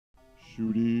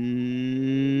Shooting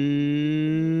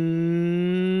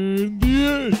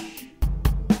the ish.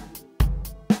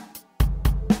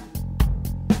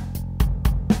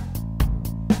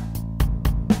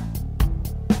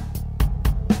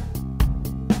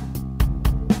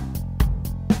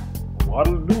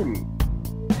 Waddle doodle.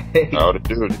 Hey, Howdy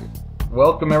doody.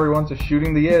 welcome everyone to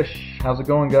Shooting the Ish. How's it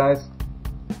going, guys?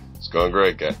 It's going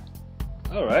great, guy.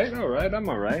 All right. I'm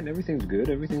all right. Everything's good.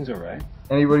 Everything's all right.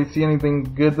 Anybody see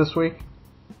anything good this week?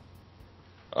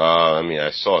 I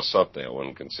saw something. I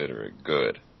wouldn't consider it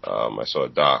good. I saw a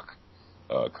doc,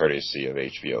 courtesy of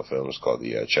HBO Films, called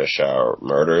the Cheshire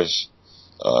Murders.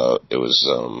 It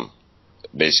was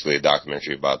basically a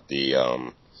documentary about the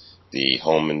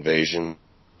home invasion.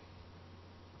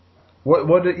 What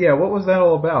was that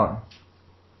all about?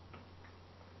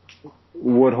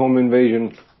 What home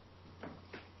invasion?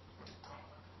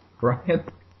 Brian?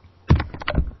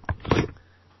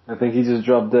 I think he just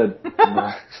dropped dead.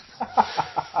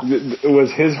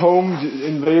 Was his home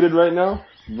invaded right now?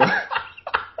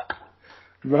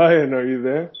 Brian, are you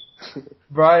there?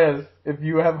 Brian, if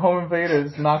you have home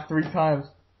invaders, knock 3 times.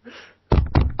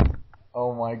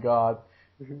 Oh my god.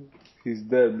 He's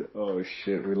dead. Oh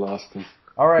shit, we lost him.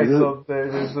 Alright, so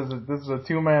this is a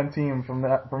 2-man team from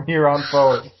here on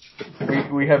forward.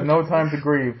 We have no time to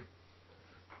grieve.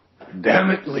 Damn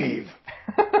it, leave.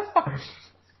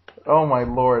 Oh my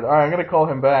lord. Alright, I'm gonna call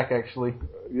him back actually.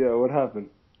 Yeah, what happened?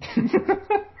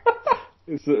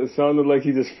 It sounded like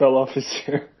he just fell off his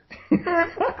chair.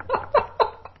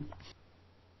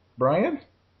 Brian?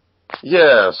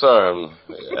 Yeah, sorry.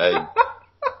 I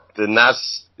did not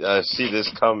see this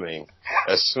coming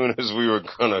as soon as we were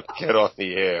going to get on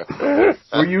the air.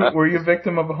 Were you a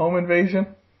victim of a home invasion?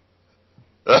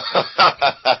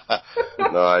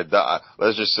 No,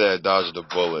 let's just say I dodged a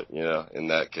bullet, in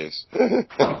that case.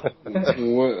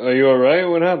 Are you all right?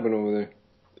 What happened over there?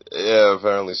 Yeah,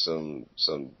 apparently some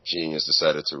genius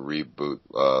decided to reboot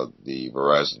the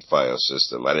Verizon Fios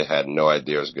system. I had no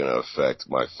idea it was going to affect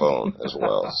my phone as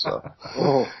well. So,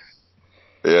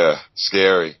 yeah,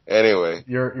 scary. Anyway,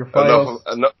 Your Fios.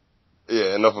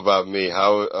 Enough about me.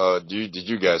 How did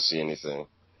you guys see anything?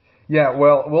 Yeah,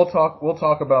 well, we'll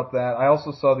talk about that. I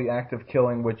also saw the act of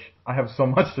killing, which I have so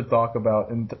much to talk about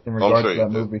in regards to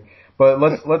that movie. But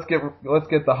let's get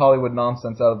the Hollywood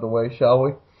nonsense out of the way, shall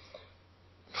we?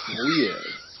 Oh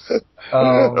yeah.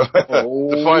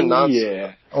 Define nonsense.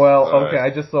 Yeah. Well, All okay,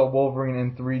 right. I just saw Wolverine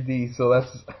in 3D, so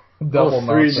that's double 3D.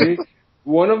 nonsense.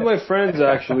 One of my friends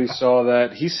actually saw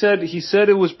that. He said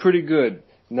it was pretty good.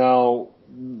 Now,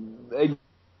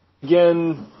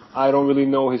 again, I don't really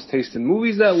know his taste in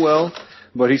movies that well,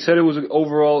 but he said it was an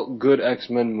overall good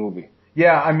X-Men movie.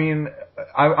 Yeah, I mean,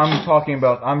 I'm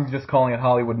just calling it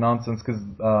Hollywood nonsense because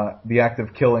the act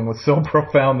of killing was so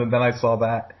profound, and then I saw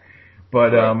that.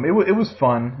 But it was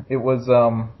fun. It was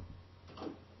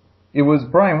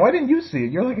Brian. Why didn't you see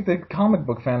it? You're like the comic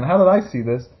book fan. How did I see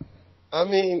this? I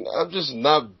mean, I'm just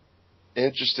not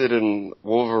interested in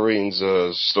Wolverine's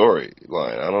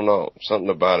storyline. I don't know, something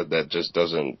about it that just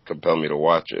doesn't compel me to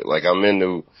watch it. Like, I'm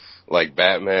into like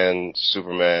Batman,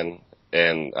 Superman,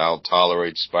 and I'll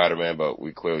tolerate Spider-Man, but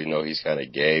we clearly know he's kind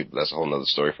of gay. That's a whole nother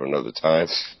story for another time.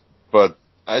 But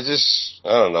I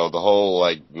don't know, the whole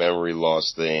like memory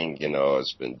loss thing,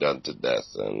 it's been done to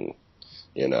death, and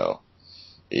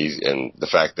and the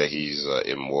fact that he's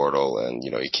immortal and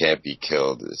he can't be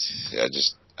killed.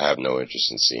 I have no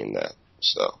interest in seeing that.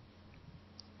 So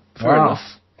Fair enough.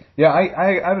 Yeah,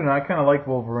 I don't know. I kind of like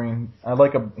Wolverine.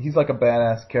 He's like a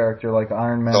badass character, like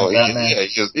Iron Man. no, Batman.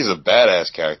 he's a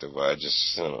badass character, but I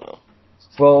don't know.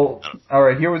 Well, all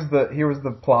right. Here was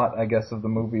the plot, I guess, of the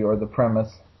movie, or the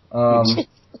premise.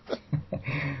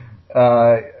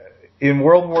 In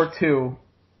World War II,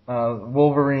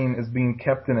 Wolverine is being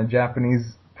kept in a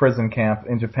Japanese prison camp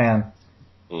in Japan,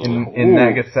 in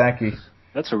Nagasaki.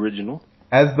 That's original.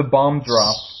 As the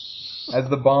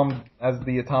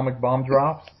atomic bomb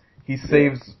drops, he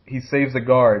saves a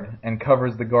guard and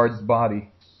covers the guard's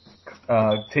body,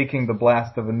 taking the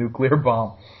blast of a nuclear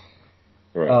bomb.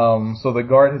 Right. So the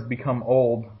guard has become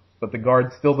old, but the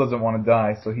guard still doesn't want to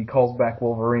die, so he calls back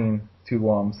Wolverine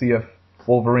to see if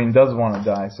Wolverine does want to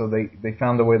die. So they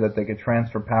found a way that they could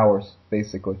transfer powers,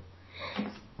 basically.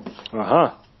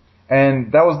 Uh-huh.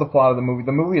 And that was the plot of the movie.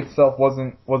 The movie itself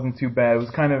wasn't too bad.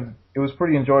 It was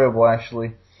pretty enjoyable,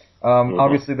 actually.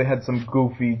 Obviously they had some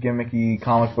goofy, gimmicky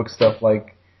comic book stuff,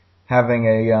 like having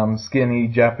a skinny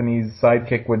Japanese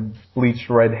sidekick with bleached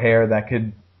red hair that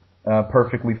could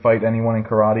perfectly fight anyone in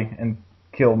karate and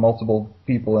kill multiple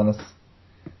people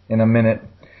in a minute.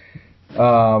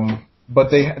 But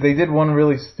they did one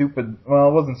really stupid. Well,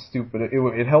 it wasn't stupid.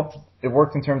 It helped. It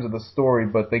worked in terms of the story,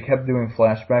 but they kept doing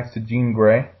flashbacks to Jean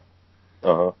Grey.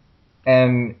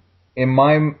 And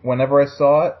whenever I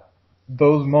saw it,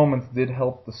 those moments did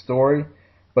help the story,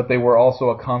 but they were also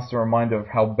a constant reminder of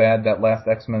how bad that last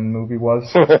X-Men movie was.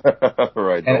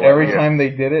 Right. And every time they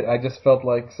did it, I just felt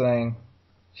like saying,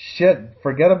 "Shit,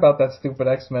 forget about that stupid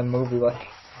X-Men movie." Like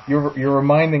you're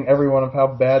reminding everyone of how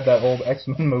bad that old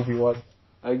X-Men movie was.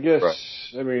 I guess.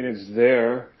 Right. I mean, it's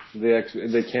there.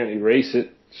 They can't erase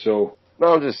it. So.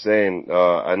 No, I'm just saying.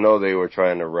 I know they were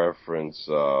trying to reference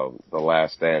The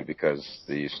Last Stand because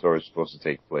the story's supposed to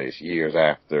take place years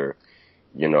after.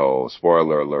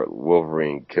 Spoiler alert,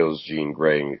 Wolverine kills Jean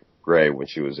Grey when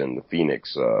she was in the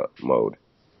Phoenix mode.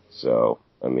 So,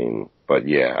 I mean, but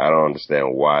yeah, I don't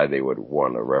understand why they would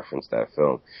want to reference that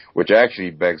film. Which actually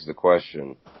begs the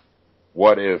question,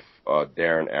 what if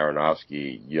Darren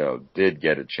Aronofsky, did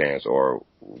get a chance or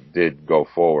did go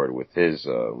forward with his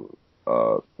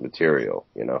material,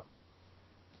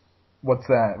 What's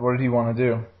that? What did he want to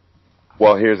do?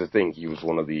 Well, here's the thing. He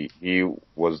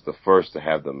was the first to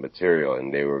have the material,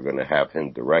 and they were going to have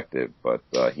him direct it, but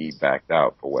he backed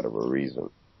out for whatever reason.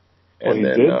 And he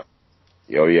did?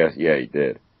 Yeah, he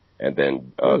did. And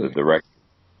then the director,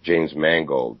 James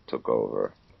Mangold, took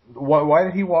over. Why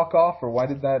did he walk off, or why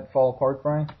did that fall apart,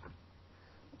 Brian?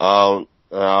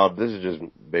 This is just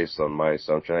based on my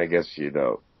assumption. I guess,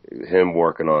 him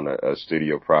working on a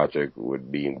studio project would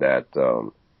mean that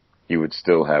he would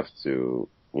still have to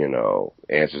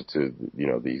answer to,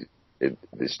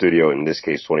 the studio, in this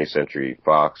case, 20th Century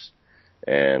Fox.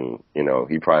 And,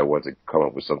 he probably wanted to come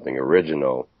up with something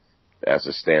original as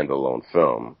a standalone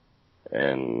film.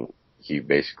 And he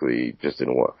basically just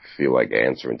didn't feel like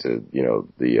answering to,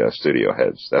 the studio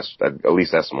heads. At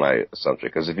least that's my assumption.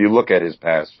 Because if you look at his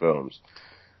past films,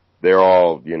 they're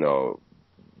all,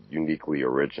 uniquely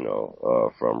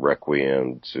original, from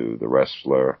Requiem to The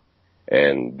Wrestler.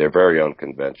 And they're very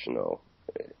unconventional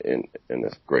in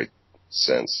a great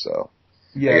sense. So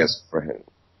I guess for him,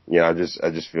 I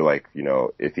just feel like,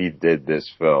 if he did this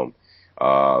film,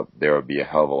 there would be a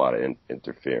hell of a lot of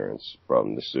interference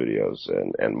from the studios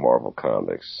and Marvel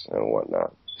Comics and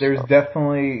whatnot. There's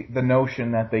definitely the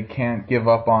notion that they can't give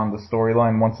up on the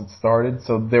storyline once it started.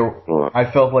 So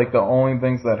I felt like the only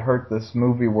things that hurt this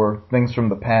movie were things from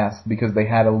the past because they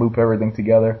had to loop everything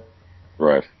together.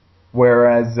 Right.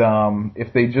 Whereas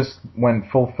if they just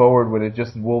went full forward with it,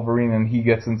 just Wolverine, and he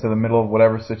gets into the middle of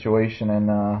whatever situation,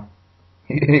 and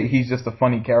he's just a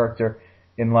funny character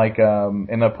in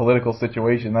in a political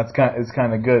situation, it's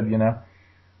kind of good,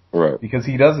 Right. Because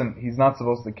he's not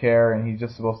supposed to care, and he's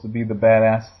just supposed to be the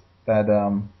badass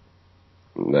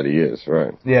that he is,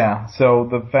 right? Yeah. So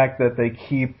the fact that they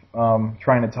keep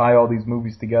trying to tie all these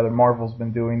movies together, Marvel's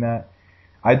been doing that.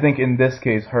 I think in this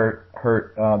case hurt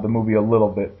the movie a little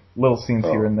bit. Little scenes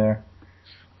here and there.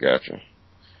 Gotcha.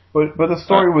 But the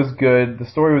story was good. The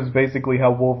story was basically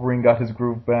how Wolverine got his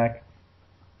groove back.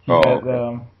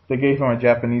 They gave him a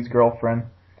Japanese girlfriend.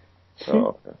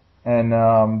 Oh, okay. And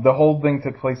the whole thing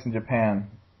took place in Japan,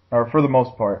 or for the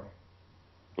most part.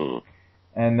 Mm.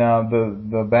 And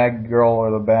the bad girl,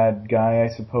 or the bad guy,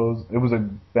 I suppose, it was a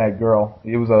bad girl.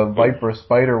 It was a viper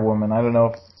spider woman. I don't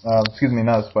know if, excuse me,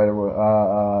 not a spider woman,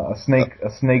 a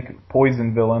snake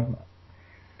poison villain.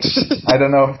 I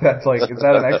don't know if that's is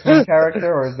that an X-Men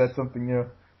character, or is that something new?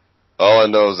 All I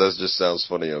know is that just sounds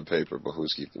funny on paper, but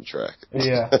who's keeping track?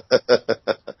 Yeah.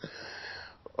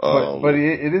 But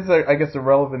it is, I guess, a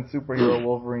relevant superhero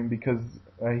Wolverine, because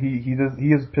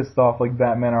he is pissed off like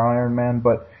Batman or Iron Man,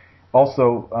 but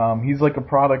also he's like a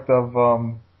product of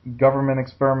government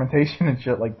experimentation and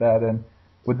shit like that. And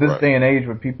with this day and age,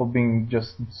 with people being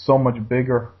just so much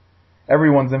bigger,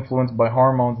 everyone's influenced by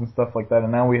hormones and stuff like that,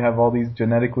 and now we have all these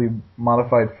genetically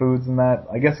modified foods and that.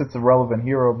 I guess it's a relevant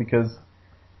hero because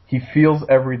he feels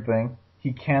everything.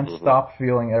 He can't stop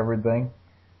feeling everything.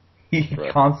 He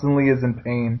constantly is in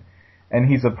pain, and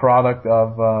he's a product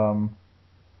of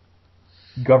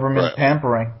government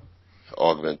pampering.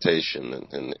 Augmentation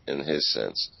in his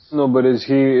sense. No, but is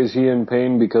he in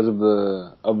pain because of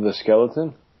the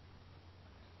skeleton?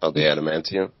 Of the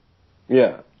adamantium?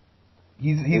 Yeah.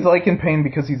 He's in pain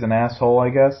because he's an asshole, I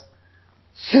guess.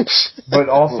 But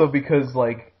also because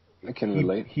I can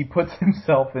relate. He puts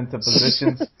himself into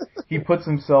positions. He puts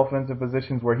himself into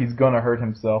positions where he's gonna hurt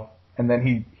himself, and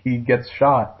then he gets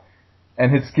shot,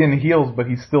 and his skin heals, but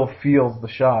he still feels the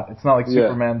shot. It's not like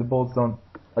Superman. The bullets don't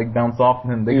bounce off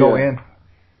him; they go in.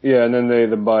 Yeah, and then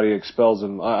the body expels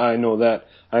him. I know that.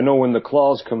 I know when the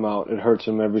claws come out, it hurts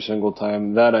him every single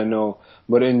time. That I know.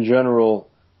 But in general,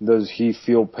 Does he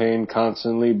feel pain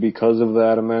constantly because of the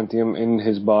adamantium in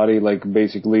his body, like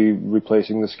basically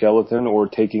replacing the skeleton or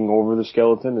taking over the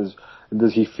skeleton?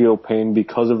 Does he feel pain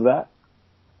because of that?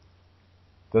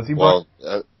 Does he? Well,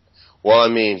 I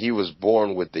mean, he was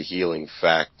born with the healing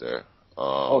factor.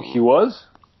 He was?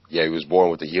 Yeah, he was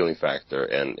born with the healing factor,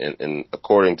 and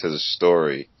according to the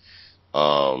story,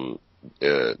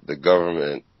 the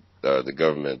government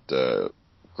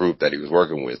group that he was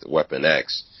working with, Weapon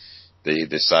X, they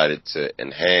decided to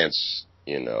enhance,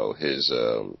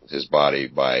 his body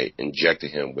by injecting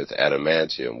him with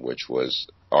adamantium, which was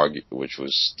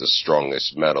the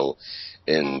strongest metal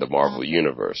in the Marvel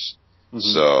universe. Mm-hmm.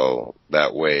 So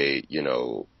that way,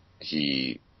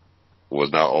 he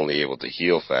was not only able to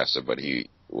heal faster, but he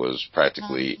was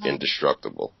practically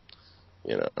indestructible.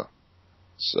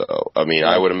 So I mean,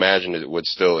 I would imagine it would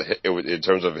still, in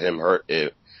terms of him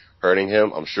hurting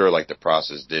him. I'm sure like the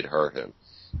process did hurt him.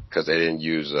 Because they didn't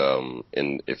use,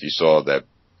 if you saw that,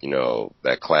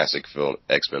 that classic film,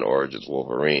 X-Men Origins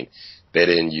Wolverine, they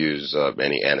didn't use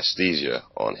any anesthesia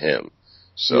on him.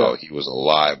 So he was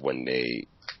alive when they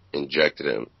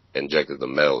injected the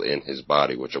metal in his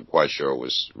body, which I'm quite sure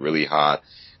was really hot,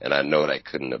 and I know that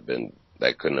couldn't have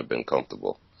been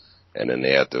comfortable. And then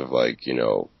they had to,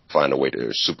 find a way to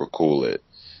super cool it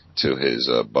to his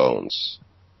bones.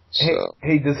 So.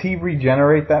 Hey, does he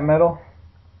regenerate that metal?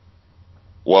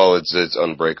 Well, it's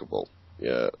unbreakable.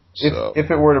 Yeah. So. If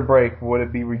it were to break, would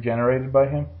it be regenerated by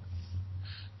him?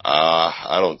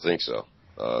 I don't think so.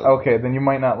 Okay, then you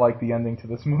might not like the ending to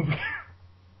this movie.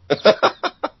 Okay.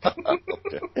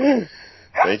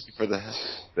 Thank you for that.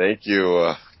 Thank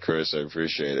you, Chris. I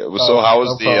appreciate it. So, how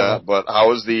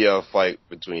was the fight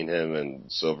between him and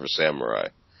Silver Samurai?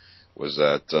 Was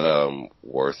that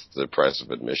worth the price of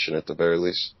admission at the very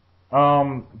least?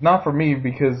 Not for me,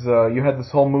 because you had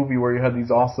this whole movie where you had these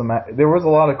awesome. There was a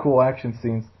lot of cool action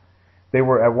scenes. They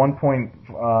were at one point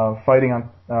fighting on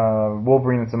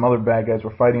Wolverine and some other bad guys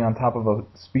were fighting on top of a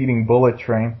speeding bullet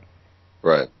train.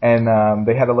 Right. And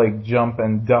they had to jump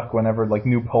and duck whenever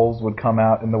new poles would come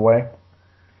out in the way.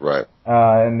 Right.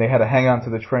 And they had to hang on to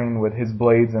the train with his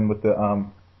blades and with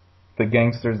the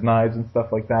gangsters' knives and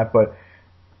stuff like that. But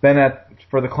then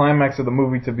for the climax of the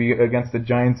movie to be against a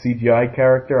giant CGI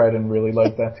character, I didn't really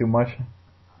like that too much.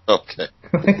 Okay.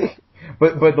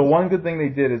 But the one good thing they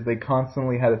did is they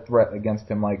constantly had a threat against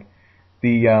him, like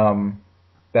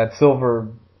that silver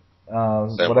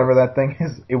whatever that thing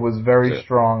is. It was very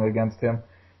strong against him,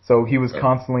 so he was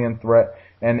constantly in threat.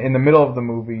 And in the middle of the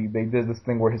movie, they did this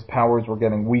thing where his powers were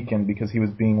getting weakened because he was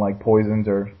being poisoned,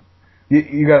 or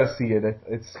you got to see it.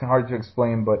 It's hard to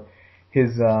explain, but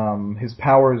his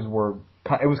powers were.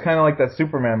 It was kind of like that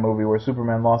Superman movie where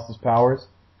Superman lost his powers.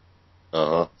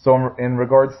 Uh-huh. So in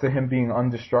regards to him being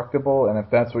indestructible, and if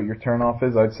that's what your turnoff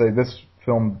is, I'd say this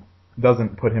film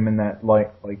doesn't put him in that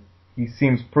light. He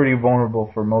seems pretty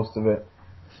vulnerable for most of it.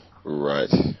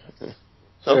 Right. Okay.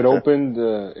 It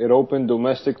opened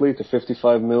domestically to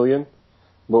 55 million,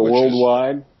 but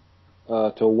worldwide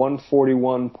to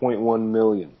 141.1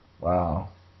 million. Wow.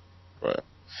 Right.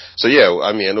 So yeah,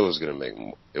 I mean, I knew it was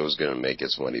gonna make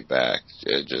its money back.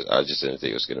 I just didn't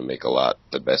think it was gonna make a lot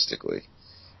domestically.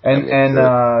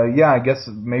 I guess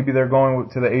maybe they're going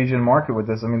to the Asian market with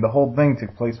this. I mean, the whole thing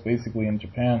took place basically in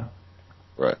Japan.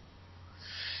 Right.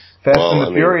 Fast and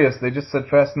the Furious. They just said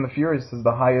Fast and the Furious is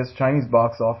the highest Chinese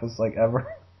box office ever.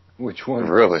 Which one?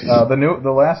 Really?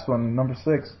 The last one, number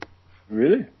 6.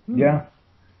 Really? Yeah.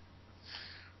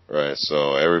 Right.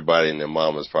 So everybody and their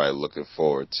mom is probably looking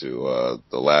forward to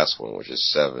the last one, which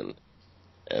is 7.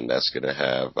 And that's going to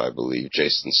have, I believe,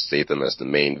 Jason Statham as the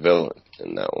main villain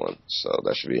in that one. So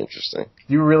that should be interesting.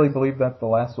 Do you really believe that's the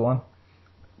last one?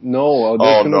 No.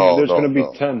 There's going to be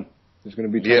 10. There's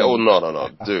going to be 10. Yeah, no.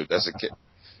 Dude,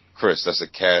 Chris, that's a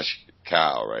cash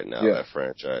cow right now. Yeah. That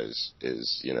franchise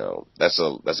is, that's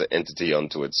an entity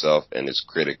unto itself, and it's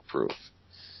critic proof.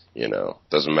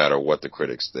 Doesn't matter what the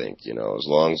critics think, as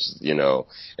long as, it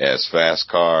has fast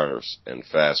cars and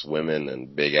fast women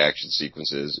and big action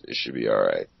sequences, it should be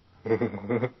alright.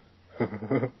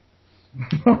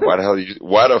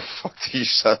 Why the fuck do you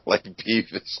sound like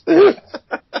Beavis?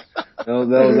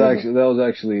 that was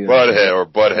actually Butthead or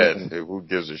Butthead. Who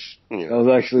gives a That was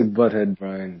actually Butthead,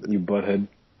 Brian. You butthead.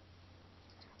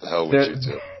 The hell with you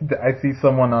too. I see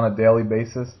someone on a daily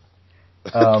basis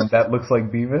that looks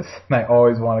like Beavis, and I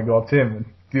always want to go up to him and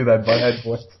do that butthead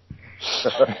voice.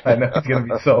 I know he's going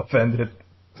to be so offended.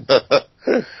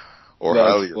 Or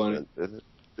highly offended.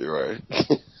 You're right.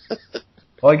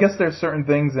 Well, I guess there's certain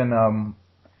things in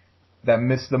that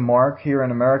miss the mark here in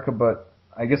America, but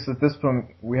I guess at this point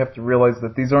we have to realize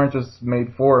that these aren't just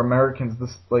made for Americans.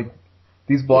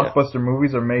 These blockbuster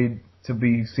movies are made to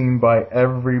be seen by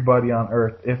everybody on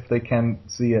Earth if they can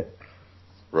see it.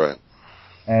 Right.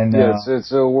 And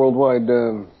it's a worldwide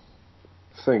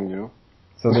thing, you know.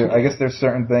 So I guess there's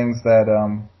certain things that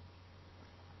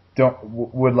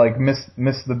would like miss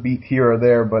the beat here or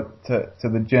there, but to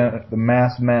the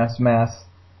mass,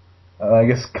 I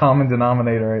guess common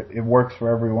denominator, it works for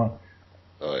everyone.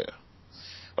 Oh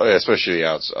yeah, especially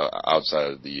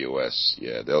outside of the U.S.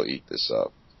 Yeah, they'll eat this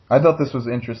up. I thought this was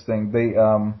interesting.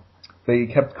 They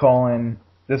kept calling,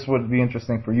 this would be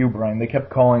interesting for you, Brian. They kept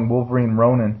calling Wolverine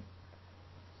Ronin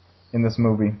in this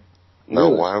movie. No,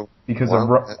 why? Because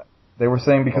they were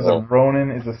saying because a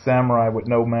Ronin is a samurai with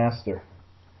no master.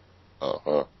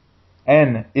 Uh-huh.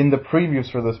 And in the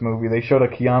previews for this movie, they showed a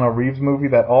Keanu Reeves movie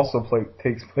that also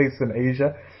takes place in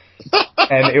Asia,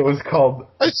 and it was called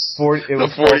the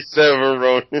 47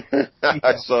 Ronin.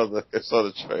 I saw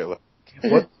the trailer.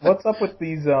 What's up with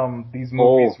these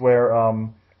movies where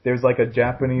there's like a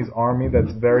Japanese army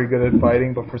that's very good at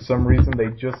fighting, but for some reason they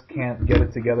just can't get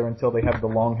it together until they have the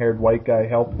long-haired white guy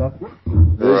help them?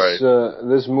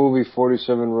 This movie,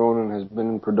 47 Ronin, has been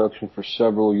in production for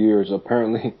several years.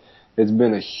 Apparently, it's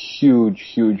been a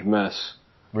huge mess.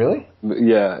 Really?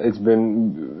 Yeah, it's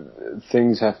been,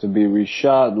 things have to be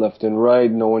reshot left and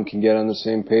right. No one can get on the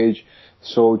same page.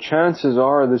 So chances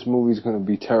are this movie's going to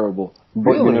be terrible.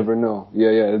 But really? You never know.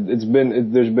 Yeah. There's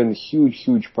been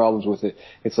huge problems with it.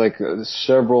 It's like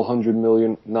several hundred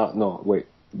million.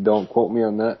 Don't quote me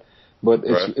on that. But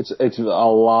it's a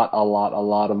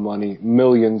lot of money.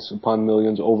 Millions upon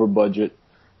millions over budget.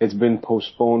 It's been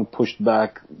postponed, pushed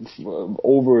back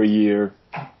over a year.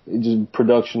 Just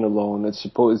production alone. It's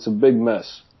a big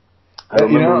mess. I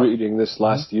remember reading this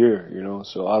last year,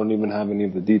 so I don't even have any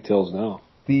of the details now.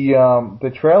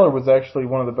 The trailer was actually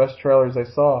one of the best trailers I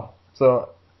saw. So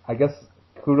I guess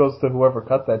kudos to whoever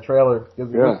cut that trailer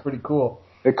because it was pretty cool.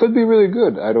 It could be really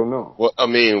good. I don't know. Well, I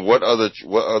mean, what other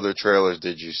trailers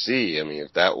did you see? I mean,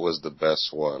 if that was the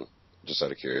best one, just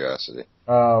out of curiosity.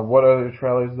 What other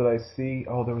trailers did I see?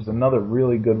 Oh, there was another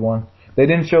really good one. They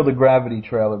didn't show the Gravity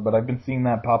trailer, but I've been seeing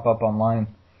that pop up online.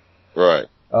 Right.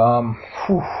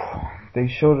 They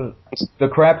showed the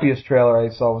crappiest trailer I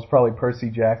saw was probably Percy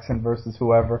Jackson versus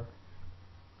whoever.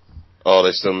 Oh,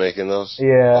 they still making those?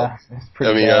 Yeah, it's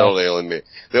pretty. I mean, bad. I know they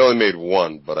only made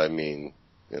one, but I mean,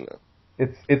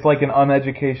 It's like an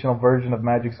uneducational version of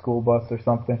Magic School Bus or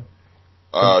something.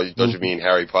 Don't you mean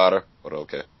Harry Potter? But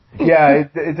okay. Yeah,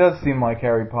 it does seem like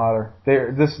Harry Potter.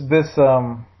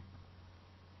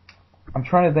 I'm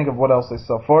trying to think of what else I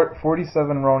saw.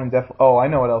 47 Ronin Oh, I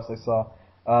know what else I saw.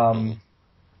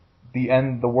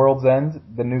 The World's End,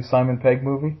 the new Simon Pegg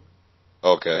movie.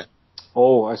 Okay.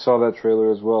 Oh, I saw that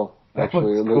trailer as well.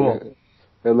 Actually, cool.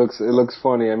 It looks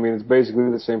funny. I mean, it's basically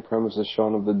the same premise as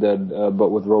Shaun of the Dead, but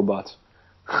with robots.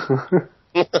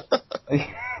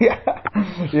 yeah.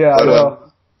 I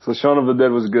know. So Shaun of the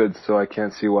Dead was good, so I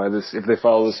can't see why if they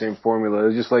follow the same formula.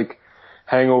 It's just like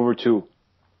Hangover 2.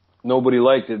 Nobody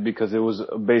liked it because it was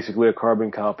basically a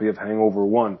carbon copy of Hangover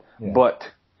 1, but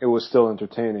it was still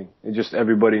entertaining. It just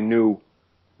everybody knew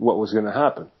what was going to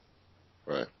happen.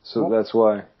 Right. So that's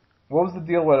why. What was the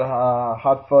deal with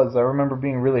Hot Fuzz? I remember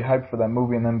being really hyped for that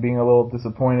movie and then being a little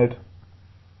disappointed.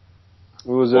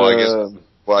 It was.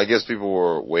 I guess people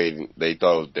were waiting. They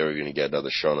thought they were going to get another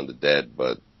Shaun of the Dead,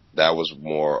 but that was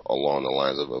more along the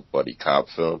lines of a buddy cop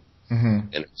film.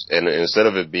 Mm-hmm. And instead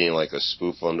of it being like a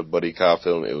spoof on the buddy cop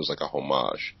film, it was like a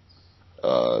homage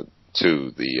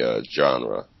to the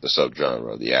genre, the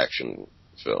subgenre, the action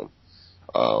film.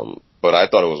 But I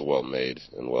thought it was well made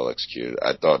and well executed.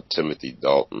 I thought Timothy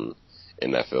Dalton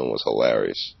in that film was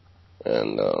hilarious,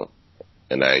 and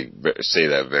I say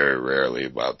that very rarely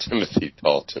about Timothy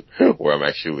Dalton, where I'm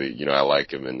actually, I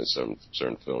like him in some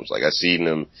certain films. Like I seen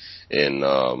him in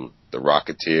The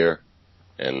Rocketeer,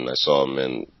 and I saw him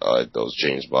in those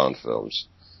James Bond films.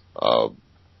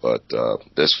 But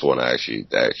this one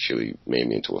actually made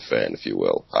me into a fan, if you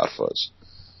will, Hot Fuzz.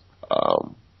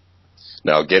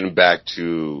 Now, getting back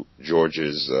to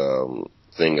George's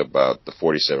thing about the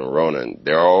 47 Ronin,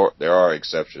 there are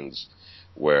exceptions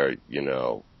where,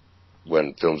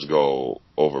 when films go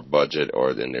over budget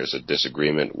or then there's a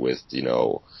disagreement with,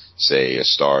 say, a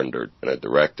star and a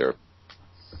director.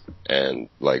 And,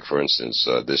 like, for instance,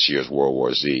 this year's World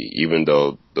War Z, even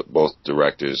though both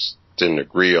directors didn't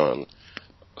agree on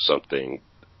something,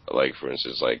 like, for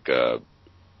instance,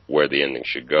 where the ending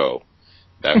should go,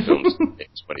 that film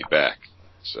makes money back.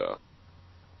 So,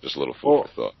 just a little food for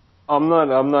thought. I'm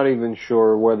not even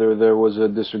sure whether there was a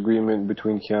disagreement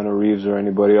between Keanu Reeves or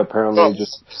anybody. Apparently,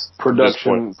 just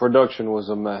production was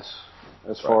a mess,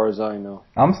 as far as I know.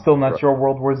 I'm still not sure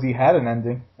World War Z had an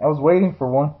ending. I was waiting for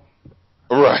one.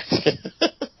 Right.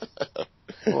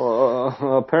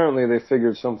 Well, apparently they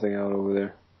figured something out over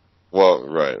there. Well,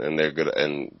 right, and they're good,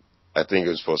 and I think it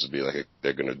was supposed to be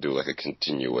they're gonna do like a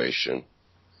continuation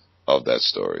of that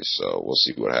story. So we'll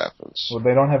see what happens. Well,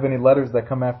 they don't have any letters that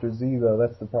come after Z, though.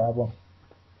 That's the problem.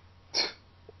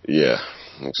 Yeah,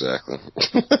 exactly.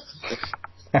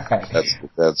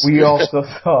 that's. We also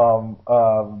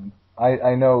saw.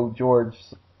 I know George,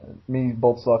 me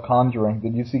both saw Conjuring.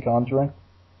 Did you see Conjuring?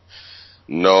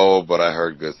 No, but I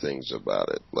heard good things about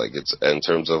it. Like, it's in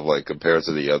terms of like compared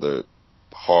to the other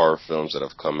horror films that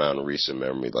have come out in recent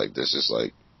memory, like this is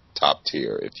like top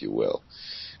tier, if you will.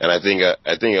 And I think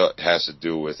it has to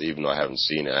do with, even though I haven't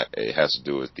seen it, it has to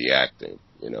do with the acting.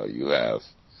 You know, you have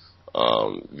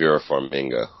Vera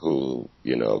Farmiga, who,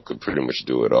 you know, could pretty much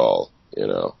do it all. You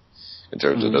know, in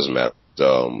terms of, it doesn't matter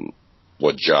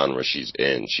what genre she's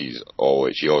in, she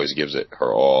always gives it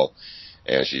her all,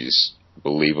 and she's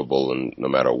believable in no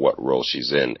matter what role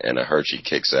she's in. And I heard she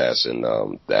kicks ass in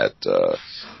that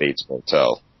Bates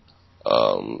Motel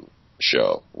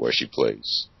show where she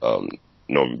plays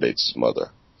Norman Bates' mother.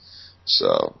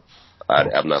 So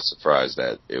I'm not surprised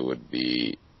that it would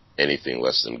be anything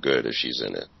less than good if she's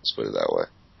in it. Let's put it that way.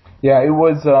 Yeah, it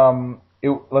was.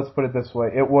 Let's put it this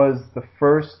way: it was the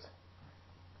first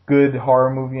good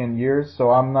horror movie in years. So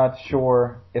I'm not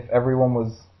sure if everyone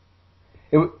was.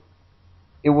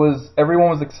 Everyone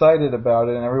was excited about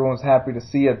it and everyone was happy to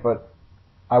see it, but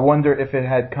I wonder if it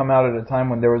had come out at a time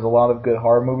when there was a lot of good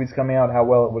horror movies coming out, how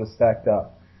well it would have stacked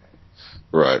up.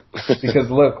 Right. Because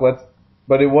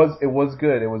but it was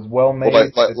good. It was well made.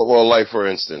 Like for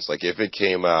instance, like if it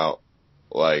came out,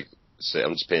 like, say,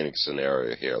 I'm just painting a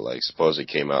scenario here, like suppose it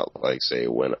came out, like, say,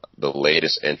 when the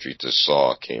latest entry to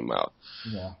Saw came out.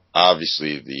 Yeah.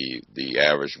 Obviously the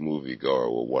average moviegoer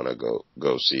will want to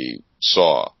go see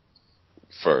Saw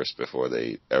first before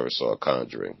they ever saw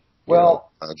Conjuring. Well,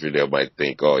 Conjuring, they might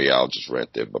think, oh yeah, I'll just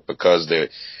rent it. But because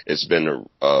it's been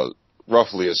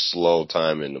roughly a slow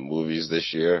time in the movies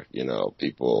this year, you know,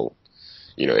 people,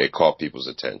 you know, it caught people's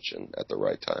attention at the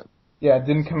right time. Yeah, it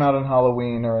didn't come out on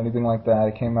Halloween or anything like that.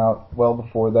 It came out well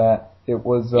before that. It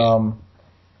was,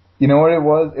 you know what it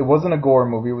was? It wasn't a gore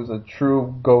movie. It was a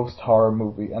true ghost horror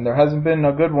movie. And there hasn't been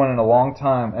a good one in a long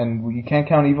time. And you can't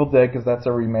count Evil Dead because that's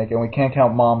a remake. And we can't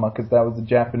count Mama because that was a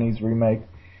Japanese remake.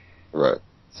 Right.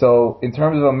 So in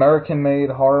terms of American-made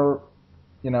horror,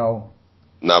 you know...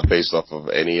 Not based off of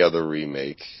any other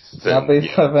remake. Not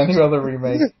based off any other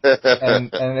remake.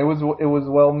 And it was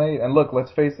well made. And look,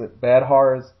 let's face it, bad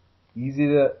horror is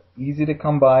easy to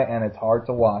come by and it's hard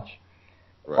to watch.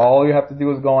 Right. All you have to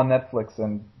do is go on Netflix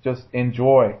and just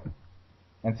enjoy.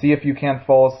 And see if you can't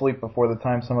fall asleep before the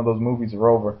time some of those movies are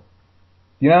over.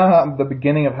 You know the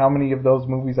beginning of how many of those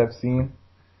movies I've seen?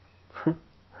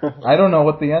 I don't know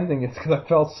what the ending is because I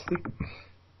fell asleep.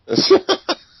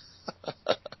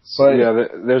 But yeah,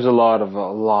 there's a lot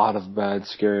of bad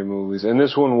scary movies, and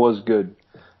this one was good.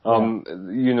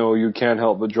 You know, you can't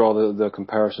help but draw the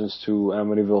comparisons to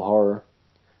Amityville Horror,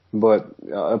 but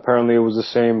apparently it was the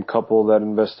same couple that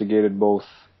investigated both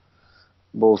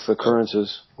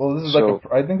occurrences. Well, this is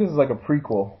I think this is like a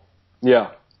prequel.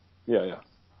 Yeah. I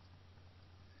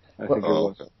think it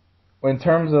was. Okay. In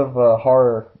terms of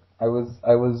horror, I was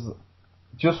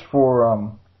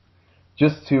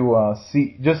just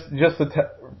to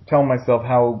tell myself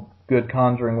how good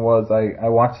Conjuring was. I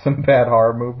watched some bad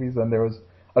horror movies, and there was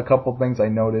a couple things I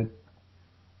noted.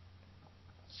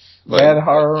 Bad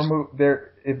horror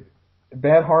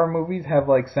movies have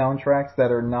like soundtracks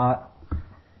that are not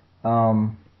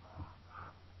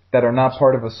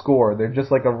part of a score. They're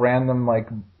just like a random like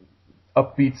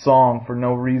upbeat song for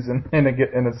no reason in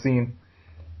a scene.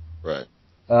 Right.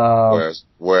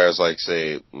 Whereas, like,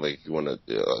 say, like you want a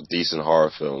decent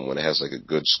horror film, when it has like a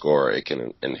good score, it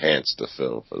can enhance the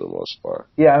film for the most part.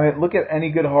 Yeah, I mean, look at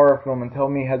any good horror film and tell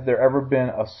me, has there ever been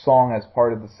a song as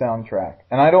part of the soundtrack?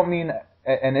 And I don't mean,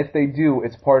 and if they do,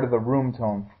 it's part of the room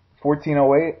tone.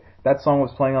 1408, that song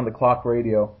was playing on the clock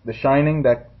radio. The Shining,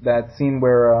 that scene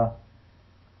where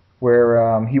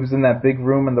he was in that big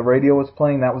room and the radio was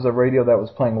playing, that was a radio that was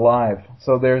playing live.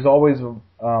 So there's always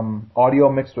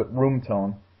audio mixed with room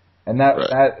tone. And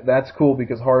that's cool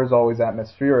because horror is always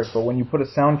atmospheric, but when you put a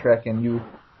soundtrack in, you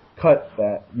cut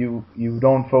that. You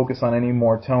don't focus on any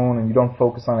more tone and you don't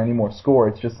focus on any more score.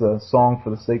 It's just a song for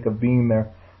the sake of being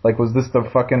there. Like, was this the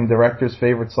fucking director's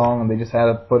favorite song and they just had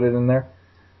to put it in there?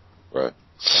 Right.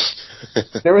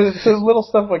 There was little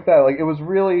stuff like that. Like, it was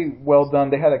really well done.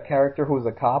 They had a character who was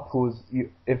a cop who was,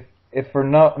 if for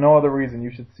no other reason,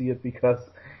 you should see it because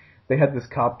they had this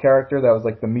cop character that was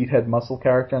like the meathead muscle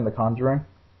character in The Conjuring.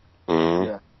 Mm-hmm.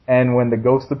 Yeah. And when the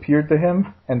ghost appeared to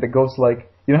him, and the ghost, like,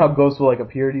 you know how ghosts will, like,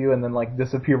 appear to you and then, like,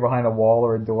 disappear behind a wall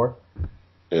or a door?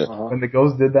 Yeah. Uh-huh. When the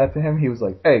ghost did that to him, he was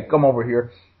like, hey, come over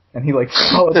here. And he, like,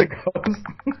 followed the ghost.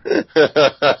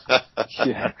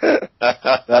 Yeah.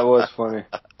 That was funny.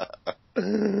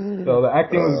 So the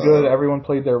acting was good, everyone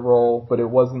played their role, but it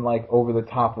wasn't, like, over the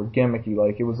top or gimmicky.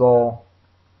 Like, it was all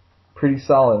pretty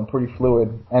solid and pretty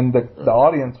fluid. And the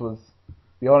audience was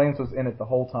in it the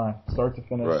whole time, start to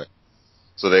finish. Right.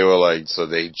 So they were like, so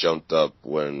they jumped up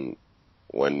when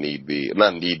need be,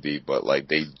 not need be, but like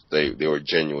they were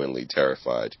genuinely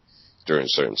terrified during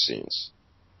certain scenes,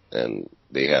 and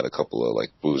they had a couple of like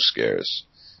boo scares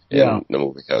in the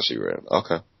movie house you were in.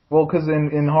 Okay. Well, because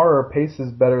in horror, pace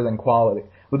is better than quality.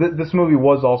 Well, this movie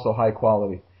was also high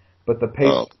quality, but the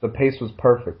pace was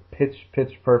perfect, pitch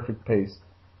perfect pace.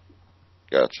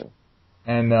 Gotcha.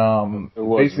 And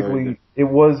basically, it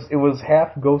was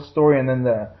half ghost story, and then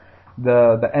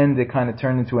the end, it kind of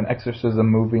turned into an exorcism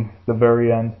movie, the very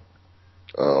end.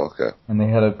 Oh, okay. And they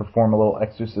had to perform a little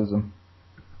exorcism.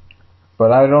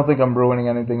 But I don't think I'm ruining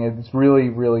anything. It's really,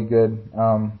 really good.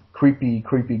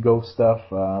 Creepy ghost stuff,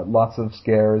 lots of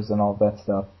scares and all that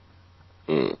stuff.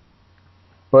 Mm.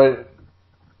 But,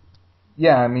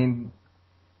 yeah, I mean,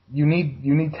 you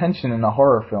need tension in a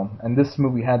horror film, and this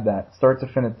movie had that. Start to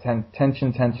finish,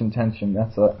 tension.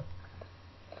 That's it.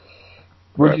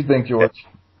 What did you think, George?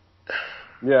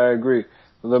 Yeah, I agree.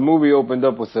 The movie opened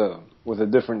up with a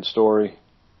different story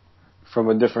from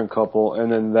a different couple,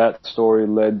 and then that story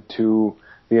led to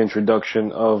the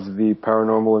introduction of the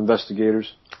paranormal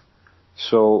investigators.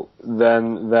 So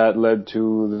then that led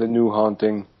to the new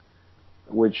haunting,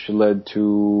 which led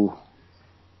to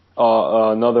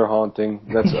another haunting.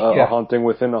 That's a haunting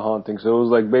within a haunting. So it was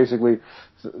like basically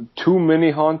 2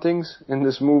 mini hauntings in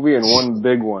this movie and one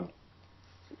big one.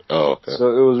 Oh, okay. So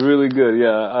it was really good. Yeah,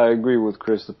 I agree with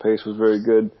Chris. The pace was very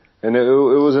good, and it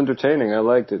was entertaining. I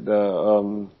liked it.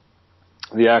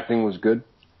 The acting was good.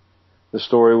 The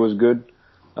story was good.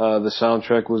 The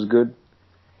soundtrack was good.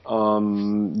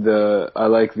 I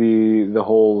like the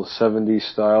whole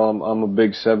 70s style. I'm a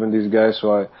big 70s guy,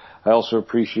 so I also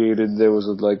appreciated there was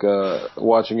like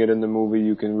watching it in the movie,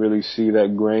 you can really see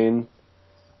that grain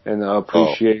and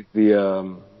appreciate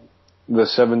the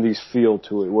 70s feel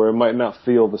to it, where it might not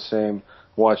feel the same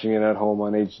watching it at home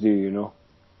on HD, you know?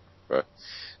 Right.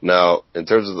 Now, in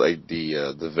terms of like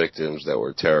the victims that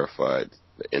were terrified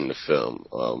in the film,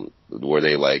 were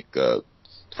they like,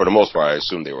 for the most part, I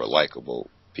assume they were likable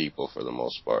people for the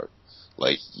most part.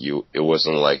 Like it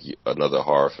wasn't like another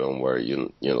horror film where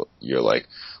you're like,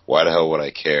 why the hell would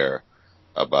I care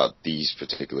about these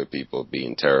particular people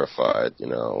being terrified? You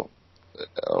know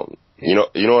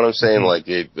what I'm saying? Like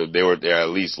they're at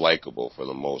least likable for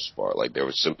the most part. Like they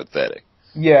were sympathetic.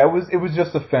 Yeah, it was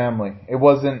just a family. It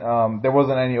wasn't there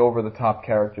wasn't any over the top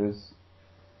characters.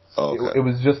 Oh, okay. It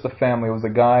was just a family. It was a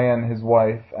guy and his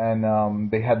wife,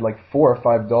 and they had like 4 or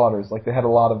 5 daughters. Like they had a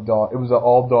lot of daughters. It was an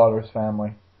all daughters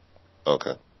family.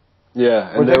 Okay.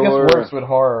 Yeah, which I guess works with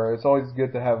horror. It's always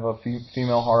good to have a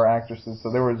female horror actresses,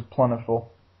 so they were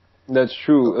plentiful. That's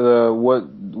true.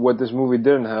 What this movie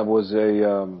didn't have was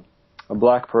a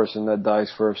black person that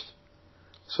dies first.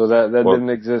 So that didn't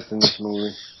exist in this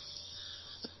movie.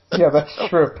 Yeah, that's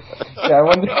true. Yeah, I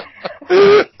wonder.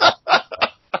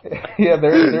 Yeah,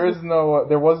 there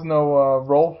was no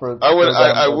role for. I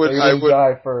would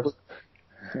die first.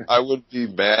 I would be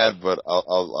mad, but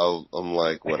I'm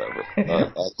like whatever.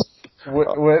 I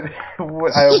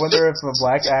wonder if a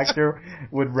black actor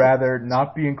would rather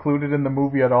not be included in the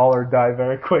movie at all or die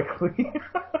very quickly.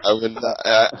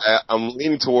 I'm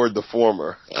leaning toward the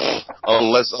former,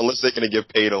 unless they're gonna get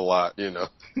paid a lot, you know.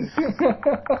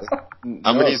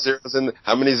 How many zeros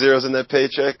in that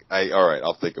paycheck? All right,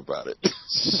 I'll think about it.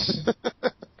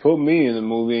 Put me in the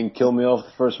movie and kill me off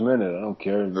the first minute. I don't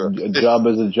care. A job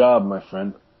is a job, my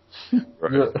friend.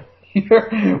 Right.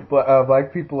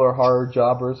 Black people are horror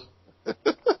jobbers.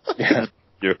 Yeah.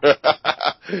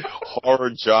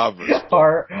 Horror jobbers.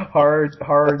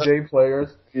 Horror J players.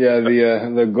 Yeah,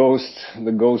 the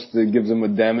ghost that gives them a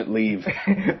damn it leave.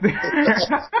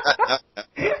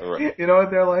 Right. You know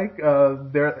what they're like?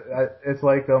 It's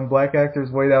like black actors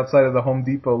wait outside of the Home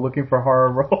Depot looking for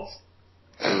horror roles.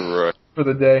 Right. For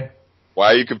the day.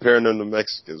 Why are you comparing them to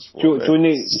Mexicans for? Do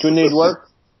you need work?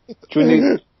 Do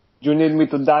you need me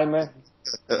to die, man?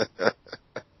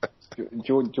 Do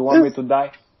you want me to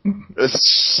die?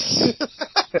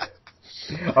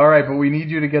 All right, but we need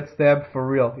you to get stabbed for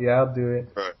real. Yeah, I'll do it.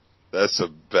 Right. That's a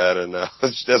bad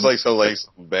analogy. That's like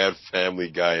some bad Family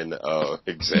Guy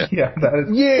example. Yeah, that is.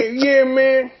 Yeah,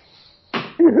 man.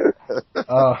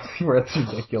 Oh, that's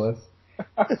ridiculous.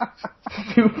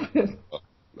 Stupid. Oh,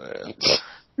 man.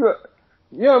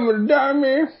 Yeah, I'm gonna die,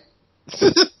 man.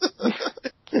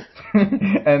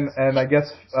 and I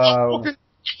guess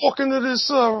walk into this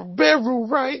bedroom,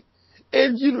 right?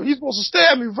 And you're supposed to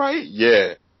stab me, right?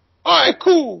 Yeah. All right,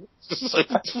 cool.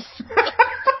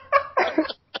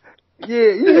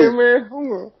 Yeah, man.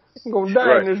 I'm gonna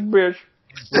die in this bitch.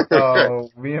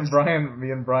 Me and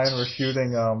Brian were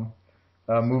shooting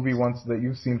a movie once that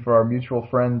you've seen for our mutual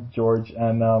friend George,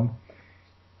 and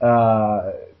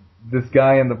this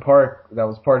guy in the park that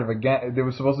was part of a gang. There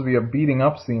was supposed to be a beating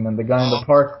up scene, and the guy in the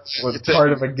park was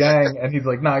part of a gang, and he's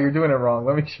like, "Nah, you're doing it wrong.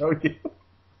 Let me show you."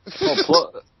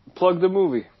 Plug the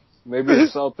movie. Maybe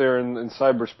it's out there in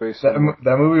cyberspace.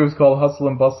 That movie was called Hustle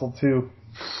and Bustle 2.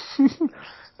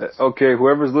 Okay,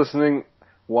 whoever's listening,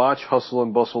 watch Hustle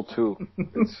and Bustle 2.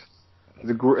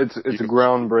 It's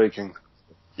groundbreaking.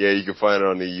 Yeah, you can find it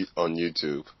on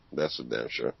YouTube. That's for damn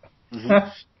sure.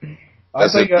 Mm-hmm. I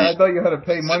thought you had to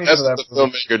pay money for that. The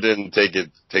filmmaker didn't take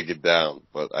it down,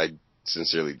 but I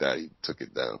sincerely doubt he took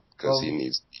it down because he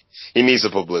needs the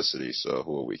publicity. So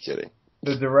who are we kidding?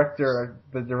 The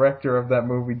director of that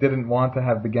movie didn't want to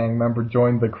have the gang member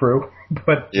join the crew,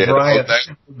 but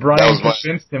Brian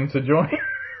convinced him to join.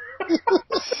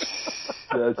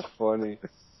 That's funny.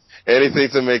 Anything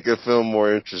to make a film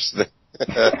more interesting.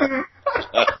 And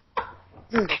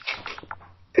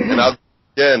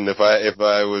again, if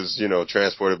I was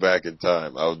transported back in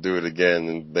time, I would do it again.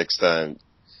 And next time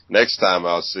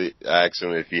I'll ask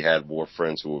him if he had more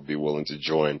friends who would be willing to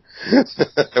join.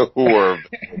 Who were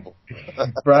available.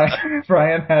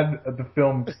 Brian had the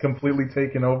film completely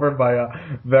taken over by a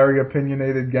very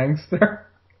opinionated gangster.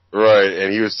 Right,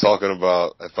 and he was talking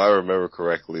about, if I remember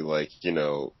correctly,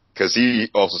 because he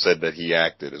also said that he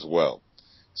acted as well.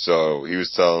 So he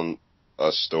was telling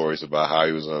us stories about how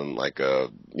he was on a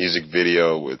music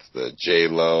video with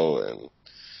J-Lo,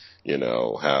 and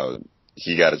how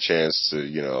he got a chance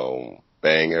to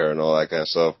bang her and all that kind of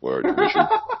stuff. Where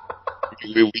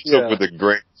we took with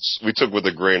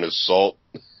a grain of salt.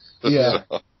 Yeah.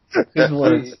 So. His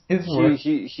words.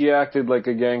 He acted like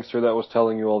a gangster that was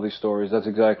telling you all these stories. That's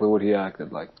exactly what he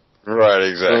acted like. Right,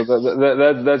 exactly. So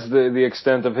that's the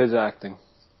extent of his acting.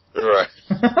 Right.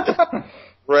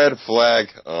 Red flag.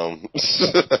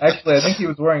 Actually, I think he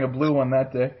was wearing a blue one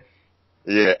that day.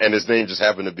 Yeah, and his name just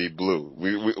happened to be Blue.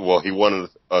 He wanted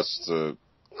us to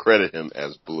credit him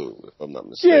as Blue, if I'm not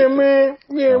mistaken.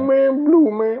 Yeah, man, Blue,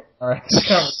 man. All right,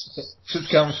 this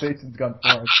conversation's gone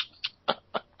far.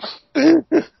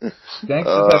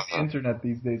 Gangsters have the internet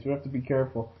these days. We have to be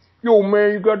careful. Yo,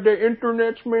 man, you got the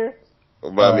internet, man?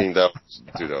 But I mean, that was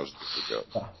a good joke.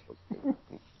 Good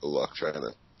luck trying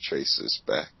to trace this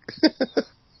back.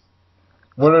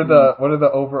 What are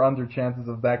the over/under chances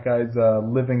of that guy's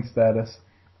living status?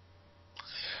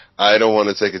 I don't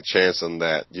want to take a chance on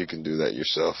that. You can do that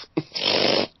yourself.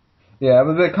 Yeah,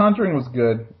 but the Conjuring was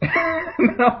good.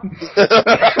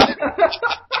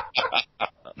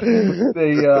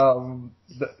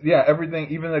 Everything,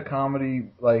 even the comedy,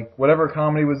 whatever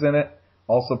comedy was in it,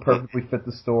 also perfectly fit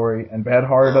the story. And Bad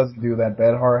Horror doesn't do that.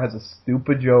 Bad Horror has a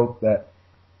stupid joke that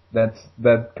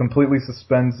completely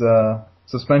suspends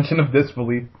suspension of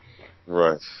disbelief.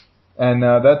 Right. And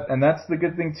that's the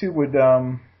good thing too with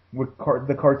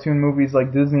the cartoon movies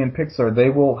like Disney and Pixar. They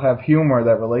will have humor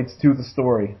that relates to the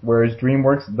story, whereas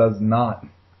DreamWorks does not.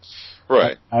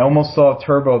 Right. I almost saw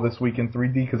Turbo this week in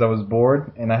 3D because I was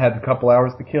bored and I had a couple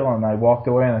hours to kill, and I walked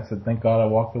away and I said, "Thank God I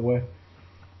walked away."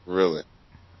 Really?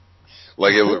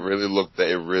 It really looked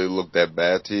that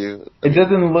bad to you? It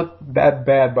doesn't look that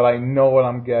bad, but I know what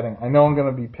I'm getting. I know I'm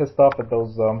going to be pissed off at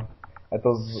those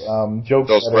jokes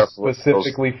that are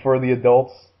specifically for the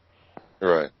adults.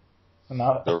 Right.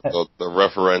 The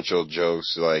referential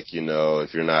jokes, if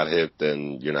you're not hip,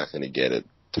 then you're not going to get it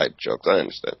type jokes. I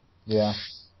understand. Yeah.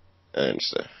 I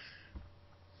understand.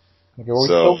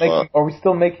 Okay, are we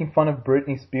still making fun of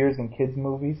Britney Spears in kids'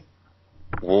 movies?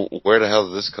 Well, where the hell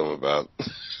did this come about?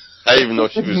 I didn't even know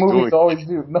she was doing. Always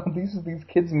do. No, these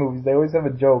kids' movies. They always have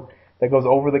a joke that goes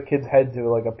over the kid's head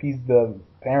to appease the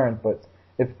parent. But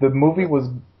if the movie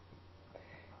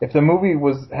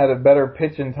had a better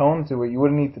pitch and tone to it, you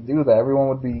wouldn't need to do that. Everyone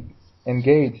would be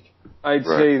engaged. I'd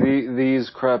say these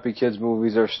crappy kids'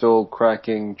 movies are still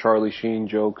cracking Charlie Sheen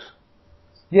jokes.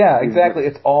 Yeah, exactly.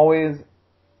 It's always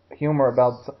humor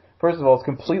about. First of all, it's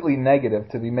completely negative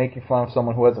to be making fun of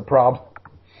someone who has a problem.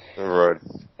 Right.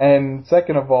 And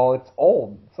second of all, it's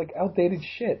old. It's like outdated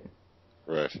shit.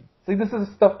 Right. See, this is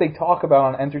stuff they talk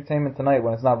about on Entertainment Tonight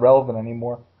when it's not relevant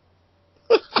anymore.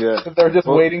 Yeah. They're just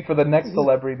waiting for the next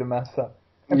celebrity to mess up.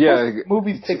 And Yeah.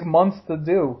 movies take months to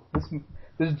do.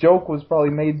 This joke was probably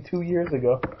made 2 years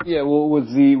ago. Yeah, well,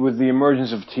 with the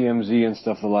emergence of TMZ and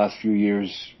stuff the last few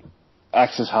years,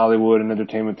 Access Hollywood and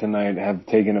Entertainment Tonight have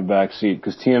taken a back seat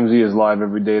because TMZ is live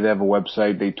every day. They have a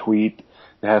website, they tweet,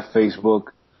 they have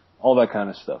Facebook, all that kind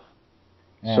of stuff.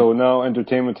 Yeah. So now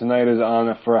Entertainment Tonight is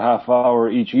on for a half hour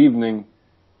each evening.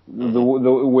 With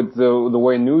the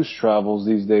way news travels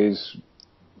these days,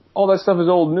 all that stuff is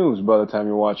old news by the time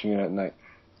you're watching it at night.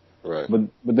 Right.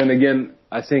 But then again,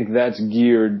 I think that's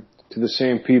geared to the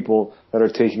same people that are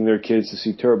taking their kids to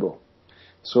see Turbo.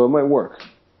 So it might work.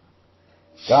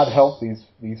 God help these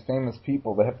famous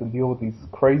people that have to deal with these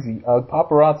crazy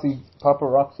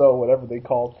paparazzo, whatever they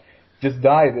called, just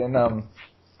died in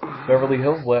Beverly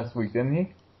Hills last week, didn't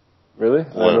he? Really?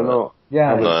 I don't know.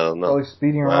 Yeah, I don't know. Probably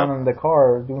speeding around in the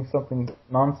car or doing something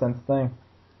nonsense thing.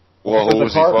 Well, who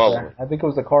was he following? I think it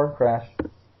was a car crash.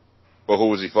 But who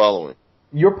was he following?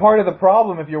 You're part of the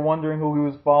problem if you're wondering who he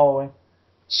was following.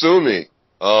 Sue me.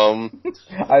 I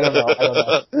don't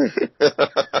know.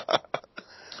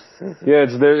 Yeah,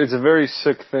 it's a very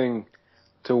sick thing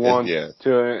to want Yeah.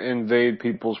 to invade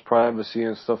people's privacy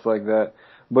and stuff like that.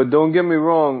 But don't get me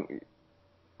wrong,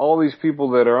 all these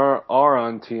people that are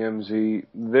on TMZ,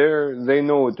 they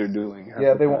know what they're doing.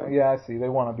 Yeah, I see. They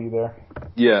want to be there.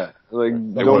 Yeah, like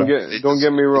don't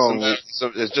get me wrong.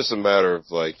 It's just a matter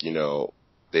of like, you know,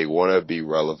 they want to be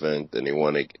relevant and they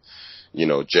want to, you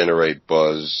know, generate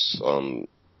buzz on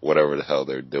whatever the hell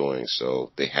they're doing.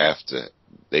 So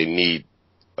they need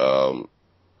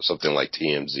something like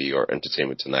TMZ or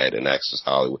Entertainment Tonight and Access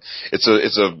Hollywood. It's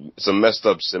a messed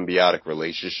up symbiotic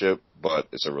relationship, but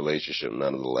it's a relationship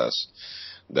nonetheless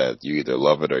that you either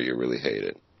love it or you really hate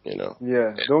it. You know.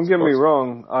 Yeah, don't get me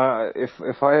wrong.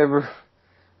 If I ever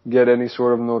get any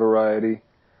sort of notoriety,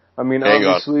 I mean,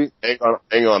 obviously.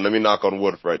 Hang on. Let me knock on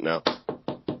wood right now.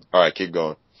 All right, keep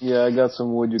going. Yeah, I got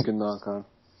some wood you can knock on.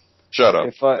 Shut up.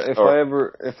 If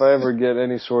I ever get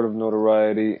any sort of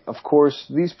notoriety, of course,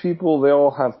 these people, they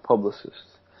all have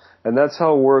publicists. And that's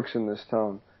how it works in this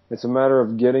town. It's a matter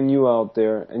of getting you out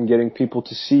there and getting people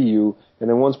to see you. And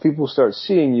then once people start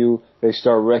seeing you, they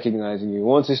start recognizing you.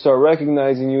 Once they start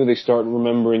recognizing you, they start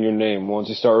remembering your name. Once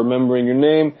they start remembering your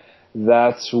name,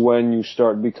 that's when you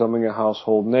start becoming a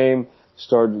household name.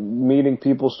 Start meeting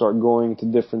people, start going to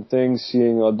different things,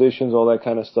 seeing auditions, all that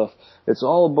kind of stuff. It's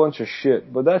all a bunch of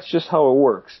shit, but that's just how it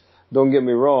works. Don't get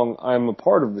me wrong, I'm a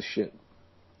part of the shit.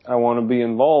 I want to be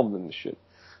involved in the shit.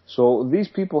 So these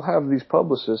people have these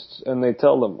publicists, and they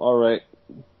tell them, all right,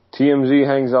 TMZ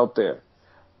hangs out there.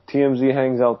 TMZ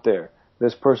hangs out there.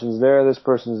 This person's there, this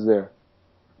person's there.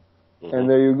 Mm-hmm. And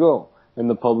there you go. And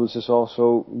the publicist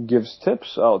also gives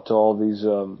tips out to all these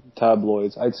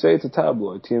tabloids. I'd say it's a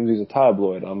tabloid. TMZ's a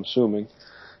tabloid, I'm assuming.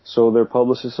 So their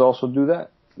publicists also do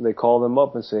that. They call them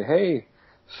up and say, hey,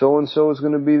 so-and-so is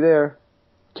going to be there.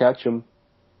 Catch him.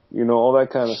 You know, all that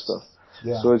kind of stuff.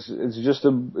 Yeah. So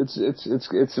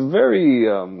it's very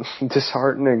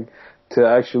disheartening to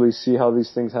actually see how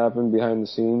these things happen behind the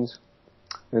scenes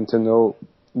and to know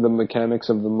the mechanics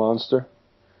of the monster.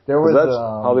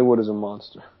 Hollywood is a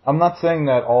monster. I'm not saying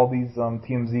that all these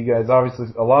TMZ guys,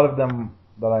 obviously, a lot of them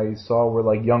that I saw were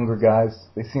like younger guys.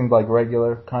 They seemed like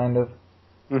regular, kind of.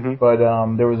 Mm-hmm. But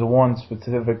there was one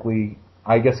specifically,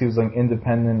 I guess he was like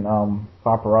independent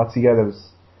paparazzi guy that was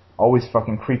always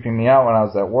fucking creeping me out when I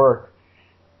was at work.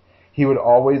 He would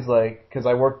always like, because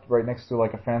I worked right next to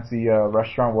like a fancy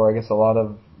restaurant where I guess a lot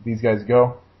of these guys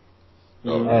go.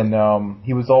 Mm-hmm. And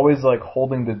he was always like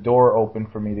holding the door open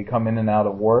for me to come in and out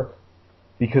of work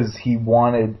because he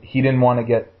didn't want to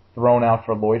get thrown out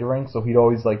for loitering, so he'd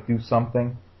always like do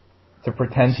something to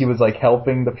pretend he was like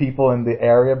helping the people in the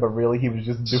area, but really he was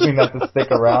just doing that to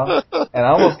stick around. And I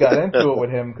almost got into it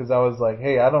with him because I was like,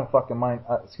 hey, I don't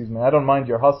mind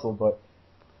your hustle, but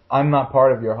I'm not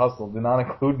part of your hustle. Do not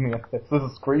include me in this. This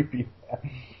is creepy.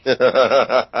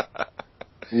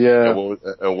 Yeah.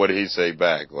 And what did he say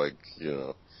back? Like, you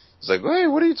know, it's like, hey,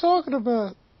 what are you talking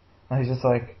about? And he's just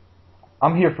like,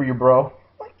 I'm here for you, bro.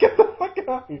 Get the fuck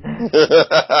out of here.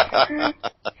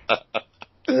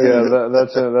 Yeah,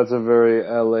 that's a very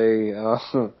LA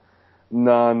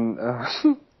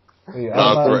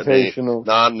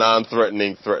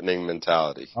threatening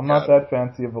mentality. I'm not that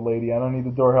fancy of a lady. I don't need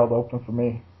the door held open for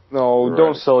me. No, right.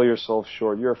 Don't sell yourself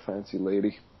short. You're a fancy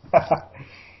lady.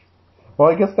 Well,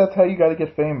 I guess that's how you got to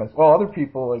get famous. Well, other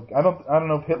people, like I don't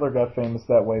know if Hitler got famous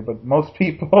that way, but most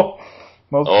people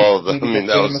Most I people mean,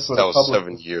 get famous with a that was publicist.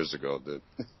 7 years ago, dude.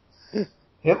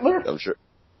 Hitler? I'm sure.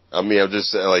 I mean, I'm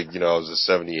just saying, like, it was just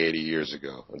 70, 80 years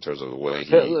ago in terms of the way he...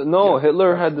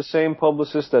 Hitler had the same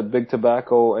publicist at Big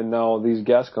Tobacco, and now these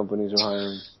gas companies are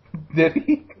hiring. Did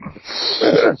he?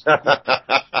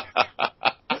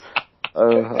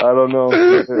 I don't know.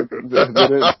 They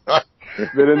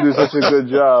didn't do such a good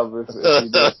job if he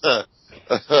did.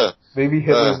 Maybe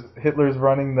Hitler's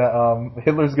running the,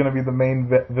 Hitler's gonna be the main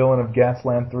villain of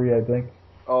Gasland 3, I think.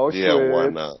 Auschwitz. Yeah, why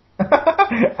not?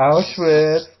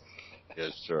 Auschwitz. Yeah,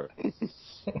 sure.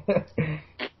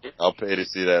 I'll pay to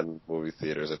see that in movie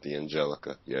theaters at the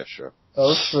Angelica. Yeah, sure.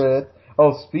 Auschwitz.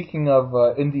 Oh, speaking of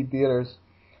indie theaters,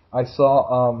 I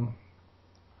saw,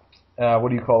 what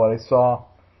do you call it? I saw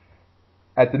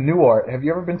at the New Art. Have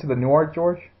you ever been to the New Art,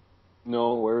 George?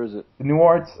 No, where is it? The New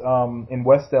Art's in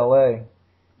West LA.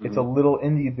 It's a little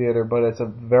indie theater, but it's a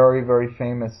very, very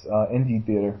famous indie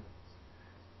theater.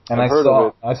 And I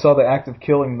saw the act of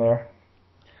killing there.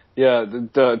 Yeah,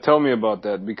 tell me about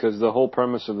that, because the whole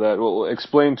premise of that. Well,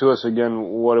 explain to us again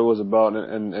what it was about,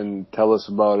 and tell us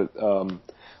about it,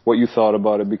 what you thought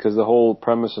about it, because the whole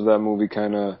premise of that movie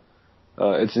kind of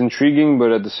it's intriguing,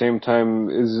 but at the same time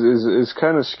is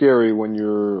kind of scary when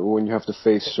you have to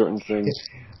face certain things.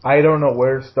 I don't know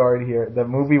where to start here. The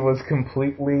movie was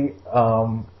completely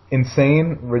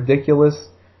insane, ridiculous,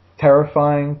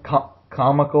 terrifying,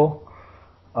 comical,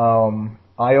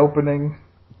 eye-opening,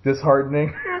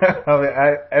 disheartening. I mean,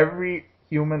 every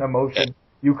human emotion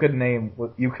you could name,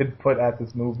 you could put at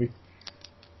this movie.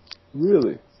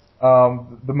 Really?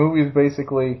 The movie is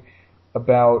basically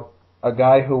about a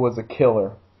guy who was a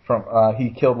killer.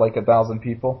 He killed like 1,000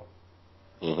 people.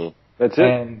 Mm-hmm. That's it?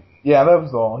 And yeah, that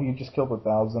was all. He just killed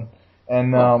 1,000.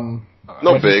 And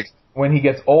when he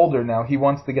gets older now, he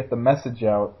wants to get the message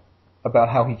out about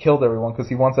how he killed everyone, because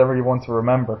he wants everyone to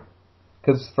remember.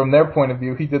 Because from their point of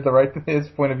view, he did the right thing. His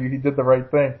point of view, he did the right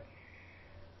thing.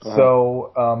 Uh-huh.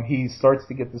 So he starts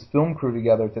to get this film crew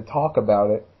together to talk about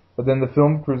it. But then the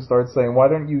film crew starts saying, "Why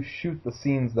don't you shoot the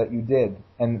scenes that you did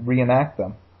and reenact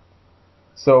them?"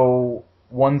 So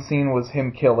one scene was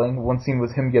him killing, one scene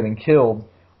was him getting killed,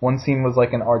 one scene was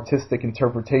like an artistic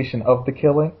interpretation of the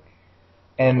killing,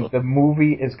 and the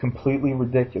movie is completely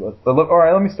ridiculous.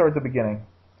 Alright, let me start at the beginning.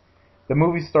 The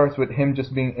movie starts with him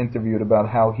just being interviewed about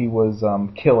how he was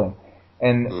killing.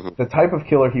 And the type of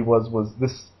killer he was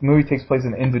this movie takes place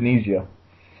in Indonesia.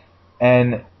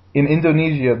 And in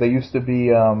Indonesia, they used to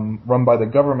be run by the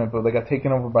government, but they got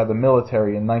taken over by the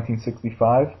military in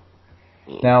 1965.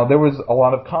 Now, there was a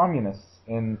lot of communists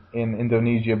in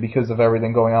Indonesia because of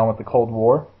everything going on with the Cold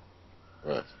War.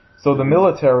 Right. So the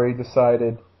military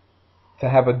decided to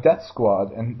have a death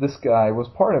squad, and this guy was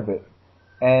part of it.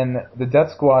 And the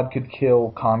death squad could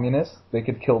kill communists. They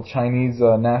could kill Chinese,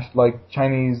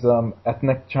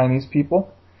 ethnic Chinese people.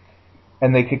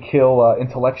 And they could kill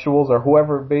intellectuals or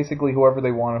whoever they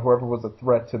wanted, whoever was a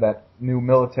threat to that new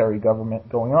military government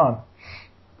going on.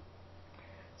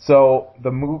 So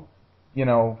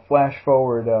flash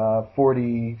forward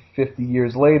 40, 50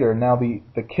 years later, now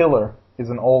the killer is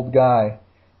an old guy,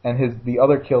 and the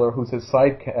other killer, who's his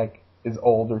sidekick, is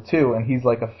older too, and he's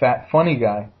like a fat, funny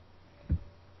guy.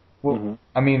 Well,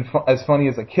 I mean, as funny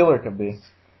as a killer could be.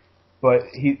 But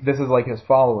this is like his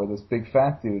follower, this big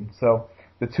fat dude. So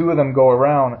the two of them go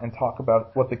around and talk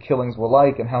about what the killings were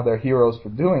like and how they're heroes for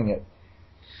doing it.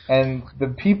 And the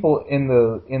people in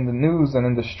the news and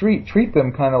in the street treat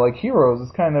them kind of like heroes.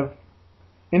 It's kind of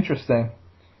interesting.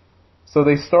 So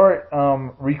they start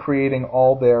recreating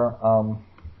all their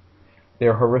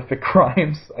horrific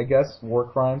crimes, I guess, war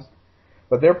crimes.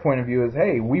 But their point of view is,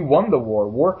 hey, we won the war.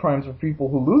 War crimes are people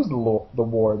who lose the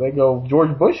war. They go,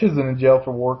 George Bush isn't in jail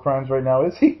for war crimes right now,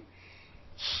 is he?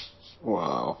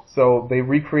 Wow. So they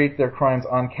recreate their crimes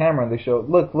on camera, and they show,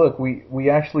 look, we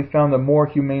actually found a more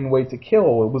humane way to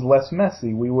kill. It was less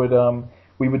messy. We would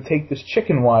take this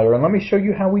chicken wire, and let me show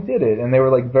you how we did it. And they were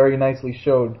like very nicely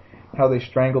showed how they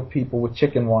strangled people with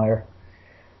chicken wire.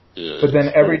 Yeah, but then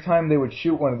every time they would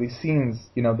shoot one of these scenes,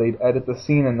 they'd edit the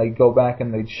scene and they'd go back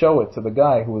and they'd show it to the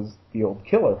guy who was the old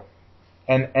killer.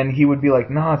 And he would be like,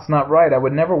 "No, it's not right. I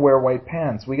would never wear white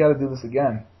pants. We got to do this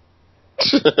again."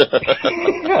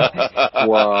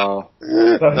 Wow.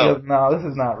 So he goes, "No, this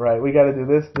is not right. We got to do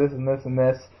this, this, and this, and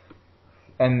this."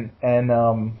 And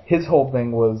his whole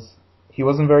thing was he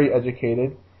wasn't very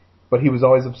educated, but he was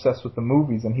always obsessed with the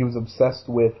movies, and he was obsessed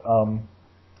with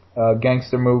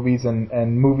gangster movies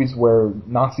and movies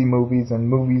Nazi movies and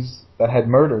movies that had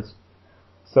murders.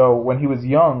 So when he was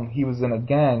young, he was in a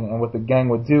gang, and what the gang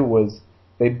would do was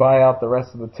they'd buy out the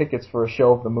rest of the tickets for a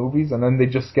show of the movies, and then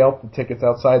they'd just scalp the tickets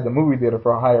outside the movie theater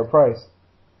for a higher price.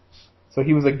 So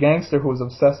he was a gangster who was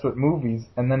obsessed with movies,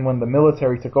 and then when the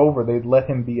military took over, they'd let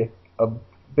him be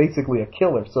basically a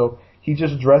killer. So he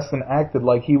just dressed and acted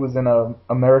like he was in a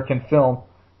American film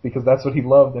because that's what he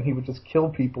loved, and he would just kill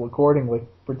people accordingly,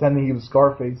 pretending he was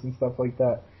Scarface and stuff like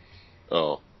that.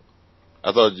 Oh.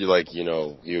 I thought he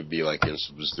would be like in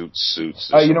some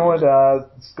suits. You know what?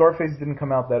 Scarface didn't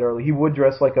come out that early. He would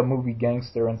dress like a movie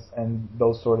gangster and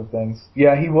those sort of things.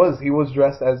 Yeah, he was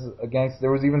dressed as a gangster.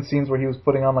 There was even scenes where he was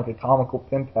putting on like a comical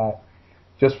pimp hat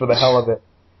just for the hell of it.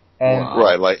 And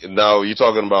right, like now you're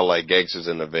talking about like gangsters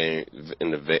in the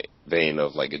vein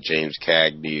of like a James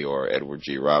Cagney or Edward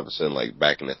G. Robinson, like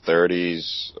back in the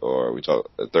 30s, or we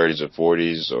talk 30s or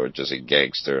 40s, or just a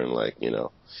gangster and like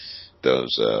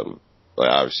those. Like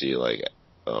obviously, like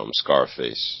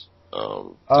Scarface.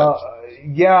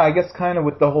 Yeah, I guess kind of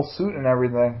with the whole suit and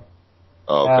everything.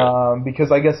 Oh, okay. Because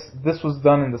I guess this was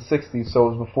done in the '60s, so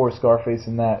it was before Scarface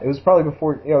and that. It was probably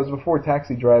before. Yeah, it was before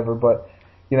Taxi Driver, but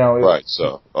right.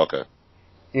 So okay.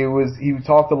 It was. He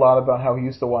talked a lot about how he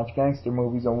used to watch gangster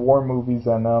movies and war movies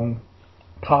and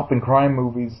cop and crime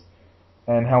movies,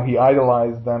 and how he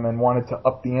idolized them and wanted to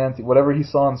up the ante. Whatever he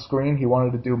saw on screen, he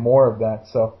wanted to do more of that.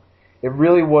 So. It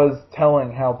really was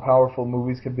telling how powerful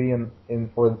movies could be in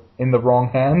the wrong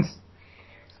hands.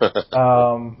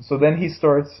 So then he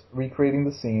starts recreating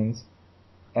the scenes,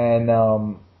 and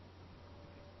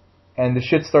the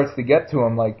shit starts to get to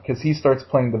him, like, because he starts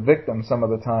playing the victim some of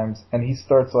the times, and he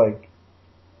starts like,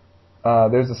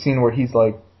 there's a scene where he's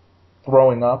like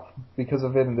throwing up because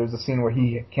of it, and there's a scene where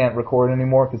he can't record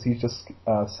anymore because he's just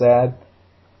sad.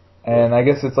 And I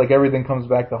guess it's like everything comes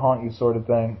back to haunt you sort of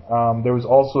thing. There was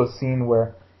also a scene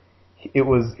where it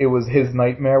was his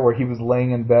nightmare where he was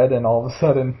laying in bed and all of a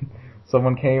sudden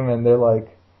someone came and they're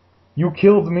like, "You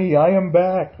killed me, I am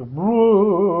back."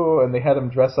 And they had him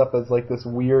dress up as like this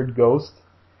weird ghost.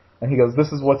 And he goes,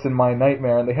 "This is what's in my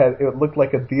nightmare." And it looked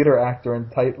like a theater actor in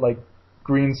tight like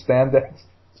green spandex.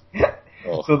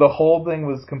 Oh. So the whole thing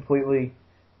was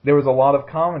there was a lot of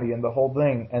comedy in the whole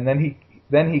thing. And then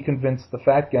he convinced the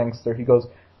fat gangster, he goes,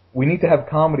 "We need to have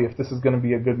comedy if this is going to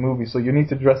be a good movie, so you need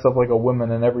to dress up like a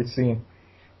woman in every scene."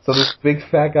 So this big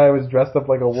fat guy was dressed up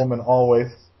like a woman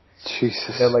always.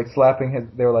 Jesus. They're like slapping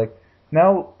they were like,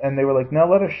 "Now," and they were like, "Now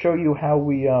let us show you how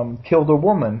we killed a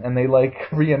woman." And they like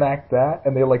reenact that,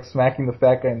 and they're like smacking the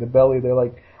fat guy in the belly. They're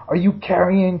like, Are you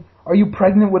pregnant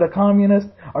with a communist?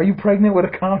 Are you pregnant with a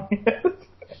communist?"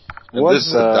 This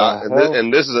is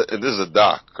a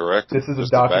doc, correct? This is a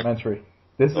documentary.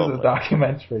 This is a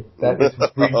documentary. That is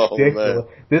ridiculous.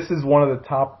 This is one of the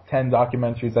top 10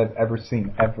 documentaries I've ever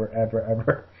seen.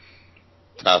 Ever.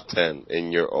 Top 10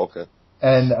 in your, okay.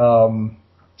 And,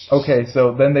 okay,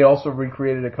 so then they also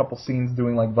recreated a couple scenes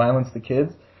doing, like, violence to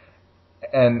kids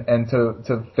and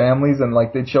to families, and,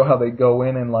 like, they'd show how they go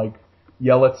in and, like,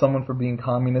 yell at someone for being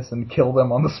communist and kill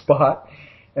them on the spot.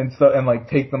 And like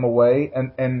take them away,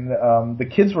 and the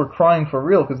kids were crying for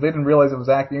real because they didn't realize it was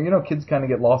acting. Kids kind of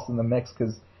get lost in the mix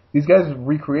because these guys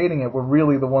recreating it were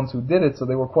really the ones who did it, so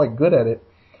they were quite good at it.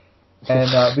 And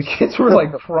the kids were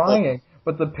like crying,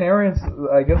 but the parents,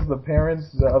 I guess the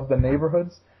parents of the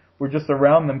neighborhoods were just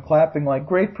around them clapping like,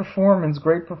 great performance,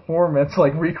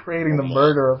 like recreating the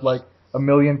murder of like 1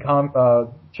 million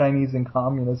Chinese and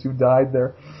communists who died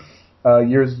there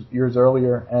years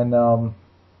earlier. And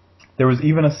there was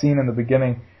even a scene in the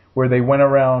beginning where they went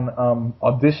around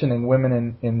auditioning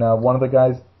women in one of the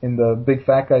guys in the big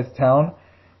fat guy's town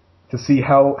to see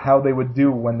how they would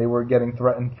do when they were getting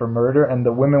threatened for murder, and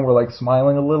the women were like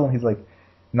smiling a little, and he's like,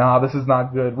 "Nah, this is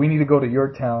not good. We need to go to your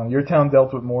town. Your town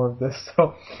dealt with more of this."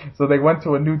 So they went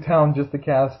to a new town just to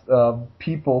cast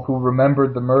people who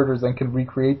remembered the murders and could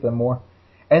recreate them more.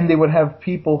 And they would have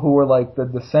people who were like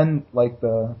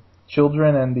the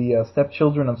children and the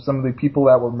stepchildren of some of the people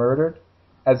that were murdered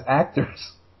as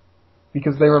actors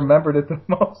because they remembered it the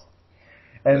most.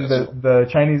 And the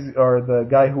Chinese, or the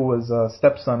guy who was a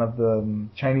stepson of the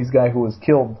Chinese guy who was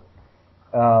killed,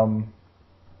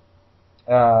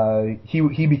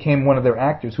 he became one of their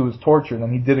actors who was tortured,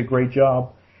 and he did a great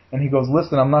job. And he goes,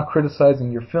 "Listen, I'm not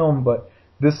criticizing your film, but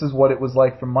this is what it was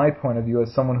like from my point of view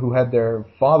as someone who had their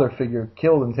father figure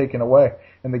killed and taken away."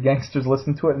 And the gangsters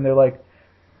listened to it and they're like,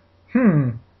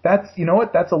 that's,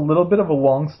 that's a little bit of a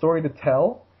long story to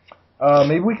tell.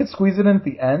 Maybe we could squeeze it in at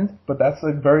the end, but that's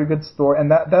a very good story, and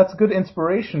that's good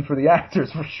inspiration for the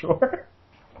actors for sure.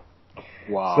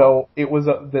 Wow. So it was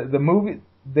the movie.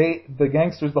 The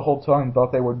gangsters the whole time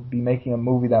thought they would be making a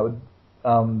movie that would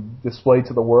display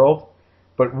to the world,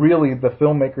 but really the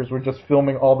filmmakers were just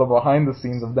filming all the behind the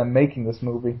scenes of them making this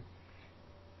movie.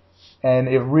 And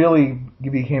it really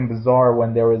became bizarre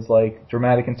when there was like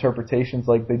dramatic interpretations.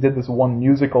 Like they did this one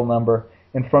musical number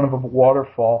in front of a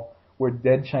waterfall where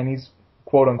dead Chinese,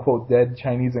 quote unquote, dead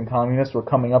Chinese and communists were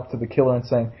coming up to the killer and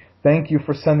saying, "Thank you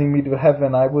for sending me to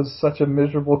heaven. I was such a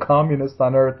miserable communist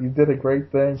on earth. You did a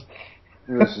great thing."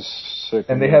 This is sick.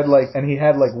 And he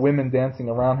had like women dancing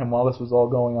around him while this was all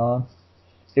going on.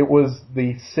 It was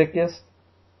the sickest,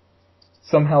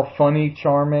 somehow funny,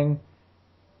 charming.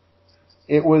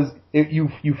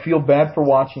 You feel bad for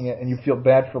watching it and you feel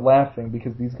bad for laughing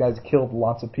because these guys killed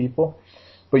lots of people.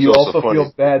 But you also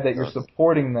feel bad that you're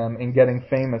supporting them in getting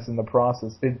famous in the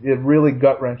process. It really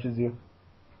gut wrenches you.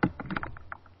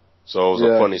 So it was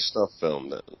a funny stuff film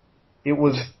then. It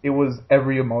was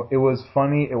every it was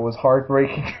funny, it was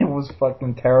heartbreaking, it was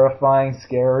fucking terrifying,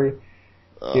 scary.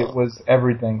 It was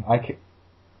everything.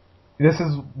 This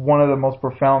is one of the most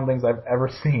profound things I've ever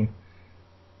seen.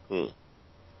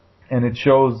 And it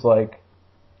shows, like,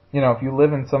 you know, if you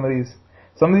live in some of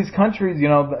these countries, you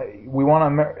know, we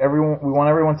want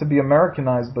everyone to be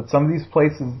Americanized, but some of these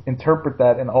places interpret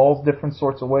that in all different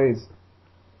sorts of ways.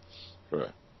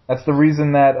 Right. That's the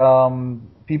reason that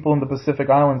people in the Pacific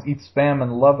Islands eat Spam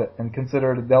and love it and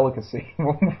consider it a delicacy.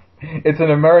 It's an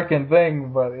American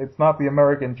thing, but it's not the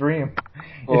American dream.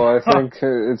 Well, I think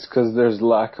it's because there's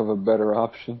lack of a better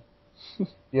option.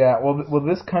 Yeah, well,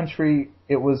 this country,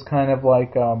 it was kind of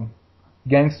like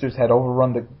gangsters had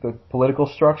overrun the political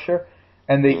structure,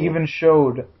 and they even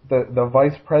showed the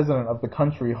vice president of the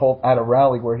country at a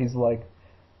rally where he's like,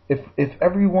 if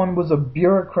everyone was a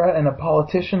bureaucrat and a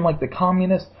politician like the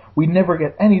communists, we'd never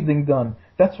get anything done.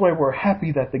 That's why we're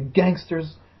happy that the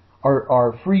gangsters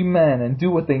are free men and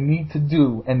do what they need to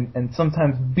do, and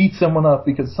sometimes beat someone up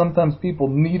because sometimes people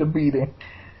need a beating.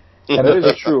 And that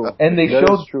is true. And they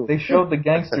showed the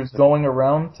gangsters going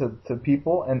around to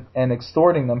people and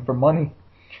extorting them for money.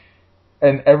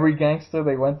 And every gangster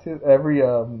they went to, every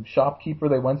shopkeeper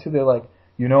they went to, they're like,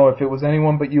 you know, if it was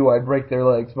anyone but you, I'd break their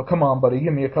legs. But come on, buddy,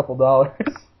 give me a couple dollars.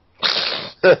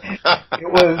 It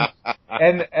was,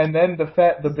 and then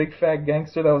the big fat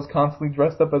gangster that was constantly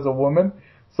dressed up as a woman,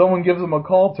 someone gives him a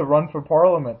call to run for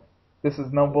parliament. This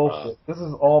is no bullshit. This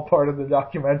is all part of the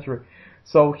documentary.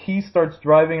 So he starts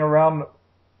driving around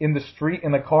in the street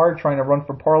in a car trying to run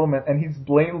for parliament, and he's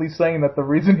blatantly saying that the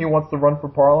reason he wants to run for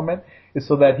parliament is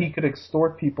so that he could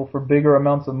extort people for bigger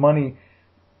amounts of money.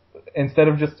 Instead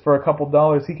of just for a couple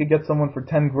dollars, he could get someone for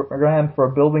 10 grand for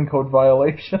a building code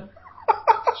violation.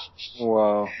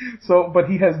 Wow. So, but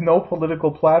he has no political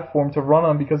platform to run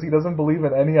on because he doesn't believe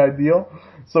in any ideal.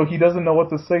 So he doesn't know what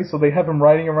to say. So they have him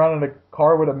riding around in a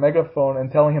car with a megaphone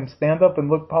and telling him, stand up and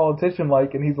look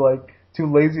politician-like. And he's like,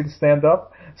 too lazy to stand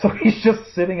up. So he's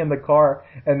just sitting in the car,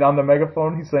 and on the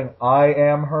megaphone he's saying, I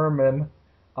am Herman.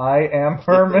 I am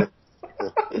Herman.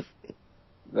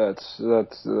 That's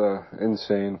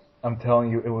insane. I'm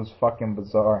telling you, it was fucking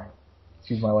bizarre.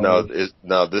 Excuse my language.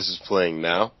 Now this is playing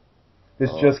now?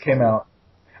 This just came out.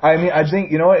 I mean, I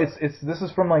think, you know what, this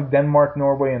is from like Denmark,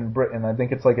 Norway, and Britain. I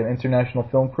think it's like an international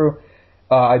film crew.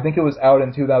 I think it was out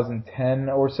in 2010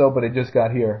 or so, but it just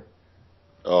got here.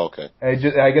 Oh, okay.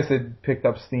 I guess it picked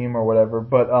up steam or whatever.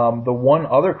 But the one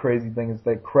other crazy thing is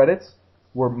that credits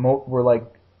were like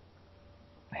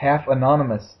half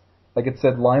anonymous. Like it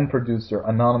said, line producer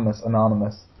anonymous,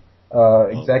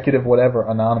 executive whatever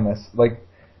anonymous. Like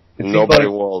nobody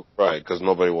will, right? Because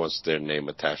nobody wants their name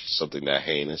attached to something that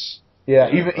heinous. Yeah,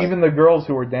 even the girls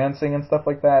who were dancing and stuff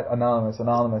like that,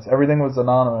 anonymous. Everything was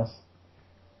anonymous.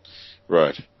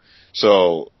 Right.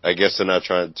 So I guess they're not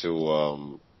trying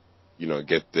to.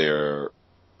 Get their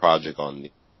project on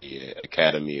the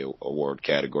Academy Award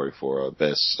category for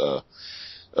best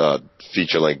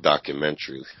feature-length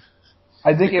documentary.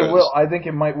 I think it will. I think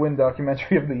it might win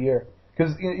documentary of the year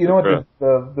because you know what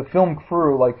the film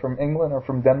crew, like from England or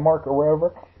from Denmark or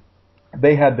wherever,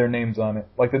 they had their names on it.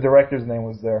 Like the director's name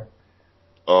was there.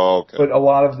 Oh, okay. But a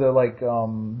lot of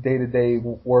the day-to-day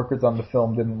workers on the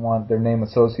film didn't want their name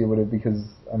associated with it because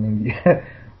I mean,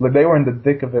 like they were in the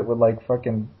thick of it with like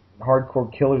fucking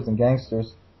hardcore killers and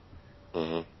gangsters.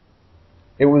 Mm-hmm.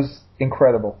 It was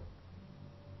incredible.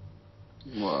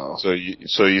 Wow. So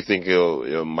you think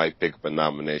it might pick up a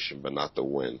nomination, but not the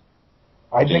win?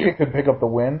 I think it could pick up the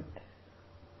win.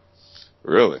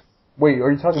 Really? Wait,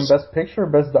 are you talking best picture or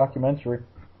best documentary?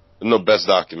 No, best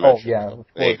documentary. Oh yeah, of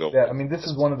course. Yeah, I mean this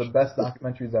is one of the best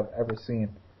documentaries I've ever seen.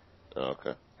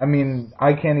 Okay. I mean,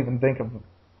 I can't even think of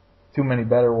too many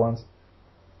better ones.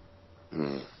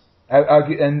 Mm.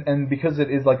 And because it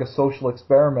is like a social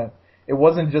experiment, it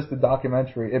wasn't just a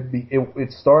documentary.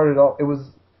 It started off.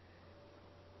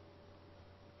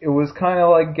 it was kind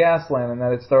of like Gasland in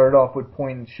that it started off with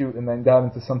point and shoot and then got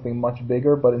into something much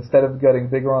bigger, but instead of getting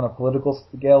bigger on a political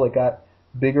scale, it got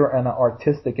bigger on an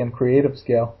artistic and creative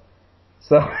scale.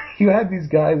 So you had these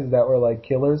guys that were like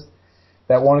killers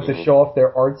that wanted to show off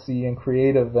their artsy and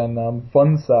creative and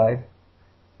fun side.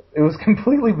 It was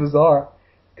completely bizarre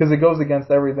because it goes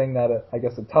against everything that I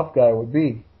guess a tough guy would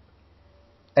be.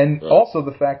 And also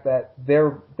the fact that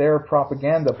their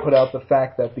propaganda put out the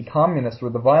fact that the communists were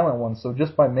the violent ones. So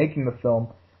just by making the film,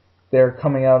 they're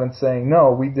coming out and saying,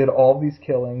 no, we did all these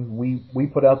killings, we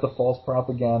put out the false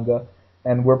propaganda,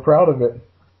 and we're proud of it.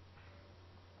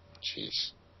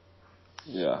 Jeez.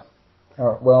 Yeah.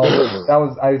 Well,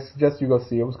 I suggest you go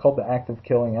see it. It was called The Act of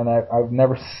Killing, and I've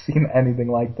never seen anything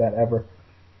like that ever.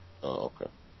 Oh,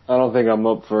 okay. I don't think I'm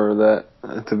up for that,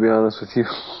 to be honest with you.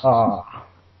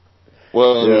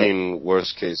 Well, yeah. I mean,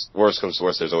 worst comes to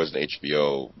worst, there's always an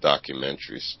HBO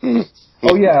documentaries.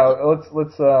 Oh yeah,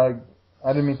 let's. I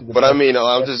didn't mean to. But I mean,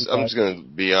 I'm just gonna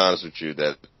be honest with you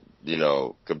that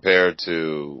compared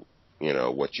to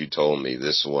what you told me,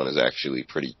 this one is actually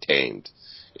pretty tamed.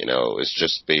 It's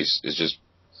just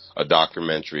a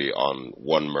documentary on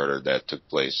one murder that took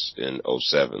place in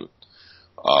 2007.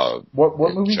 What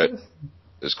movie is this?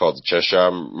 It's called the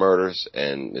Cheshire Murders,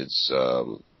 and it's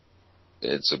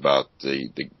about the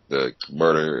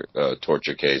murder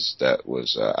torture case that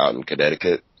was out in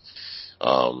Connecticut.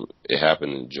 It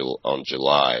happened on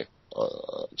July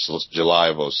of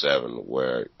 2007,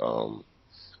 where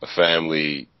a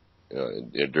family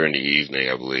during the evening,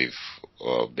 I believe,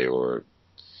 the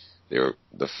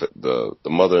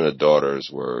mother and the daughters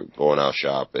were going out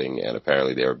shopping, and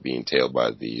apparently they were being tailed by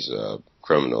these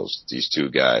criminals, these two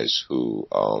guys who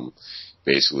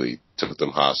basically took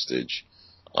them hostage.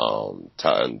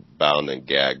 Bound and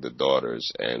gagged the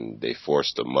daughters, and they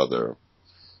forced the mother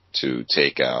to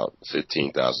take out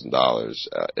 $15,000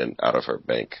 out of her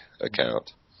bank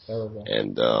account. Terrible.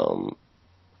 And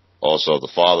also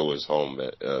the father was home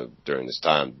during this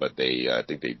time, but I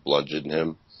think they bludgeoned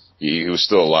him. He was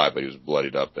still alive, but he was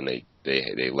bloodied up, and they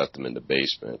left him in the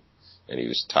basement, and he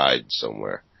was tied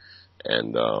somewhere.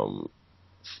 And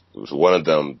it was one of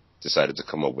them decided to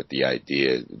come up with the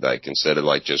idea, like, instead of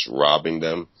like just robbing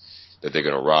them, that they're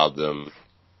going to rob them.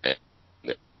 And,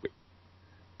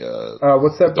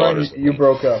 what's that, Brian? You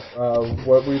broke up.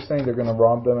 What were you saying? They're going to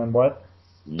rob them and what?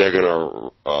 They're going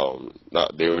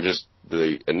to, they were just,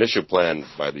 the initial plan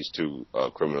by these two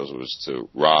criminals was to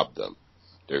rob them.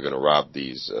 They're going to rob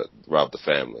the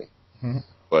family. Mm-hmm.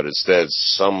 But instead,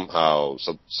 somehow,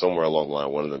 somewhere along the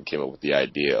line, one of them came up with the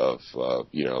idea of,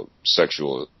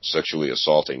 sexually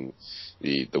assaulting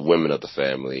the women of the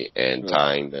family and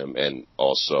tying them, and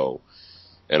also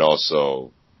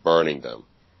burning them.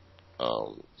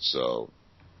 So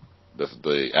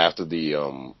after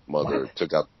the mother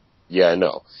took out,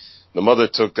 the mother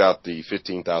took out the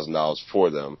 $15,000 for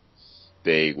them.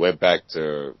 They went back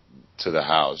to the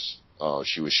house.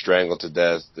 She was strangled to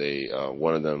death.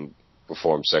 One of them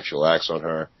performed sexual acts on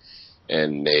her,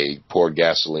 and they poured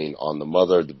gasoline on the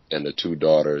mother and the two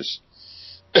daughters,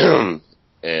 and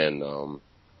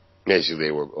basically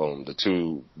they were the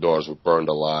two daughters were burned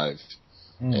alive,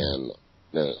 and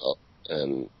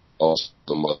also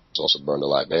the mother was also burned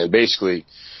alive, and basically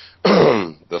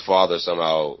the father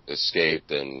somehow escaped,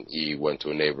 and he went to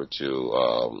a neighbor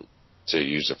to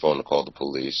use the phone to call the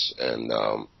police, and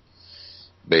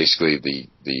basically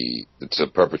the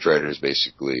perpetrators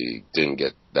basically didn't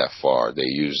get that far. They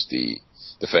used the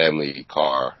family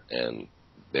car, and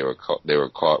they were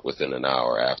caught within an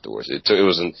hour afterwards. It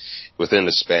was within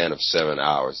the span of 7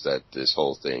 hours that this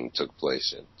whole thing took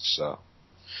place in. So,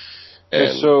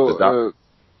 and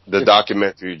the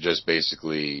documentary just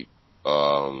basically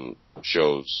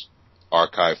shows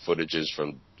archive footages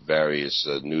from various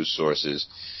news sources.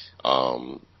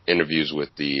 Interviews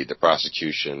with the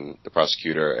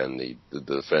prosecutor, and the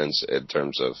defense, in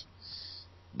terms of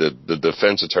the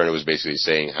defense attorney was basically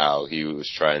saying how he was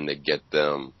trying to get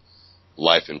them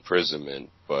life imprisonment,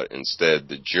 but instead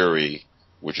the jury,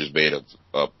 which is made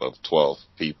up of 12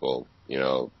 people,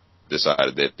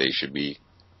 decided that they should be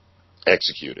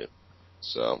executed.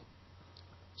 So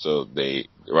they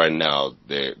right now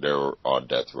they're on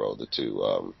death row, the two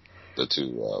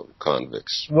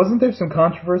convicts. Wasn't there some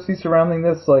controversy surrounding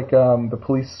this, like the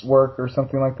police work or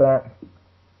something like that?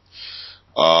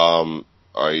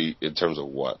 Are you, in terms of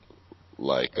what?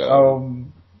 Like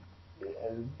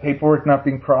paperwork not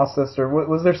being processed, or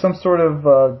was there some sort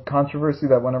of controversy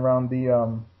that went around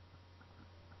the?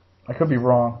 I could be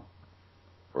wrong.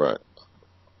 Right.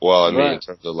 Well, I mean, in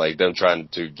terms of like them trying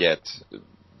to get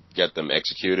them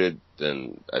executed,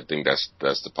 then I think that's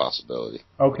the possibility.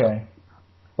 Okay.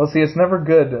 Well, see, it's never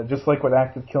good, just like with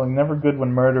active killing, never good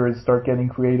when murderers start getting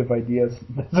creative ideas.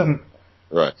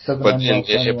 Right. Doesn't But end well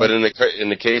for anyone. but in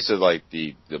the case of like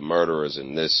the murderers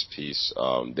in this piece,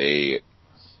 they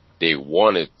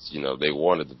wanted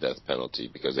the death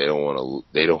penalty because they don't want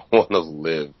to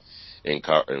live in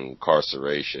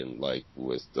incarceration like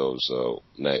with those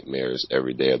nightmares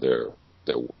every day of their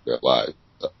lives.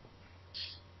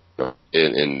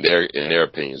 In their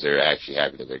opinions, they're actually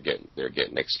happy that they're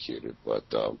getting executed. But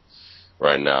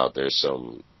right now, there's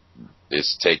some.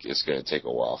 It's going to take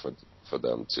a while for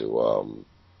them to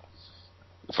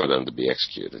be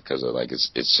executed because like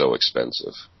it's so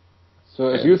expensive. So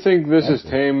if you think this is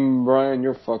tame, Brian,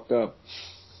 you're fucked up.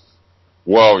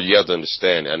 Well, you have to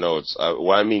understand. I know it's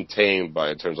what I mean tame by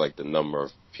in terms of like the number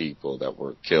of people that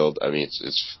were killed. I mean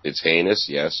it's heinous,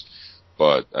 yes,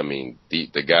 but I mean the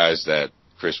guys that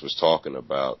Chris was talking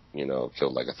about,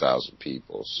 killed like 1,000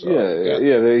 people. So,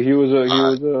 he was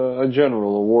a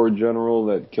general, a war general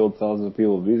that killed thousands of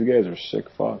people. These guys are sick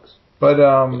fucks. But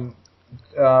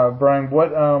Brian,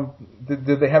 what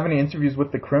did they have any interviews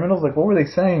with the criminals? Like, what were they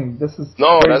saying? This is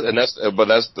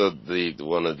that's the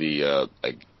one of the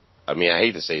like. I mean, I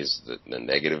hate to say it's the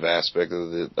negative aspect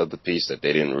of the piece that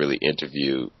they didn't really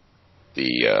interview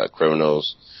the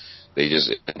criminals. They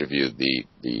just interviewed the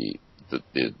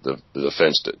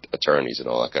defense attorneys and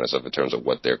all that kind of stuff in terms of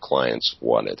what their clients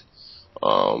wanted.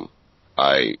 Then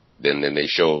they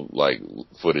show like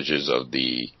footages of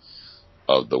the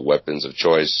weapons of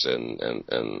choice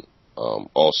and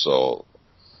also,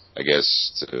 I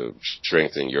guess to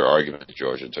strengthen your argument,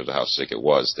 George, in terms of how sick it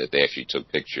was, that they actually took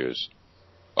pictures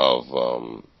of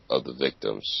the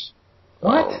victims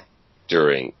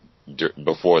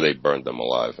before they burned them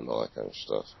alive and all that kind of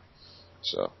stuff.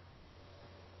 So.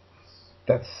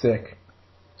 That's sick.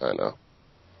 I know.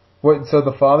 What? So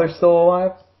the father's still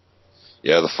alive?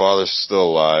 Yeah, the father's still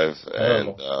alive,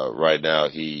 and right now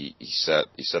he set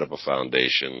up a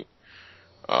foundation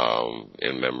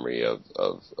in memory of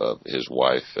his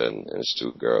wife and his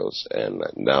 2 girls, and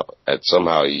now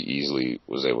somehow he easily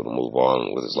was able to move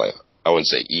on with his life. I wouldn't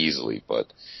say easily,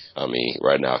 but I mean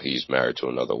right now he's married to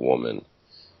another woman,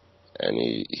 and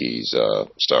he's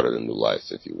started a new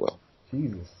life, if you will.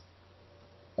 Jesus.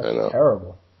 That's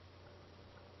terrible.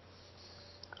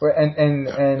 I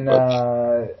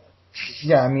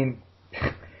mean,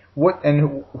 what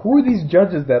and who are these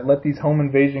judges that let these home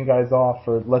invasion guys off,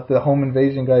 or let the home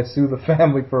invasion guys sue the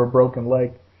family for a broken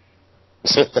leg?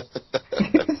 This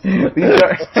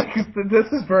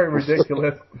is very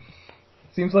ridiculous.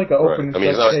 Seems like an open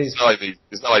case.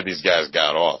 It's not like these guys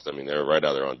got off. I mean, they're right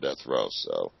now they're on death row.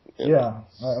 So yeah,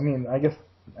 I mean, I guess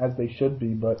as they should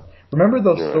be. But remember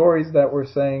those stories that were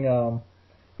saying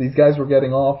these guys were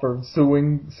getting off or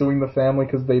suing the family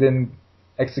because they didn't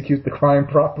execute the crime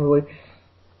properly?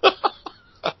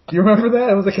 Do you remember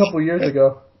that? It was a couple years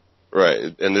ago.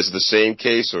 Right. And this is the same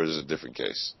case, or is it a different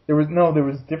case? There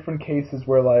was different cases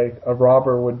where like a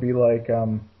robber would be like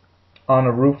on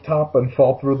a rooftop and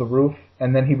fall through the roof,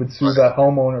 and then he would sue that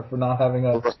homeowner for not having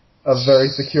a very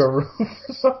secure roof or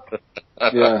something.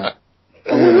 Yeah,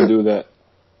 I'm gonna do that.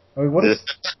 I mean, what is...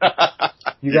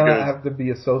 You're gonna have to be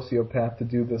a sociopath to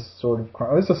do this sort of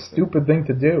crime. It's a stupid thing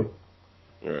to do.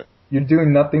 Right. You're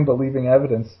doing nothing but leaving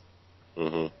evidence.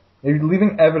 Mm-hmm. You're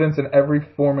leaving evidence in every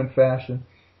form and fashion.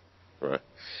 Right.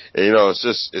 And,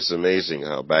 it's amazing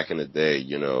how back in the day,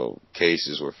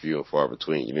 cases were few and far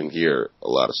between. You didn't hear a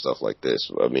lot of stuff like this.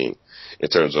 I mean, in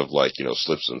terms of like,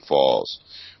 slips and falls.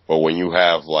 But when you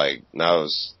have like,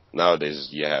 nowadays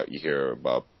you hear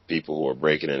about people who are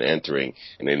breaking and entering,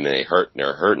 and then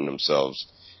they're hurting themselves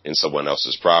in someone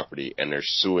else's property, and they're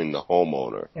suing the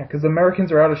homeowner. Yeah, because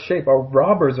Americans are out of shape. Our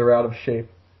robbers are out of shape.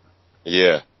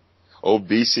 Yeah.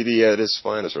 Obesity at its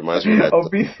finest. Reminds me of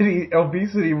that.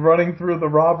 Obesity running through the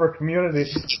robber community.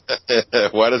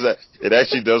 Why does that? It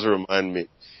actually does remind me.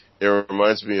 It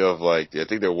reminds me of like, I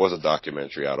think there was a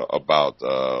documentary out about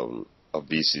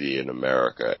obesity in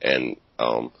America, and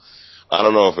I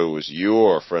don't know if it was you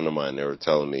or a friend of mine. They were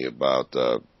telling me about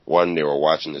one. They were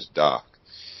watching this doc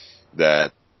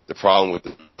that the problem with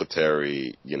the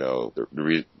military,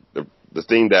 the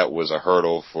thing that was a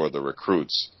hurdle for the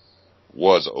recruits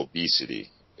was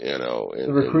obesity. The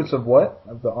recruits of what?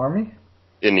 Of the army?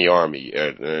 In the army,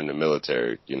 in the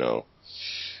military, in a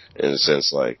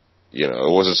sense, like, it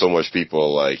wasn't so much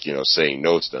people like, saying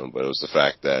no to them, but it was the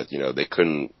fact that, they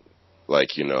couldn't,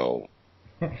 like,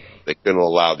 they couldn't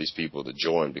allow these people to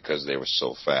join because they were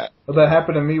so fat. Well, that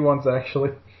happened to me once,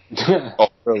 actually. Oh,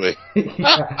 really?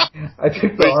 Yeah. I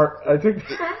took the art.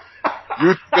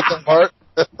 You took the part?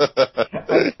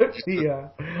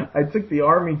 I took the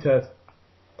army test.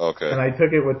 Okay. And I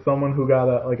took it with someone who got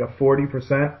a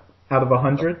 40% out of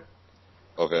 100.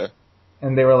 Okay.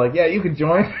 And they were like, "Yeah, you could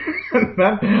join."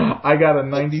 I got a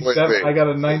 97. Wait. I got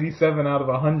a 97 out of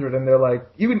 100, and they're like,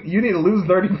 "You need to lose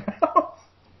 30 pounds."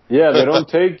 Yeah, they don't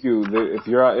take you.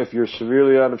 If you're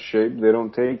severely out of shape, they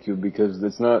don't take you because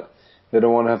it's not. They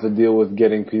don't want to have to deal with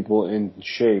getting people in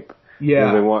shape.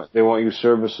 Yeah. You know, they want you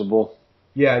serviceable.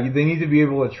 Yeah, they need to be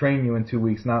able to train you in 2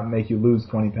 weeks, not make you lose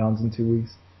 20 pounds in 2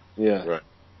 weeks. Yeah. Right.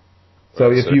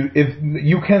 So if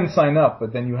you can sign up,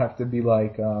 but then you have to be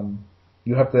like,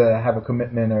 you have to have a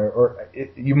commitment,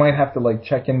 you might have to like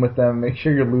check in with them, make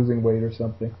sure you're losing weight or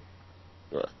something.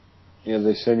 Right. Yeah,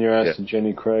 they send your ass to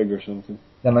Jenny Craig or something.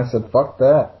 And I said, "Fuck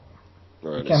that.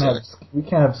 Right. We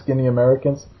can't have skinny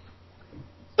Americans."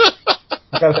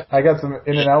 I got some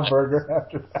In-N-Out burger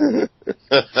after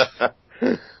that.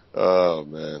 Oh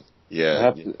man,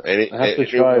 yeah. I have to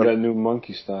try that new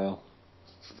monkey style.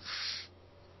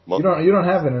 You don't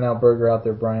have In-N-Out burger out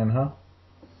there, Brian, huh?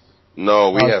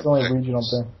 No, we have. It's only a regional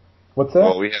thing. What's that?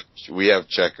 Well, we have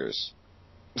Checkers.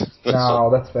 No,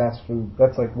 that's fast food.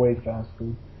 That's like way fast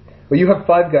food. But you have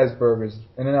Five Guys burgers.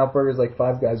 In-N-Out burgers like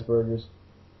Five Guys burgers.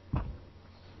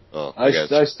 Oh,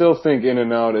 I still think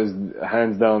In-N-Out is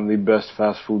hands down the best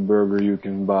fast food burger you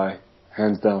can buy.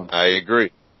 Hands down. I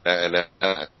agree. And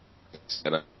I've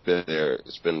been there.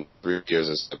 It's been 3 years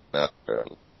since I've been out there.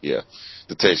 And yeah,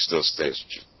 the taste still stays.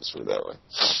 Let's put it that way.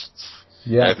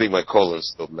 Yeah. And I think my colon's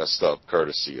still messed up,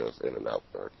 courtesy of In-N-Out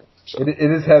burger. So.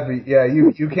 It is heavy. Yeah,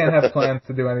 you can't have plans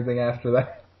to do anything after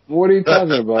that. What are you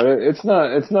talking about? It's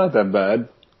not that bad.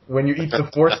 When you eat the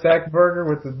 4-stack burger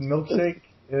with the milkshake,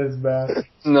 it is bad.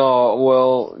 No,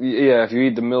 well, yeah, if you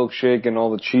eat the milkshake and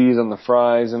all the cheese on the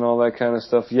fries and all that kind of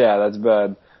stuff, yeah, that's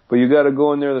bad. But you got to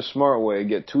go in there the smart way.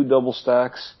 Get 2 double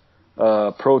stacks,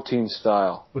 protein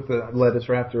style. With the lettuce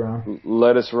wrapped around.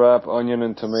 Lettuce wrap, onion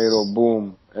and tomato,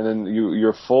 boom. And then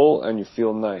you're full and you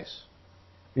feel nice.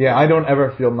 Yeah, I don't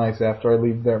ever feel nice after I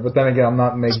leave there. But then again, I'm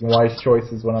not making wise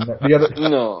choices when I'm there.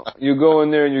 No, you go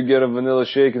in there and you get a vanilla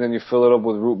shake and then you fill it up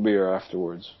with root beer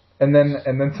afterwards. And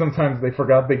then sometimes they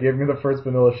forgot they gave me the first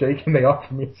vanilla shake and they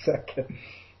offered me a second.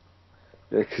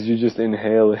 Yeah, because you just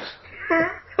inhale it.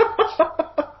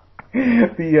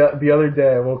 The other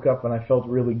day I woke up and I felt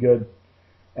really good.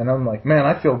 And I'm like, man,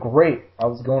 I feel great. I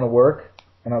was going to work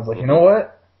and I was like, you know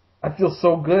what? I feel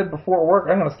so good before work.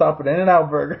 I'm going to stop at In-N-Out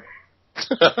Burger.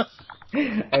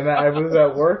 And I was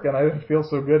at work and I didn't feel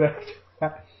so good after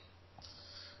that.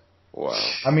 Wow.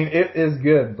 I mean, it is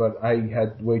good, but I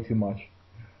had way too much.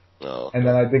 Oh, okay. And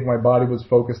then I think my body was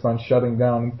focused on shutting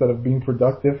down instead of being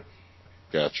productive.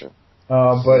 Gotcha.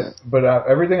 But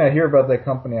everything I hear about that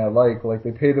company I like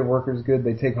they pay their workers good,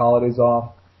 they take holidays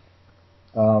off.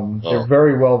 They're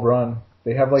very well run.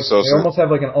 They have they almost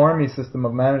have like an army system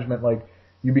of management. Like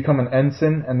you become an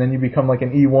ensign and then you become like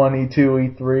an E1,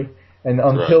 E2, E3, and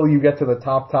until you get to the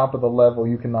top of the level,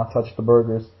 you cannot touch the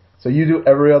burgers. So you do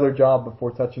every other job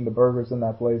before touching the burgers in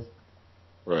that place.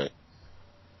 Right.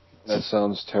 That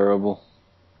sounds terrible.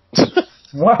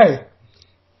 Why?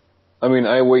 I mean,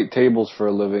 I wait tables for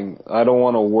a living. I don't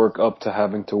want to work up to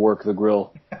having to work the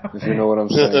grill, if you know what I'm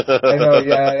saying.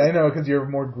 I know, because you're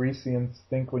more greasy and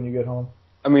stink when you get home.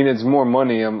 I mean, it's more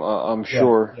money, I'm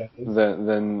sure,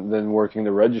 than working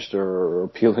the register or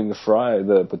peeling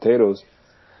the potatoes.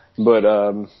 But,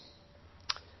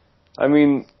 I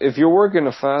mean, if you're working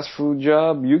a fast food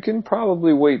job, you can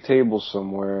probably wait tables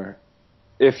somewhere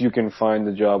if you can find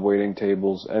the job waiting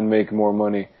tables and make more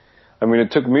money. I mean,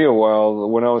 it took me a while.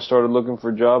 When I started looking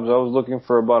for jobs, I was looking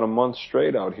for about a month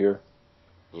straight out here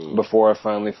before I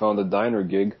finally found a diner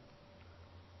gig.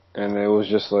 And it was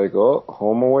just like, oh,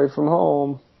 home away from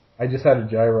home. I just had a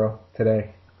gyro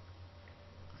today.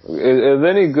 Is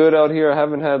any good out here? I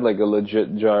haven't had like a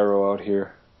legit gyro out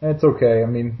here. It's okay. I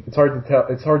mean, it's hard to tell.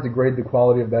 It's hard to grade the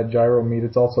quality of that gyro meat.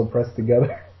 It's also pressed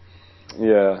together.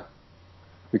 Yeah.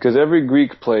 Because every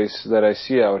Greek place that I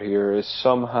see out here is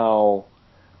somehow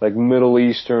like Middle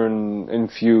Eastern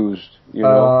infused, you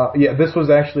know? Yeah, this was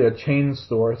actually a chain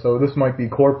store, so this might be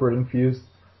corporate infused.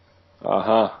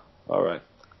 Uh-huh. All right.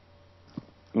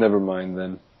 Never mind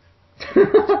then.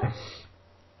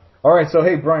 All right, so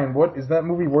hey, Brian, is that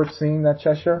movie worth seeing, that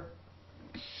Cheshire?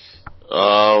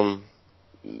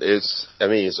 It's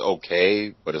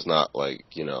okay, but it's not like,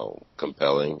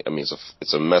 compelling. I mean,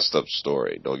 it's a messed up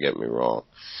story, don't get me wrong.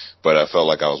 But I felt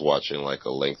like I was watching like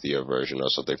a lengthier version or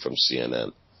something from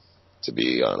CNN, to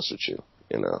be honest with you,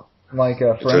 Like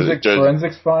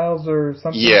Forensics Files or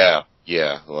something? Yeah,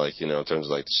 like, in terms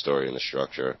of like the story and the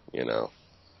structure,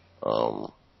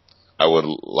 I would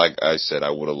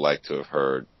have liked to have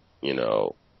heard,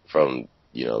 from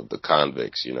the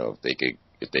convicts,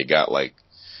 if they got like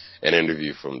an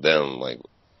interview from them, like,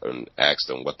 and asked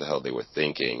them what the hell they were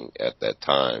thinking at that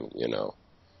time,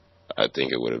 I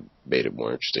think it would have made it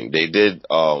more interesting. They did,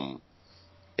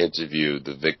 interview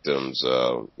the victims,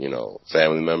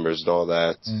 family members and all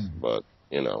that, but,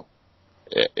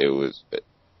 it was,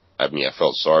 I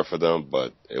felt sorry for them,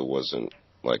 but it wasn't,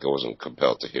 like, I wasn't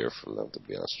compelled to hear from them, to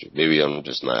be honest with you. Maybe I'm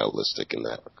just nihilistic in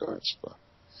that regards, but.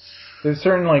 There's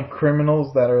certain, like,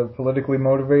 criminals that are politically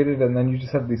motivated, and then you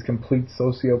just have these complete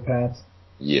sociopaths.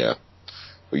 Yeah.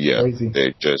 Yeah. Crazy.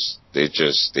 They just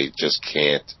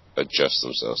can't adjust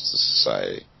themselves to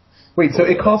society. Wait, so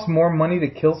it costs more money to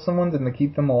kill someone than to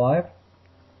keep them alive?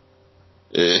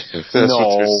 That's what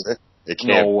you're saying. It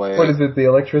can't. No way. What is it? The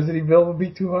electricity bill would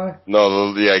be too high?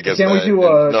 No, yeah, I guess. Can we do?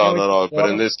 No. But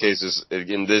in this case,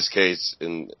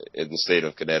 in the state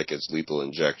of Connecticut, it's lethal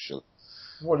injection.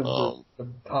 What is the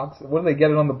toxin? What do they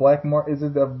get it on the black market? Is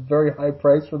it a very high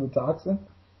price for the toxin?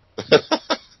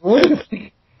 What is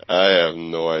it? I have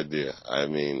no idea. I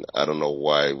don't know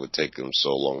why it would take them so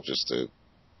long just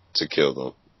to kill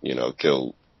them.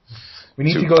 Kill. We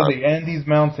need to go to the Andes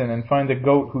Mountain and find a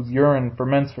goat whose urine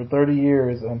ferments for 30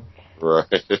 years and. Right.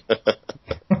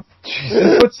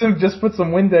 just put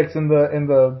some Windex in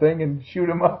the thing and shoot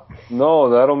him up.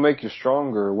 No, that'll make you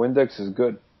stronger. Windex is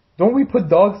good. Don't we put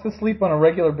dogs to sleep on a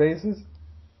regular basis?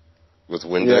 With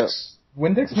Windex? Yeah.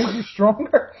 Windex makes you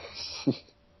stronger?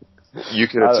 You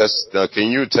can attest. Can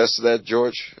you attest to that,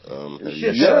 George?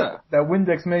 Yeah. That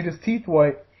Windex made his teeth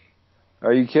white.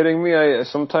 Are you kidding me?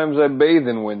 Sometimes I bathe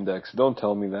in Windex. Don't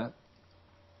tell me that.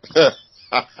 If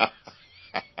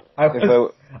I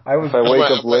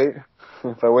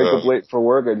wake up late for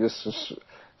work, I just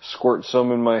squirt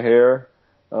some in my hair,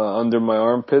 under my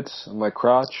armpits, my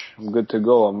crotch. I'm good to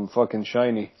go. I'm fucking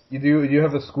shiny. You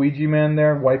have a squeegee man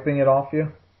there wiping it off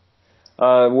you?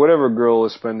 Whatever girl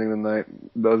is spending the night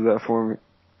does that for me.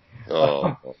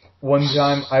 Oh. One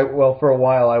time, for a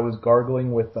while, I was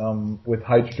gargling with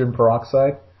hydrogen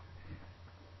peroxide.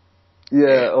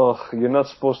 Yeah, you're not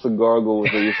supposed to gargle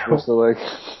with it. You're supposed to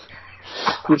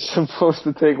you're supposed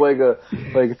to take like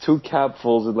 2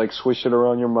 capfuls and like swish it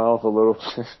around your mouth a little.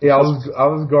 Yeah, I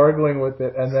was gargling with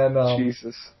it, and then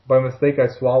Jesus, by mistake I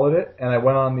swallowed it, and I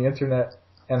went on the internet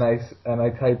and I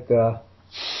typed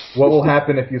what will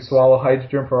happen if you swallow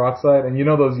hydrogen peroxide, and you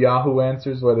know those Yahoo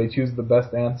answers where they choose the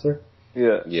best answer.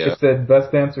 Yeah. It said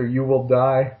best answer, you will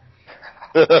die.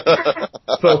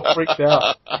 So freaked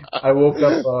out. I woke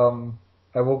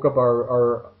up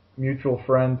our mutual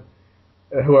friend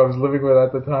who I was living with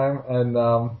at the time, and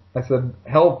I said,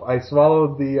 help, I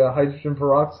swallowed the hydrogen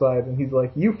peroxide, and he's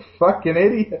like, you fucking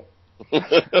idiot.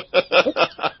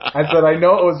 I said, I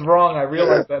know it was wrong, I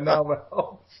realize that now, but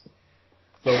help.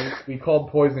 So we called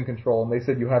poison control, and they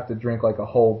said you have to drink like a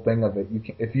whole thing of it.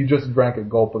 If you just drank a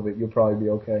gulp of it, you'll probably be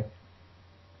okay.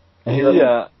 And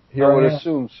I would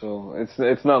assume so.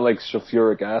 It's not like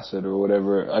sulfuric acid or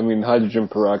whatever. Hydrogen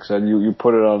peroxide, you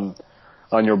put it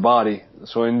on your body,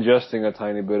 so ingesting a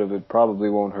tiny bit of it probably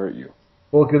won't hurt you.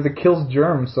 Well, because it kills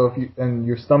germs, so and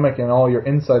your stomach and all your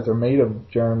insides are made of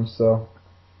germs, so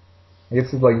I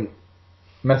guess it's like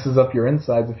messes up your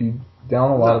insides if you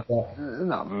down a lot of that. It's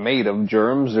not made of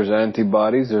germs. There's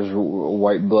antibodies. There's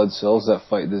white blood cells that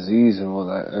fight disease and all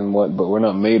that but we're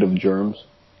not made of germs.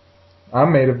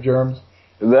 I'm made of germs.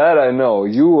 That I know.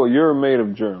 You're made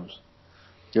of germs.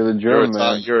 You're the germ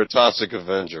man. You're a toxic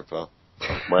Avenger, pal.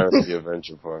 Minus the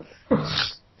Avenger part.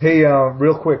 Hey,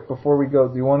 real quick before we go,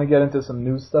 do you want to get into some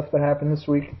news stuff that happened this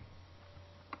week?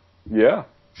 Yeah.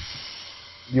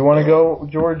 You want to go,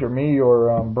 George, or me,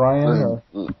 or Brian?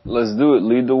 Let's do it.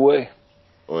 Lead the way.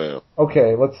 Oh, yeah.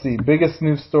 Okay, let's see. Biggest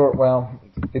news story. Well,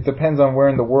 it depends on where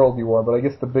in the world you are, but I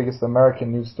guess the biggest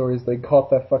American news story is they caught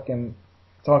that fucking,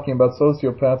 talking about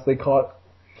sociopaths,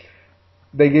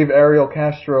 they gave Ariel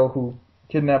Castro, who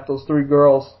kidnapped those 3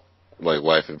 girls, like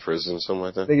life in prison, something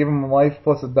like that? They gave him life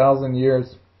plus 1,000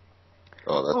 years.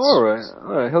 Oh, that's...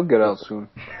 All right, he'll get out soon.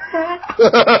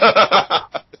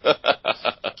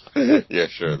 Yeah,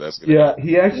 sure, that's good. Yeah,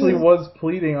 he actually was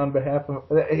pleading on behalf of...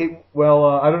 I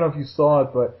don't know if you saw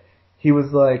it, but he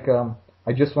was like,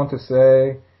 I just want to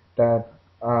say that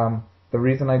the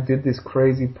reason I did this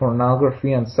crazy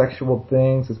pornography and sexual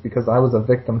things is because I was a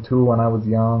victim too when I was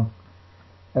young.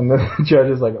 And the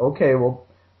judge is like, okay, well,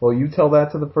 you tell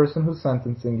that to the person who's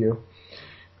sentencing you.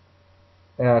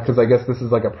 Because I guess this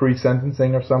is like a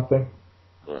pre-sentencing or something.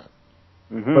 Right.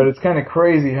 Mm-hmm. But it's kind of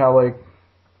crazy how, like,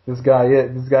 this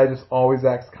guy just always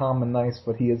acts calm and nice,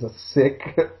 but he is a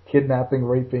sick, kidnapping,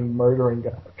 raping, murdering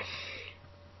guy.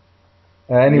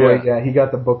 Anyway, yeah, he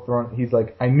got the book thrown. He's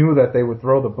like, I knew that they would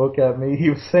throw the book at me. He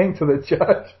was saying to the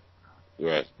judge,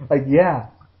 Right. like, yeah,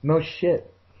 no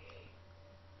shit.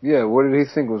 Yeah, what did he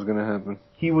think was going to happen?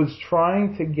 He was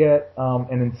trying to get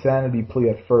an insanity plea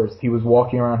at first. He was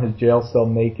walking around his jail cell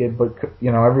naked, but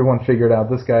everyone figured out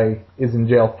this guy is in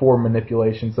jail for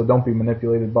manipulation, so don't be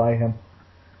manipulated by him.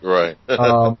 Right.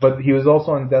 But he was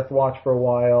also on death watch for a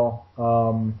while.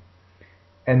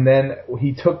 And then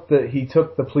he took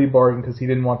the plea bargain because he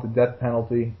didn't want the death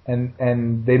penalty,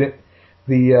 and they didn't.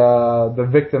 The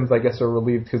victims, I guess, are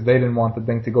relieved because they didn't want the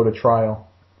thing to go to trial.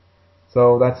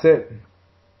 So that's it.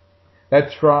 That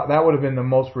would have been the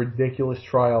most ridiculous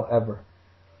trial ever.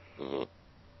 Mm-hmm.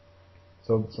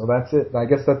 So that's it. I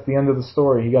guess that's the end of the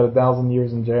story. He got 1,000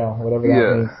 years in jail, whatever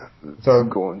that means. So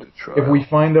going to trial. If we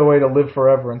find a way to live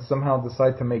forever and somehow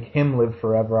decide to make him live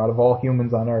forever out of all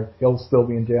humans on Earth, he'll still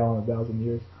be in jail in 1,000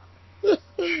 years.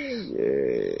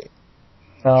 Yay.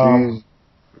 Jeez,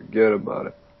 forget about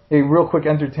it. Hey, real quick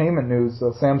entertainment news.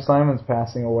 Sam Simon's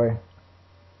passing away.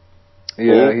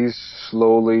 Yeah, he's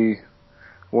slowly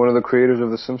one of the creators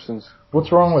of The Simpsons.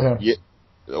 What's wrong with him? Yeah.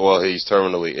 Well, he's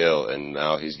terminally ill, and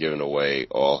now he's giving away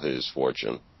all his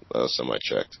fortune. Somebody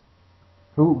checked.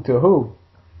 Who? To who?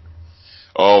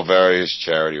 All various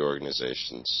charity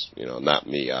organizations. Not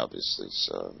me, obviously.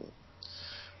 So.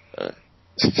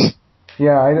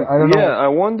 Yeah, I don't know. Yeah, I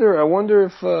wonder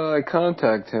if I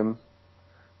contact him,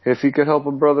 if he could help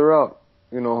a brother out.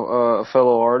 A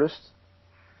fellow artist.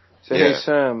 Say, hey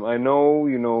Sam, I know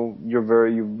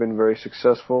you've been very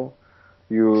successful.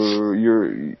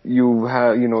 You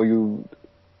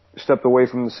stepped away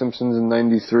from The Simpsons in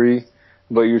 '93,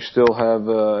 but you still have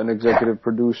an executive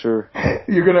producer. Are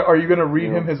you gonna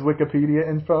read him his Wikipedia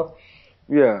info?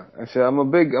 Yeah, I said I'm a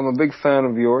big fan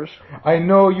of yours. I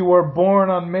know you were born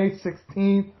on May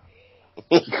 16th.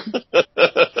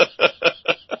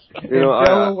 In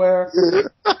Delaware.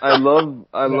 I love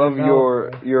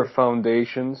your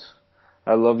foundations.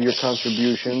 I love your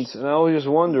contributions, and I was just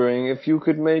wondering if you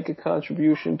could make a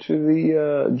contribution to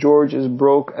the George is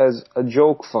Broke as a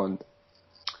Joke Fund.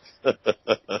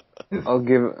 I'll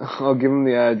give him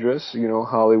the address,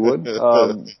 Hollywood.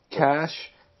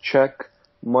 Cash, check,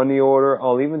 money order.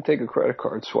 I'll even take a credit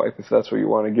card swipe if that's what you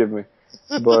want to give me.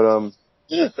 But I'll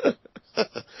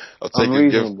take a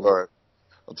gift card.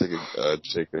 I'll take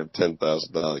a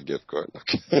 $10,000 gift card.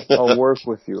 I'll work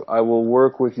with you. I will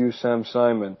work with you, Sam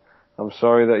Simon. I'm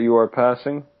sorry that you are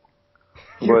passing,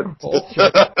 but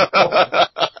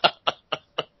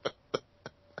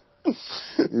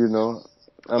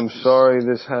I'm sorry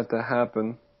this had to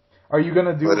happen. Are you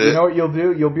gonna do? You know what you'll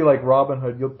do? You'll be like Robin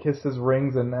Hood. You'll kiss his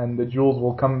rings, and the jewels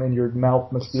will come in your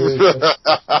mouth mysteriously.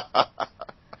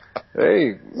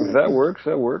 Hey, if that works,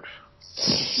 that works.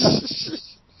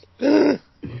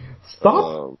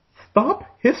 Stop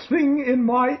hissing in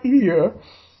my ear.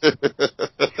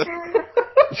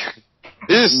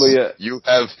 You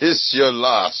have hissed your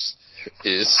loss.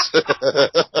 Hiss.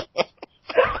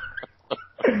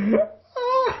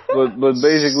 but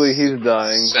basically, he's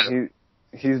dying.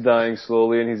 He's dying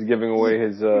slowly, and he's giving away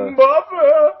his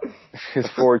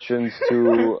fortunes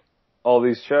to all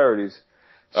these charities.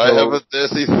 So, I have a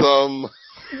dirty thumb.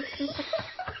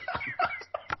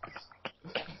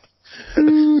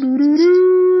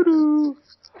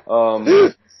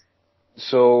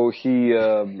 So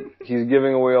he's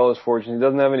giving away all his fortune. He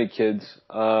doesn't have any kids.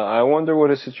 I wonder what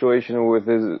his situation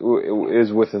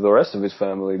is with the rest of his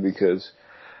family, because,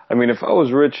 I mean, if I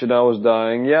was rich and I was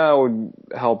dying, I would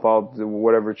help out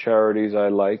whatever charities I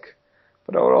like,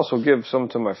 but I would also give some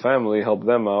to my family, help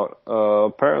them out.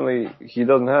 Apparently, he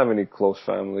doesn't have any close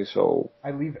family, so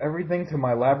I leave everything to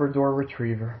my Labrador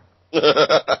Retriever.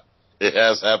 It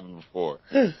has happened before.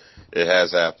 It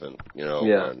has happened,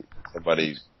 when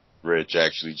somebody rich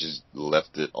actually just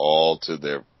left it all to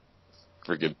their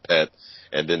freaking pet,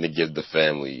 and then to give the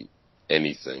family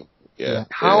anything. Yeah.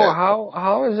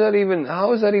 How is that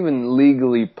even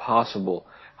legally possible?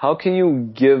 How can you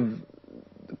give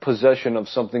possession of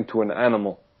something to an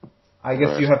animal? I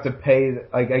guess you have to pay.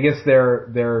 I guess their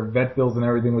vet bills and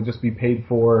everything would just be paid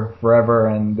for forever,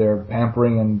 and their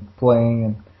pampering and playing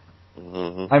and.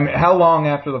 Mm-hmm. I mean, how long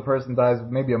after the person dies?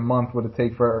 Maybe a month would it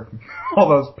take for all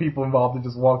those people involved to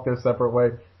just walk their separate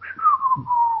way?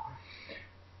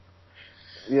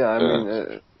 Yeah, I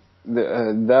mean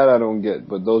that I don't get,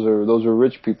 but those are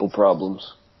rich people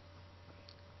problems.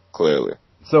 Clearly.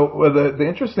 So the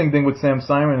interesting thing with Sam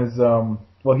Simon is,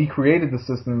 he created the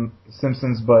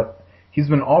Simpsons, but he's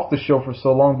been off the show for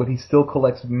so long, but he still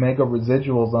collects mega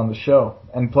residuals on the show,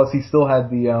 and plus he still had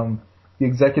the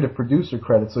executive producer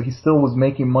credit, so he still was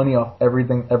making money off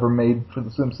everything ever made for The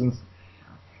Simpsons.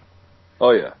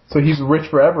 Oh, yeah. So he's rich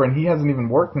forever, and he hasn't even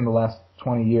worked in the last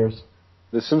 20 years.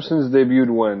 The Simpsons debuted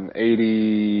when?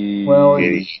 89? Well,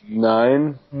 88?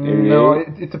 No,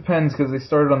 it depends, because they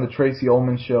started on the Tracy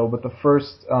Ullman show, but the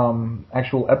first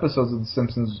actual episodes of The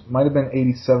Simpsons might have been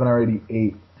 87 or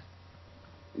 88.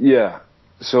 Yeah.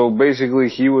 So basically,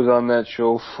 he was on that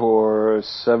show for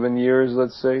 7 years,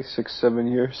 let's say. 6, 7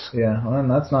 years. Yeah, well,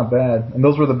 and that's not bad. And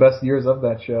those were the best years of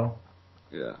that show.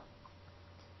 Yeah.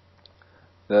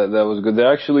 That was good.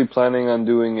 They're actually planning on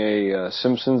doing a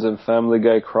Simpsons and Family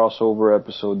Guy crossover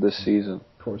episode this season.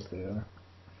 Of course they are.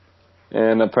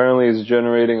 And apparently it's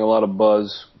generating a lot of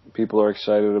buzz. People are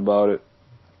excited about it.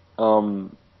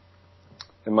 Am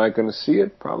I going to see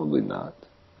it? Probably not.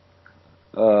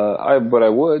 But I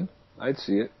would. I'd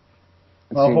see it.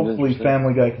 Well, hopefully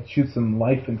Family Guy could shoot some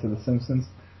life into The Simpsons.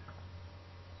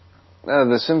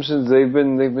 The Simpsons, they've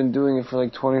been doing it for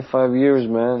like 25 years,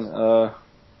 man.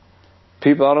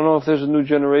 People, I don't know if there's a new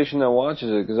generation that watches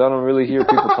it, because I don't really hear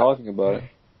people talking about it.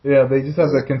 Yeah, they just have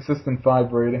a consistent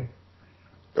 5 rating.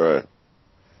 Right.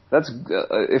 That's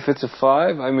if it's a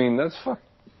 5, I mean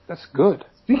that's good.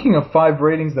 Speaking of 5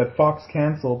 ratings that Fox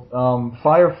canceled,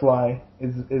 Firefly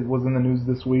was in the news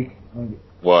this week.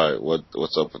 Why?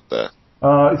 What's up with that?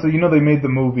 So they made the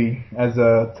movie as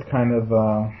to kind of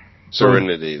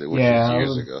Serenity, which was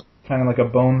years ago. Kind of like a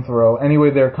bone throw.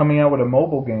 Anyway, they're coming out with a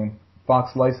mobile game.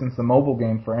 Fox licensed a mobile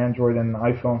game for Android and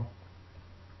iPhone.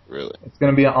 Really? It's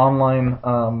going to be an online,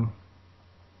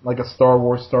 like a Star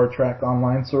Wars, Star Trek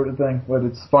online sort of thing, but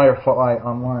it's Firefly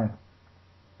Online.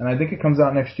 And I think it comes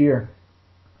out next year.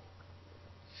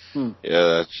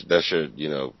 Yeah, that should,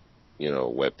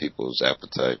 whet people's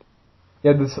appetite.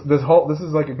 Yeah, this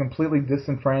is like a completely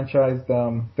disenfranchised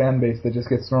fan base that just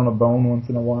gets thrown a bone once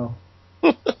in a while.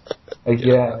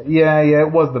 Yeah,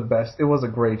 it was the best. It was a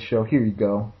great show. Here you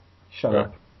go. Shut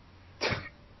up.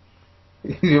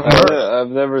 I've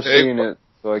never seen it,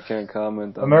 so I can't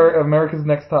comment on it. America's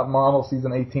Next Top Model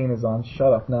Season 18 is on.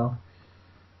 Shut up now.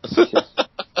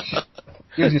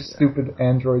 Here's your stupid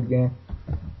Android game.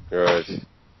 Right.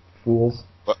 Fools.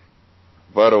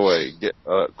 By the way,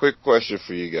 quick question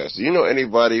for you guys. Do you know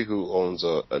anybody who owns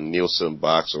a Nielsen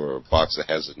box or a box that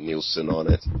has a Nielsen on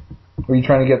it? Were you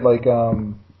trying to get like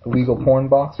illegal porn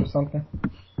box or something?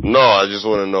 No, I just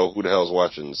want to know who the hell's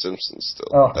watching The Simpsons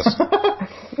still. Oh.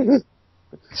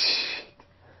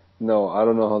 No, I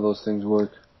don't know how those things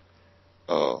work.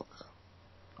 Oh.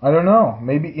 I don't know.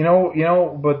 Maybe,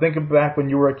 but think of back when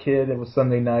you were a kid, it was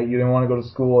Sunday night, you didn't want to go to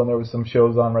school, and there was some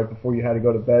shows on right before you had to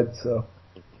go to bed, so.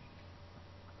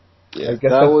 Yeah. I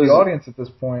guess that's the audience at this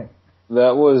point.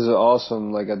 That was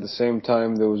awesome. Like, at the same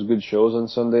time, there was good shows on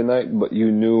Sunday night, but you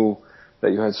knew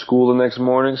that you had school the next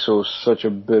morning, so it was such a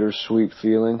bittersweet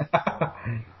feeling.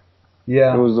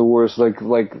 Yeah. It was the worst. Like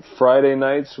Friday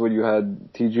nights when you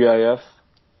had TGIF,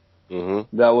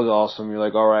 that was awesome. You're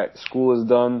like, all right, school is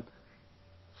done.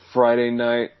 Friday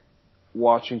night,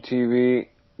 watching TV,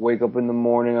 wake up in the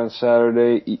morning on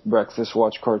Saturday, eat breakfast,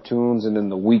 watch cartoons, and then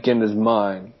the weekend is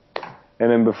mine. And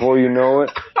then before you know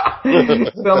it...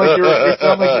 It sound like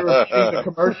you're shooting a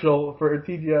commercial for a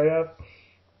TGIF.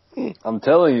 I'm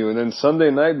telling you. And then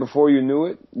Sunday night, before you knew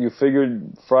it, you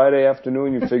figured Friday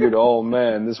afternoon, you figured, oh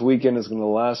man, this weekend is going to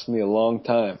last me a long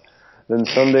time. Then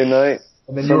Sunday night...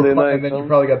 And then you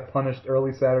probably got punished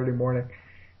early Saturday morning.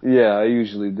 Yeah, I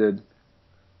usually did.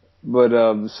 But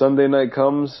Sunday night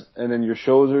comes, and then your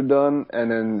shows are done,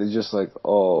 and then it's just like,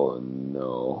 oh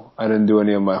no, I didn't do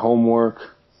any of my homework.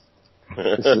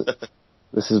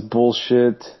 This is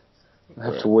bullshit. I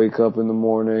have to wake up in the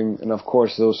morning, and of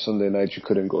course, those Sunday nights you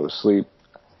couldn't go to sleep.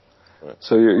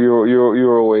 So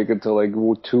you're awake until like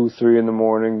 2, 3 in the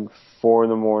morning, 4 in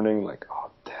the morning. Like,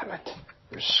 oh damn it,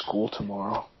 there's school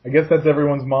tomorrow. I guess that's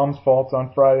everyone's mom's fault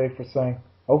on Friday for saying,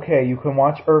 okay, you can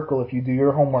watch Urkel if you do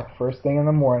your homework first thing in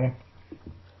the morning.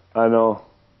 I know.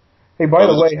 Hey, by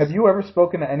the way, have you ever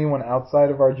spoken to anyone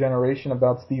outside of our generation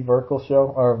about Steve Urkel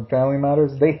show or Family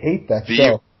Matters? They hate that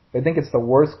show. They think it's the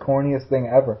worst, corniest thing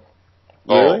ever.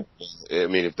 Really? I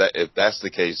mean, if that's the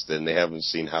case, then they haven't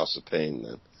seen House of Pain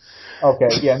then. Okay,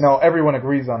 yeah, no, everyone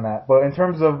agrees on that. But in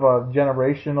terms of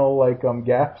generational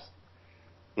gaps,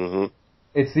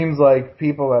 it seems like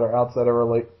people that are outside of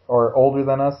or older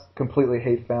than us completely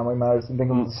hate Family Matters and think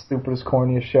it's the stupidest,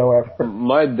 corniest show ever.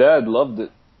 My dad loved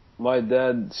it. My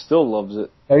dad still loves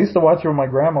it. I used to watch it with my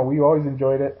grandma. We always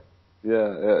enjoyed it.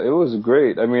 Yeah, it was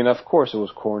great. I mean, of course it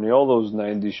was corny. All those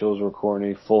 90s shows were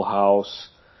corny. Full House,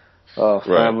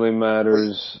 Family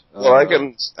Matters. Well, I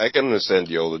can understand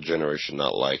the older generation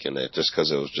not liking it just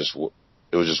because it was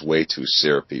just way too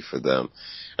syrupy for them.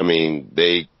 I mean,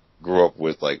 they grew up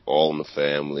with like All in the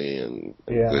Family and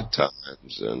Good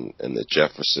Times and the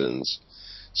Jeffersons.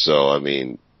 So I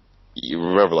mean, you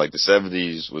remember like the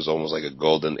 70s was almost like a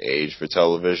golden age for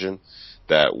television.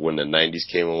 That when the 90s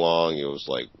came along, it was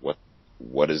like,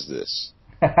 what is this?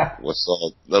 What's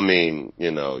all? I mean,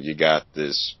 you know, you got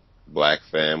this black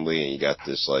family and you got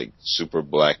this like super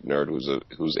black nerd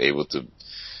who's able to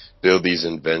build these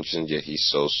inventions, yet he's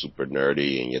so super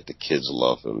nerdy, and yet the kids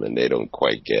love him and they don't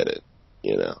quite get it.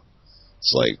 You know,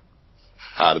 it's like,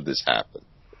 how did this happen?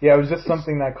 Yeah, it was just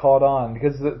something that caught on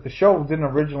because the show didn't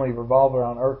originally revolve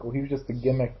around Urkel. He was just a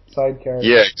gimmick side character.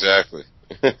 Yeah, exactly.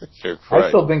 You're right. I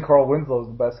still think Carl Winslow's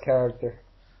the best character.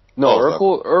 No,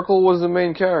 Urkel was the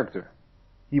main character.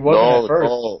 He wasn't at first.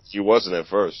 No, he wasn't at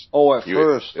first. Oh, at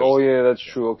first. Oh, yeah, that's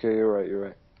true. Okay, you're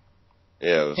right.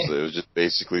 Yeah, it was just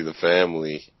basically the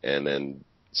family, and then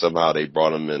somehow they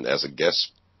brought him in as a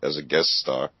guest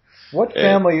star. What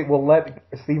family will let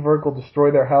Steve Urkel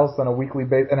destroy their house on a weekly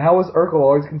basis? And how was Urkel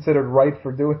always considered right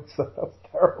for doing so? That was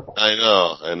terrible. I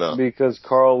know. Because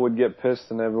Carl would get pissed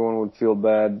and everyone would feel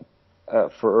bad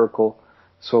for Urkel.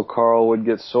 So Carl would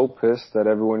get so pissed that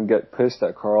everyone would get pissed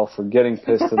at Carl for getting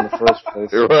pissed in the first place.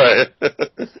 You're right.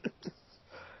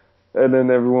 And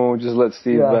then everyone would just let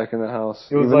Steve back in the house,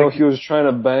 even though he was trying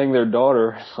to bang their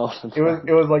daughter. It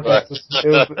was like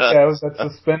it was that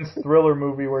suspense thriller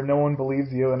movie where no one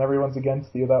believes you and everyone's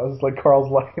against you. That was like Carl's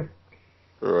life.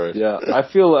 Right. Yeah, I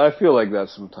feel like that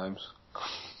sometimes.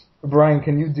 Brian,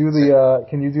 can you do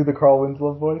the Carl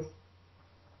Winslow voice?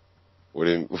 What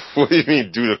do you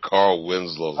mean do the Carl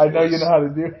Winslow voice? I know you know how to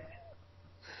do it.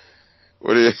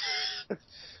 What do you...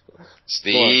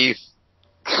 Steve,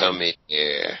 come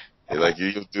here. Like,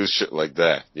 you do shit like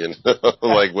that, you know?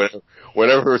 Like,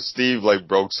 whenever Steve, like,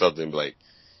 broke something, like,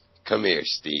 come here,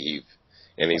 Steve.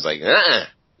 And he's like,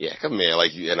 yeah, come here.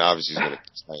 Like, and obviously he's gonna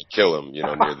try and kill him, you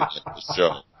know, near the end of the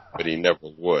show. But he never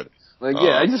would. Like,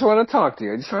 I just want to talk to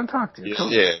you.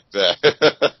 Yeah, exactly.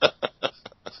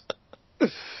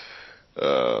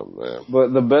 Oh,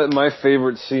 man. But my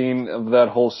favorite scene of that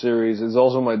whole series is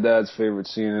also my dad's favorite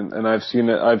scene, and I've seen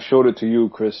it. I've showed it to you,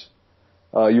 Chris.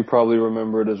 You probably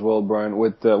remember it as well, Brian.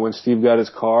 With when Steve got his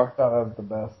car. Oh, that was the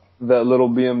best. That little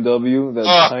BMW, that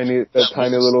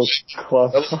tiny little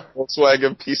cloth.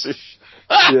 Volkswagen piece of shit.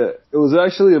 Yeah, it was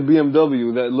actually a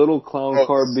BMW, that little clown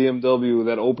car BMW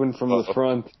that opened from the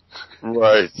front.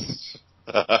 Right.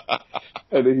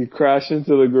 And then he crashed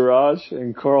into the garage,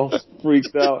 and Carl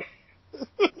freaked out.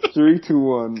 3, 2,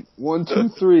 1. 1, 2,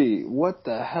 3. What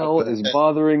the hell is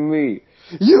bothering me?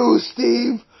 You,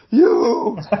 Steve!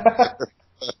 You!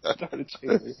 Started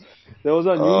chasing. That was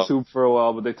on YouTube for a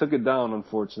while, but they took it down,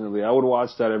 unfortunately. I would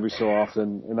watch that every so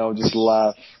often, and I would just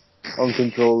laugh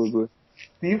uncontrollably.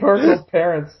 Steve Urkel's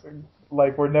parents,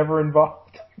 like, were never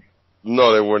involved.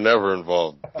 No, they were never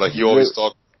involved. Like, he always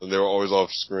talked, and they were always off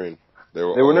screen. They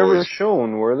were never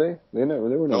shown, were they? They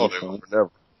were never shown. They were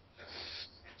never.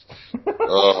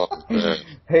 Oh, man.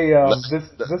 Hey, this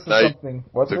is something.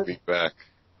 What's took it? me back.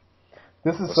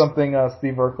 This is something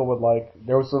Steve Urkel would like.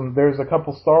 There's a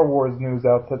couple Star Wars news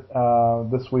out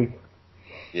this week.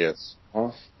 Yes.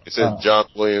 Huh? It said John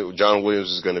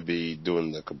Williams is going to be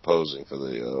doing the composing for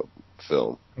the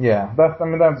film. Yeah, that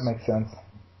makes sense.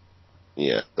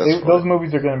 Yeah, those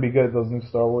movies are going to be good. Those new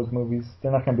Star Wars movies,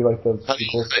 they're not going to be like those.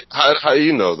 How do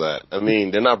you know that? I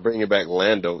mean, they're not bringing back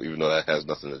Lando, even though that has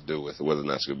nothing to do with whether or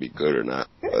not it's going to be good or not.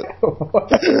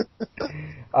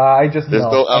 I just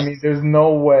know. I mean, there's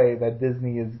no way that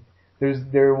Disney is.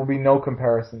 There will be no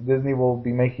comparison. Disney will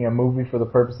be making a movie for the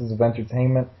purposes of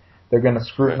entertainment. They're going to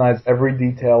scrutinize every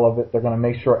detail of it. They're going to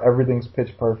make sure everything's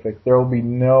pitch perfect. There will be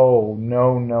no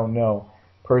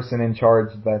person in charge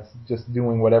that's just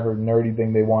doing whatever nerdy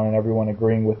thing they want and everyone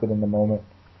agreeing with it in the moment.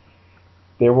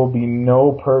 There will be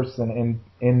no person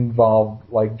involved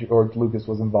like George Lucas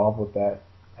was involved with that,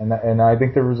 and I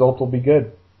think the result will be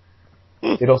good.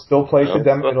 It'll still play to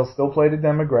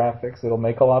demographics. It'll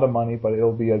make a lot of money, but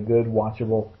it'll be a good,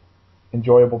 watchable,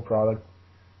 enjoyable product.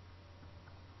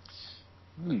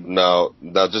 Now,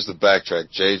 just to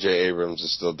backtrack, J.J. Abrams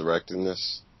is still directing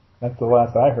this. That's the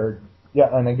last I heard. Yeah,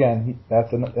 and again,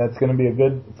 that's going to be a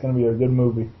good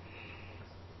movie.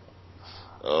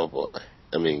 Oh boy,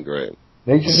 I mean, great.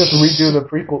 They should just redo the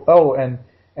prequel. Oh,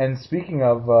 and speaking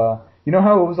of, you know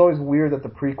how it was always weird that the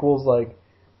prequels like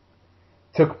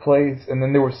took place and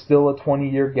then there was still a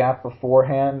 20-year gap before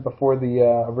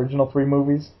the original 3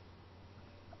 movies?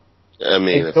 I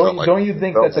mean, like, don't you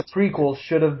think that the prequel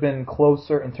should have been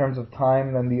closer in terms of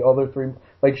time than the other 3?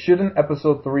 Like, shouldn't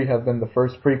Episode 3 have been the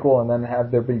first prequel and then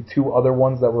have there be 2 other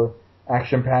ones that were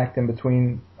action-packed in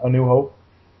between A New Hope?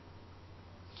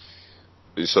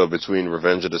 So between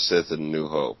Revenge of the Sith and New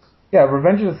Hope. Yeah,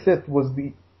 Revenge of the Sith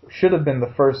should have been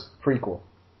the first prequel.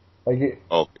 Okay.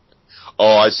 Oh,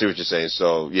 I see what you're saying.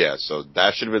 So yeah, so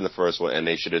that should have been the first one, and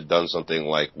they should have done something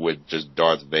like with just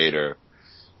Darth Vader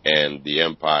and the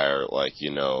Empire, like,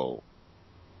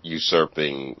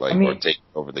 usurping, or taking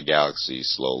over the galaxy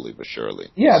slowly but surely.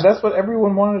 Yeah, that's what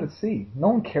everyone wanted to see. No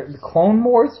one cared. The Clone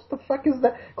Wars? What the fuck is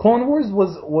that? Clone Wars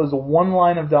was one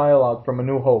line of dialogue from A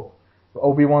New Hope.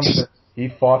 Obi-Wan said, "He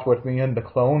fought with me in the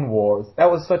Clone Wars."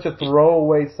 That was such a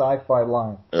throwaway sci-fi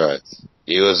line. Right.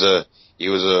 He was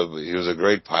a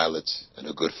great pilot and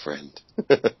a good friend.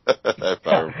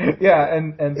 Yeah,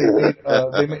 and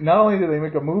they made, not only did they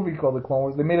make a movie called The Clone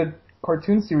Wars, they made a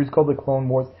cartoon series called The Clone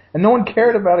Wars, and no one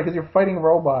cared about it because you're fighting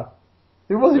robots.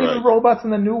 There wasn't even robots in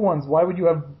the new ones. Why would you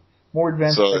have more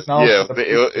advanced technology? Yeah,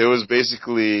 it was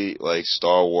basically like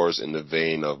Star Wars in the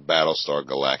vein of Battlestar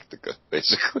Galactica,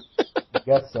 basically. I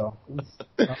guess so. It's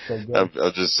not so good.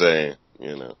 I'm just saying,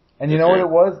 And you know what it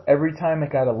was? Every time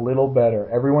it got a little better.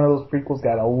 Every one of those prequels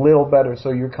got a little better,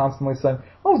 so you're constantly saying,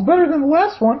 "Oh, it's better than the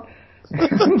last one."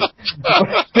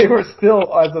 But they were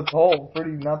still, as a whole,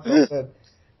 pretty not so good.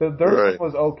 The third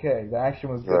one was okay. The action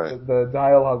was good. Right. The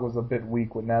dialogue was a bit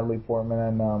weak with Natalie Portman,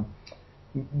 and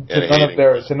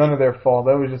to none of their fault.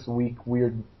 That was just weak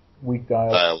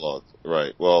dialogue.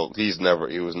 Right. Well,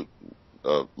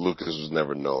 Lucas was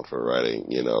never known for writing,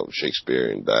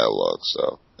 Shakespearean dialogue.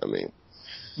 So, I mean.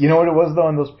 You know what it was though?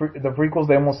 In the prequels,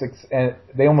 they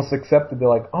almost accepted. They're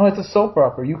like, "Oh, it's a soap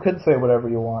opera. You could say whatever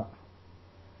you want."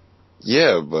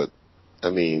 Yeah, but I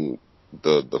mean,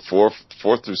 the fourth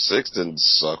through sixth didn't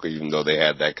suck, even though they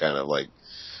had that kind of like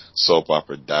soap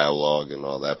opera dialogue and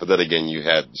all that. But then again, you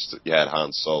had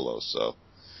Han Solo, so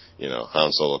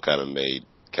Han Solo kind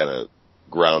of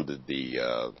grounded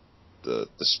the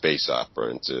space opera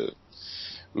into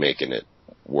making it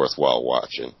worthwhile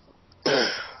watching.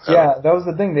 Yeah, that was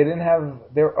the thing. They didn't have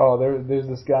there's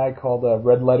this guy called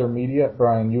Red Letter Media.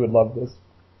 Brian, you would love this.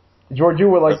 George, you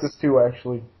would like this too,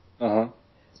 actually.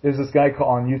 There's this guy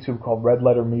on YouTube called Red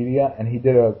Letter Media, and he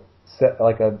did a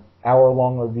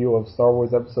hour-long review of Star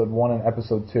Wars Episode 1 and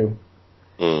Episode 2.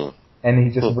 And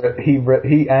he just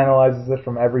he analyzes it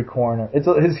from every corner.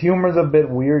 His humor's a bit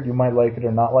weird. You might like it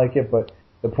or not like it, but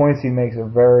the points he makes are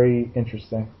very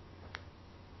interesting.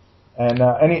 And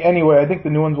anyway, I think the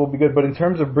new ones will be good. But in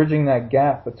terms of bridging that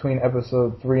gap between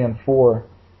Episode 3 and 4,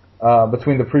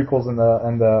 between the prequels and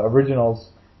the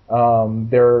originals,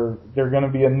 they're going to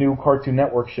be a new Cartoon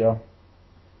Network show.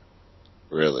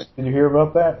 Really? Did you hear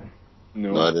about that?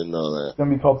 No, I didn't know that. It's going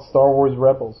to be called Star Wars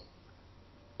Rebels.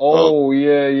 Oh,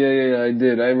 yeah, I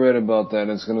did. I read about that.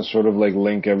 It's going to sort of like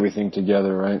link everything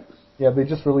together, right? Yeah, they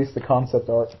just released the concept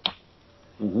art.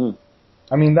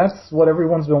 I mean, that's what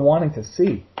everyone's been wanting to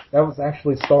see. That was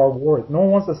actually Star Wars. No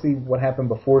one wants to see what happened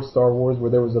before Star Wars,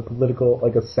 where there was a political,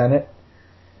 like a Senate.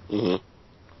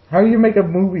 How do you make a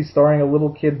movie starring a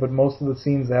little kid, but most of the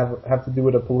scenes have to do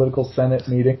with a political Senate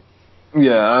meeting?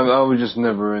 Yeah, I was just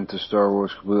never into Star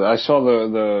Wars. I saw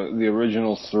the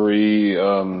original 3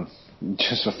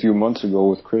 just a few months ago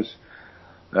with Chris,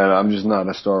 and I'm just not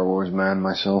a Star Wars man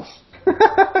myself.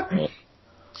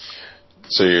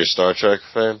 So you're a Star Trek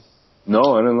fan?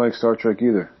 No, I didn't like Star Trek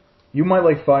either. You might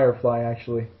like Firefly,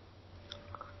 actually.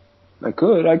 I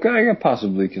could. I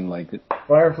possibly can like it.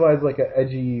 Firefly is like an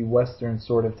edgy Western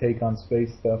sort of take on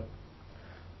space stuff.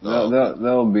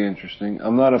 That'll be interesting.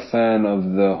 I'm not a fan of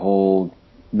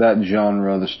that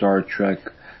genre, the Star Trek,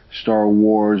 Star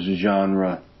Wars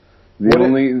genre.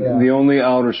 The only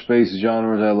outer space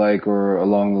genres I like are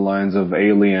along the lines of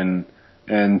Alien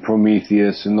and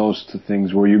Prometheus and those two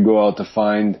things where you go out to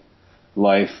find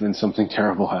life and something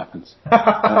terrible happens.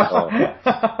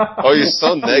 Oh, you're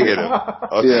so negative.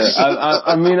 Okay. Yeah,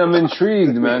 I mean, I'm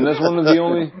intrigued, man. That's one of the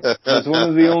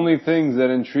only things that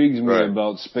intrigues me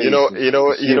about space. You know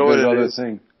what it is?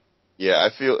 Thing. Yeah,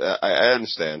 I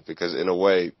understand, because in a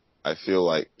way, I feel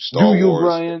like Star Wars. Do you,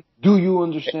 Brian? Do you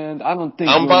understand? I don't think.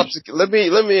 Let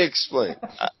me explain.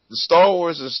 Star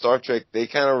Wars and Star Trek, they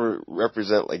kind of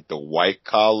represent like the white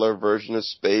collar version of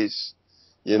space,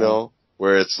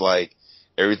 where it's like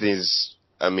everything's,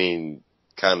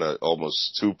 kind of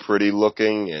almost too pretty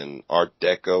looking and Art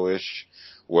Deco-ish,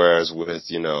 whereas with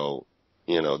the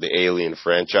Alien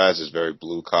franchise is very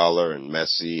blue collar and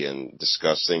messy and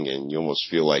disgusting, and you almost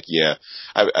feel like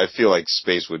I feel like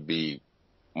space would be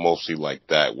mostly like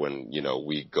that when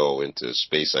we go into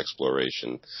space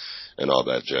exploration and all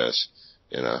that jazz,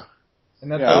 And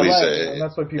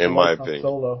that's why people like Han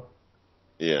Solo.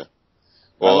 Yeah.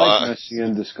 Well, I like messy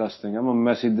and disgusting. I'm a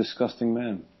messy, disgusting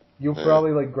man. You'll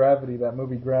probably like Gravity, that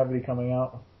movie Gravity coming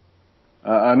out.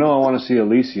 I know I want to see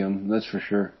Elysium. That's for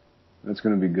sure. That's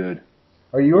going to be good.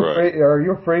 Are you afraid? Are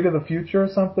you afraid of the future or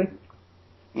something?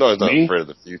 No, he's not Me? afraid of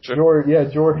the future. George.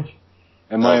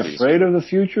 Am I afraid of the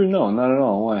future? No, not at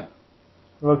all. Why?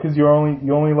 Well, because you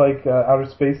only like outer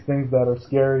space things that are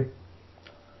scary.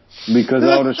 Because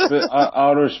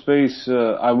outer space,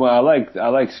 I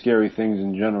like scary things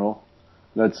in general.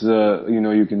 That's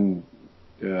you can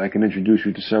I can introduce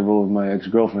you to several of my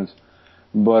ex-girlfriends,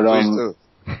 but Please do.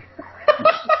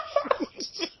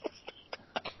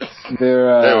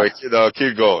 they're anyway,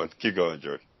 keep going,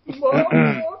 George.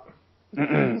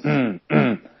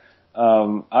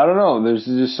 I don't know. There's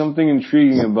just something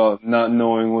intriguing about not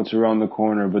knowing what's around the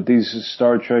corner. But these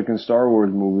Star Trek and Star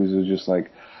Wars movies are just like,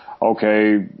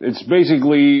 okay, it's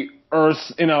basically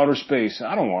Earth in outer space.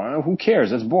 I don't want it. Who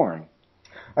cares? That's boring.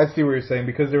 I see what you're saying,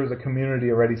 because there was a community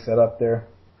already set up there.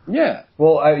 Yeah.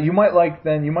 Well, you might like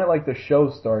the show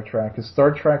Star Trek, because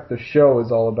Star Trek the show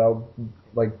is all about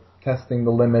like testing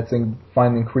the limits and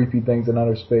finding creepy things in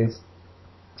outer space.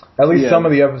 At least some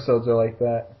of the episodes are like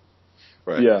that.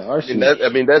 Right. Yeah.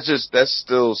 That's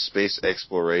still space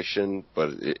exploration,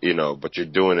 but but you're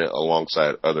doing it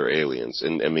alongside other aliens.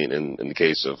 And in the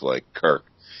case of like Kirk,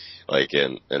 like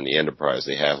in the Enterprise,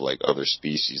 they have like other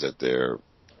species that they're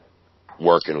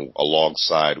working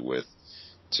alongside with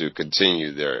to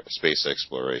continue their space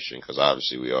exploration, because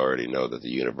obviously we already know that the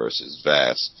universe is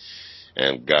vast,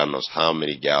 and God knows how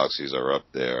many galaxies are up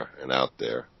there and out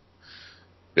there,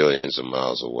 billions of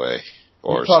miles away.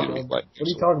 Or what are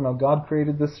you talking about? God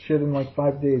created this shit in like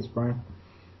 5 days, Brian.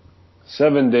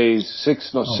 7 days,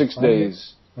 6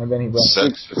 days. And then he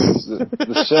rested.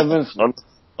 The seventh.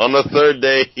 On the third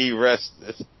day, he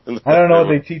rested. I don't know what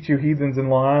they teach you heathens in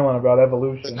Long Island about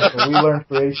evolution, but we learned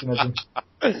creationism.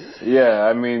 Yeah,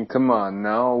 I mean, come on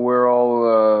now. We're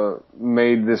all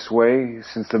made this way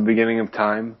since the beginning of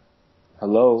time.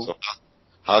 Hello. So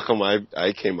how come I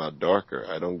came out darker?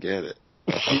 I don't get it.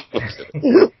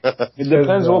 It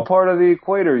depends what part of the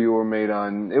equator you were made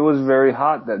on. It was very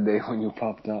hot that day when you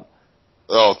popped up.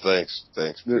 Oh, thanks.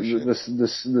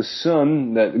 The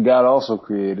sun that God also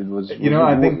created was. I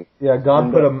think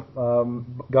God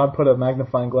put a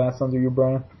magnifying glass under you,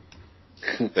 Brian.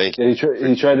 Thank you.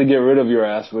 He tried to get rid of your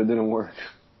ass, but it didn't work.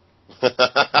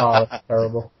 Oh, that's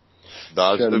terrible.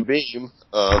 Dodge the beam.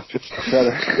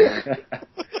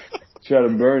 Try to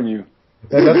burn you.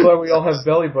 And that's why we all have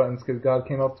belly buttons, because God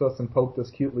came up to us and poked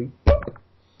us cutely.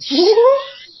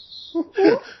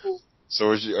 So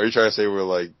are you trying to say we're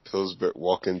like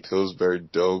walking Pillsbury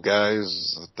dough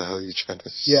guys? What the hell are you trying to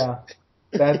say? Yeah.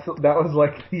 That was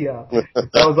like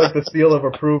the seal of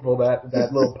approval, that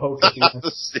little poke at the end.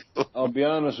 I'll be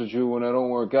honest with you, when I don't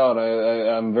work out,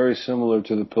 I'm very similar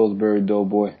to the Pillsbury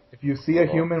Doughboy. If you see a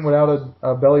human without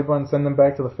a belly button, send them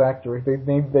back to the factory.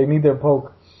 They need their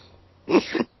poke.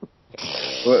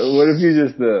 What if you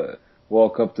just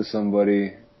walk up to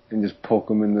somebody and just poke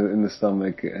them in the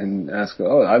stomach and ask,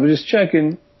 "Oh, I was just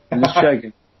checking. I'm just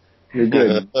checking. You're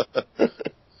good."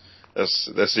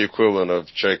 That's the equivalent of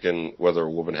checking whether a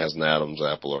woman has an Adam's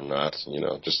apple or not.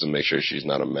 Just to make sure she's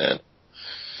not a man.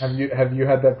 Have you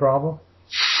had that problem?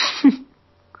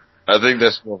 I think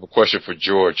that's more of a question for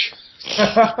George.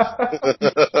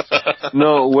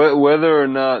 No, whether or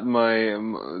not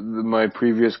my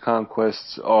previous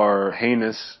conquests are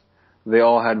heinous, they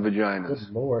all had vaginas.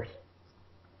 Good Lord.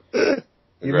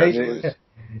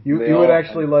 You would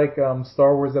actually like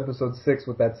Star Wars Episode 6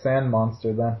 with that sand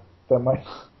monster then. That might.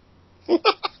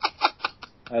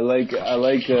 I like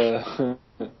there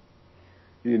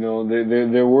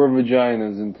were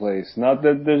vaginas in place. Not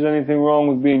that there's anything wrong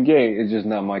with being gay, it's just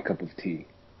not my cup of tea.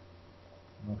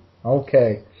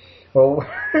 Okay. Well,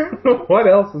 what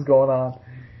else is going on?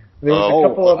 There was a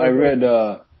couple of I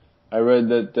read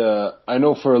that I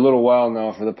know for a little while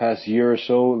now, for the past year or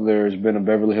so, there's been a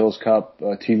Beverly Hills Cop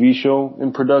TV show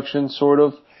in production, sort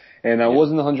of. And I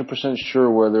wasn't 100%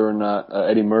 sure whether or not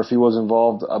Eddie Murphy was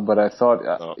involved, but I thought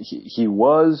he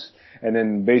was. And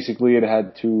then basically it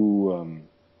had to,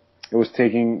 it was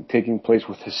taking place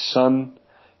with his son,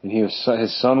 and his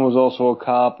son was also a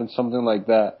cop and something like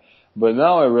that. But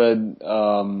now I read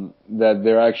that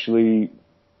they're actually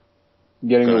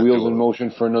getting the wheels in motion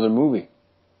for another movie.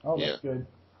 Oh, that's good.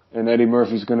 And Eddie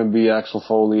Murphy's going to be Axel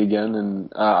Foley again,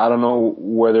 and I don't know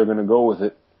where they're going to go with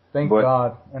it. Thank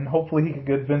God. And hopefully he can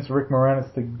convince Rick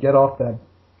Moranis to get off that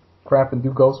crap and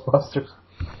do Ghostbusters.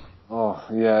 Oh,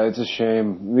 yeah, it's a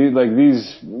shame.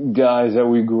 These guys that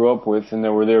we grew up with and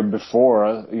that were there before,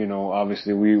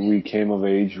 obviously we came of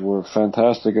age, were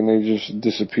fantastic, and they just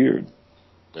disappeared.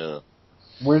 Yeah.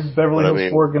 Where's Beverly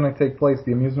Hills 4 going to take place?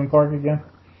 The amusement park again?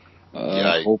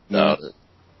 I doubt it.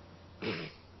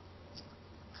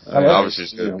 Obviously,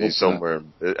 it's going to be somewhere.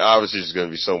 Obviously, it's going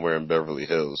to be somewhere in Beverly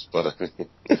Hills. But I mean,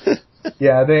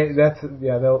 yeah,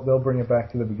 they'll bring it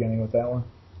back to the beginning with that one.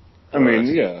 I mean,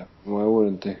 yeah, why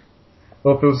wouldn't they?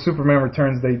 Well, if it was Superman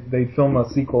Returns, they'd film a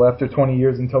sequel after 20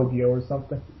 years in Tokyo or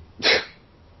something.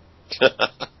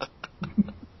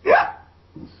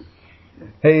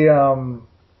 Hey,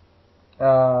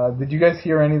 did you guys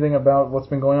hear anything about what's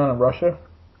been going on in Russia?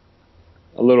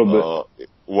 A little bit.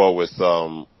 Well, with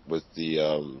the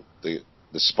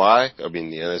spy, I mean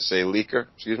the NSA leaker,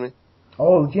 excuse me.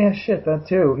 Oh yeah, shit, that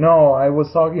too. No, I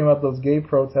was talking about those gay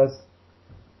protests.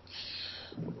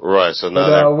 Right. So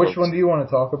now, which one do you want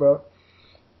to talk about?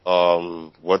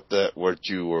 What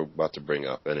you were about to bring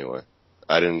up anyway.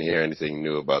 I didn't hear anything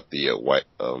new about the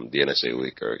the NSA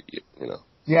leaker. You know.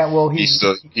 Yeah, well, he's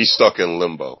stuck in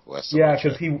limbo. Yeah,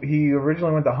 because he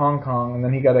originally went to Hong Kong and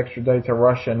then he got extradited to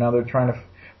Russia. Now they're trying to.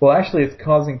 Well, actually, it's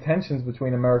causing tensions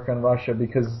between America and Russia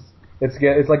because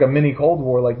it's like a mini Cold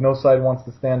War. Like no side wants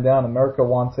to stand down. America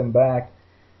wants him back,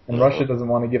 and Russia doesn't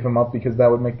want to give him up because that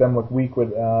would make them look weak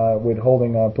with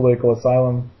holding political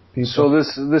asylum people. So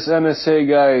this NSA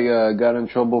guy got in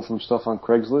trouble from stuff on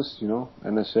Craigslist. You know,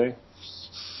 NSA.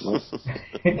 No? Is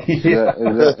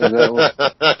that what?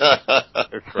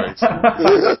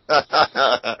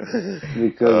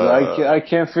 Because I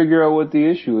can't figure out what the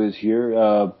issue is here.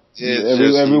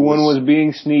 Everyone was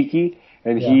being sneaky,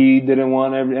 and he didn't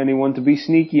want anyone to be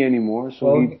sneaky anymore,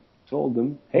 so he told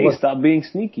them, hey, stop being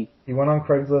sneaky. He went on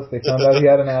Craigslist, they found out he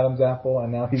had an Adam's apple,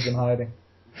 and now he's in hiding.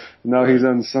 Now he's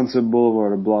on Sunset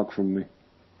Boulevard, a block from me.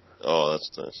 Oh,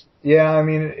 that's nice. Yeah, I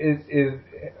mean,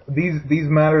 these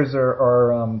matters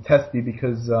are testy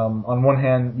because on one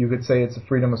hand you could say it's a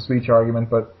freedom of speech argument,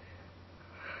 but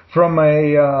from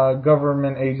a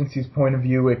government agency's point of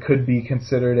view, it could be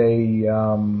considered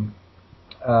even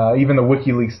the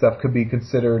WikiLeaks stuff could be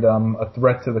considered a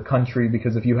threat to the country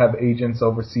because if you have agents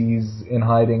overseas in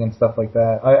hiding and stuff like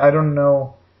that, I don't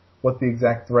know what the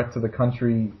exact threat to the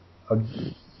country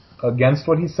against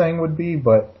what he's saying would be,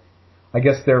 but I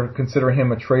guess they're considering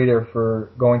him a traitor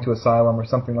for going to asylum or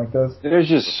something like this. There's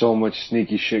just so much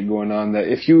sneaky shit going on that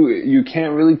if you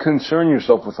can't really concern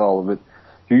yourself with all of it.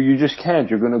 You just can't.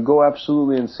 You're going to go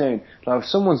absolutely insane. Now, if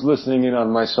someone's listening in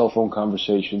on my cell phone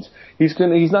conversations, he's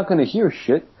not going to hear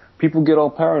shit. People get all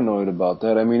paranoid about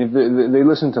that. I mean, if they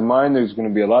listen to mine, there's going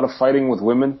to be a lot of fighting with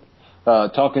women,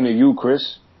 talking to you,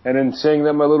 Chris, and then saying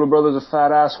that my little brother's a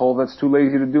fat asshole that's too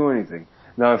lazy to do anything.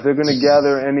 Now, if they're going to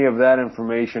gather any of that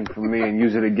information from me and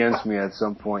use it against me at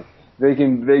some point, they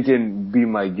can be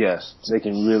my guest. They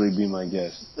can really be my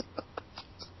guest.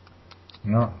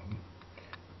 No.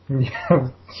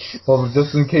 Yeah. Well,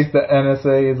 just in case the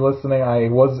NSA is listening, I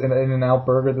was in In-N-Out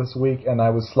Burger this week, and I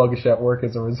was sluggish at work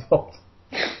as a result.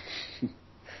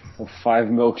 Well, 5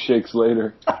 milkshakes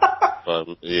later.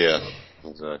 Yeah,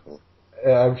 exactly.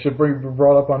 I should be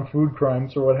brought up on food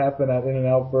crimes for what happened at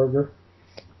In-N-Out Burger.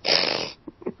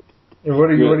 What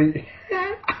are you?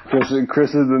 Chris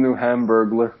is the new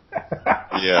Hamburglar.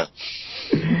 Yeah.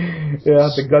 Yeah,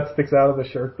 the gut sticks out of the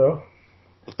shirt though.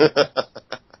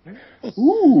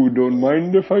 Ooh, don't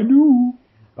mind if I do.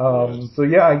 So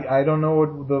yeah, I don't know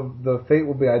what the fate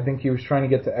will be. I think he was trying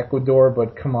to get to Ecuador,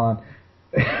 but come on,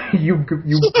 you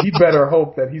better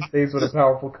hope that he stays with a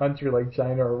powerful country like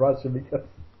China or Russia because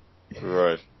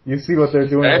right. You see what they're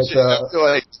doing. Actually, I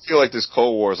feel like this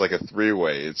Cold War is like a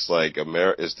three-way. It's like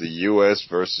it's the U.S.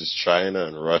 versus China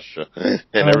and Russia, and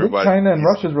everybody. China and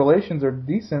Russia's relations are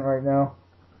decent right now.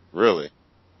 Really?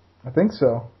 I think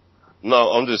so.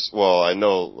 No, I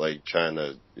know, like,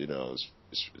 China, is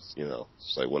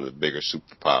it's like one of the bigger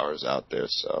superpowers out there,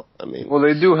 so, I mean. Well,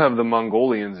 they do have the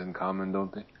Mongolians in common,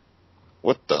 don't they?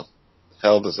 What the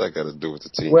hell does that got to do with the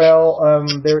team? Well,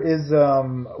 there is,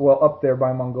 up there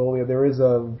by Mongolia, there is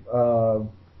a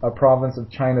province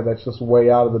of China that's just way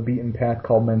out of the beaten path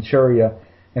called Manchuria,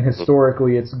 and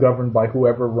historically it's governed by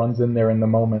whoever runs in there in the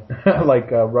moment. Like,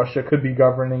 Russia could be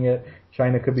governing it,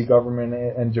 China could be governing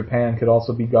it, and Japan could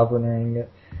also be governing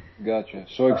it. Gotcha.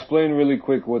 So explain really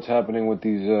quick what's happening with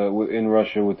these in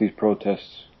Russia with these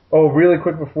protests. Oh, really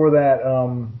quick before that,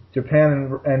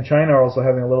 Japan and China are also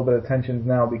having a little bit of tensions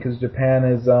now because Japan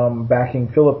is backing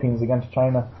Philippines against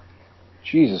China.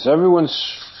 Jesus, everyone's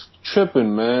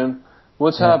tripping, man.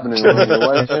 What's happening over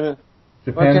here?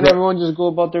 Why can't everyone just go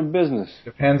about their business?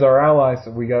 Japan's our ally,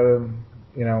 so we gotta,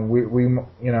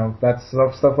 that's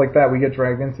stuff like that. We get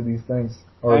dragged into these things.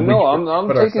 I know. I'm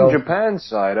taking Japan's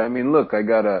side. I mean, look, I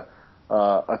got a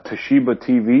Toshiba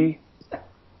TV.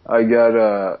 I got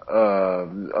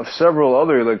several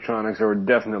other electronics that were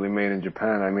definitely made in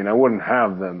Japan. I mean, I wouldn't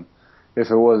have them if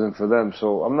it wasn't for them.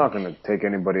 So I'm not going to take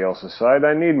anybody else's side.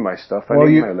 I need my stuff. I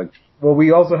need my electricity. Well,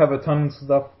 we also have a ton of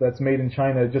stuff that's made in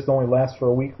China. It just only lasts for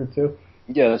a week or two.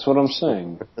 Yeah, that's what I'm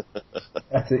saying.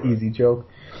 That's an easy joke.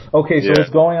 Okay, so what's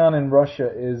going on in Russia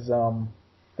is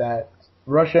that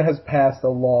Russia has passed a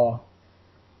law.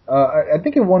 I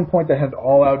think at one point they had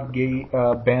all-out gay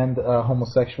banned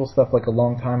homosexual stuff like a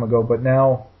long time ago, but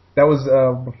now that was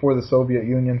before the Soviet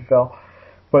Union fell.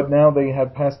 But now they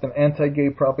have passed an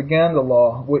anti-gay propaganda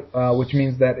law, which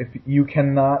means that if you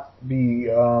cannot be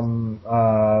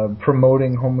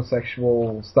promoting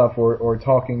homosexual stuff or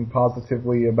talking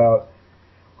positively about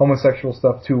homosexual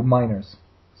stuff to minors.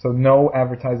 So no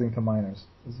advertising to minors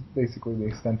is basically the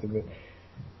extent of it.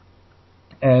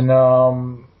 And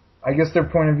I guess their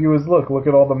point of view is, look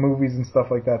at all the movies and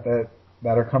stuff like that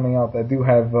are coming out that do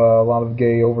have a lot of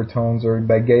gay overtones or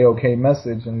that gay okay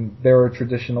message, and they're a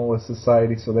traditionalist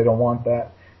society, so they don't want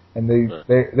that. And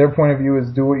their point of view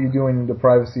is, do what you do in the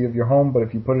privacy of your home, but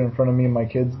if you put it in front of me and my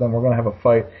kids, then we're going to have a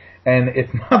fight. And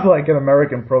it's not like an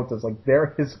American protest. Like,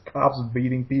 there is cops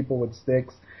beating people with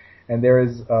sticks, and there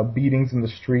is beatings in the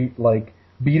street, like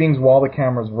beatings while the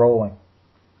camera's rolling.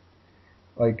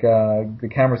 Like, the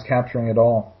camera's capturing it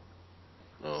all.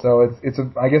 So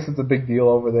I guess it's a big deal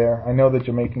over there. I know the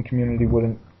Jamaican community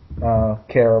wouldn't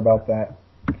care about that.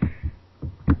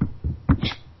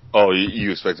 Oh,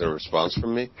 you expected a response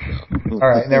from me? No. All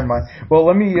right, never mind. Well,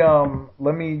 let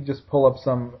me just pull up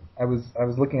some. I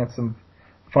was looking at some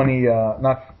funny.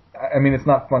 It's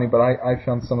not funny, but I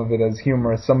found some of it as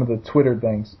humorous. Some of the Twitter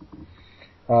things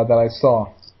that I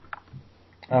saw.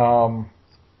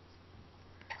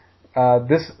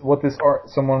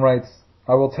 Someone writes,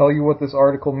 I will tell you what this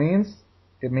article means.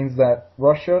 It means that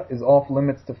Russia is off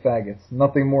limits to faggots.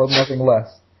 Nothing more, nothing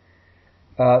less.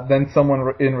 Then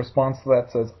someone in response to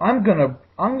that says, I'm gonna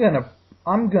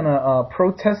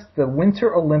protest the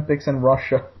Winter Olympics in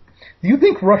Russia. Do you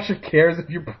think Russia cares if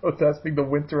you're protesting the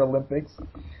Winter Olympics?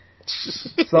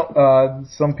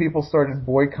 Some people started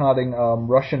boycotting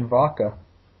Russian vodka.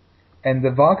 And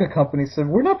the vodka company said,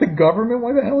 we're not the government.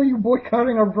 Why the hell are you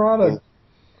boycotting our product?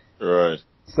 Right.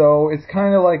 So it's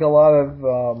kind of like a lot of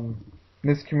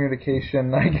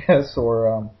miscommunication, I guess,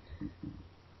 or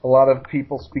a lot of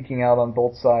people speaking out on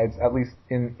both sides, at least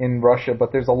in Russia.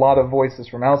 But there's a lot of voices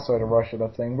from outside of Russia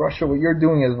that's saying, Russia, what you're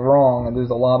doing is wrong. And there's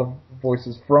a lot of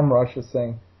voices from Russia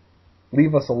saying,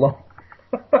 leave us alone.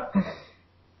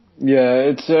 Yeah,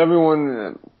 it's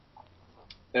everyone.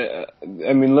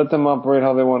 I mean, let them operate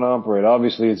how they want to operate.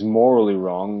 Obviously, it's morally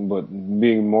wrong, but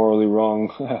being morally wrong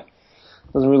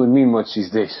doesn't really mean much these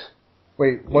days.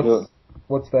 Wait,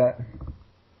 what's that?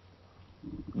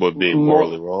 What, being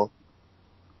morally wrong?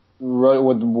 Right,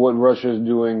 what Russia is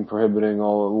doing, prohibiting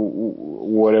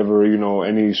whatever,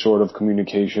 any sort of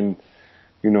communication,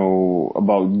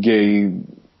 about gay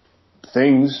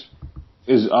things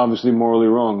is obviously morally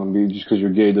wrong. I mean, just because you're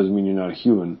gay doesn't mean you're not a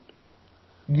human.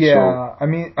 Yeah, so, I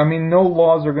mean, no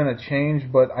laws are going to change,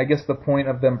 but I guess the point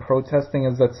of them protesting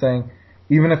is that saying,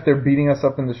 even if they're beating us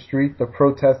up in the street, the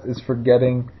protest is for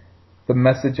getting the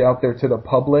message out there to the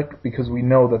public, because we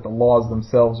know that the laws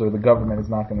themselves or the government is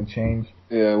not going to change.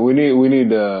 Yeah, we need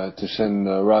to send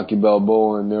Rocky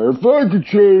Balboa in there. If I could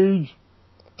change,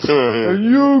 and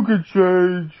you could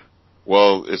change.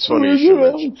 Well, it's funny you should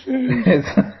mention. It's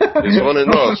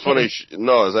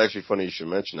actually funny you should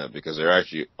mention that, because they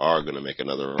actually are going to make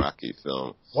another Rocky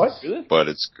film. What? Really? But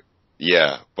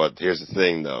but here's the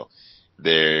thing though.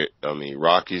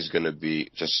 Rocky's going to be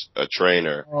just a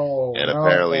trainer,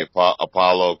 apparently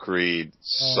Apollo Creed's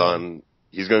son.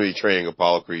 He's going to be training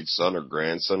Apollo Creed's son or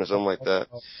grandson or something like that.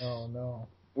 Oh no!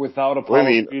 Without Apollo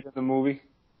Creed in the movie?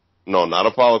 No, not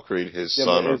Apollo Creed. His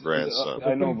son or grandson.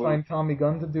 They couldn't find Tommy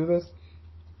Gunn to do this.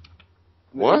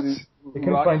 What? They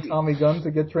couldn't find Tommy Gunn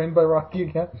to get trained by Rocky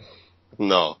again.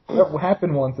 No. That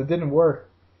happened once. It didn't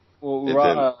work. Well,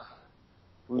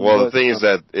 the thing is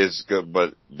that it's good,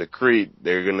 but the Creed,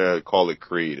 they're gonna call it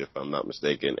Creed if I'm not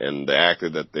mistaken, and the actor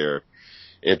that they're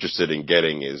interested in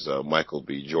getting is Michael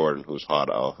B. Jordan, who's hot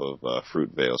off of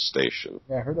Fruitvale Station.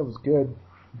 Yeah, I heard that was good.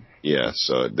 Yeah,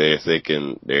 so they're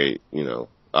thinking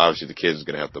obviously the kid's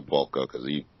gonna have to bulk up because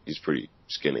he's pretty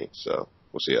skinny, so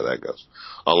we'll see how that goes.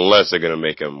 Unless they're gonna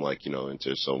make him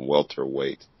into some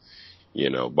welterweight,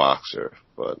 boxer,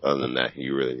 but other than that, he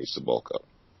really needs to bulk up.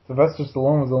 Sylvester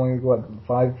Stallone was only,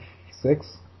 5'6"?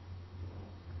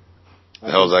 The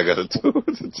hell's that got to do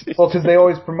with it? Well, because they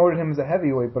always promoted him as a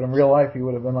heavyweight, but in real life he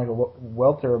would have been like a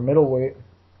welter or middleweight.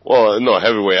 Well, no,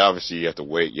 heavyweight, obviously you have to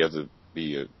weight, you have to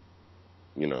be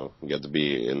you have to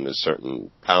be in a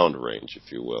certain pound range,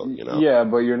 if you will, Yeah,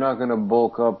 but you're not going to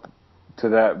bulk up to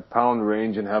that pound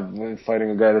range and fighting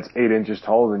a guy that's 8 inches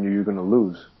taller than you, you're gonna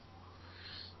lose.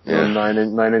 Yeah.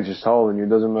 9 inches taller than you, it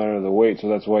doesn't matter the weight, so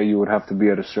that's why you would have to be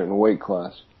at a certain weight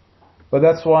class. But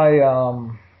that's why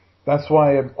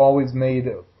it always made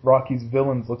Rocky's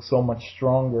villains look so much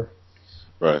stronger.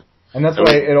 Right. And that's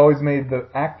why it always made the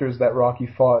actors that Rocky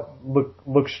fought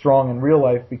look strong in real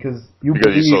life, because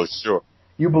he's so sure.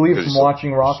 You believe from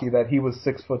watching Rocky that he was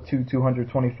 6'2",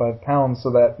 225 pounds,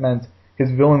 so that meant his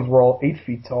villains were all 8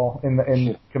 feet tall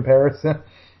in comparison.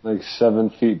 Like 7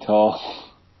 feet tall.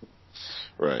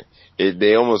 Right.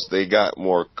 They got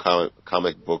more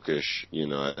comic bookish, you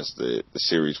know, as the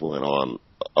series went on,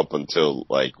 up until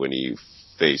like when he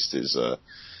faced his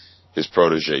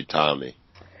protege Tommy.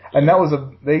 And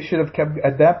they should have kept,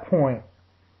 at that point,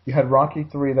 you had Rocky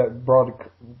 3 that brought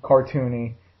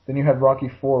cartoony, then you had Rocky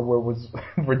 4 where it was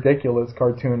ridiculous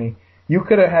cartoony. You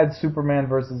could have had Superman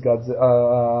versus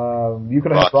Godzilla, you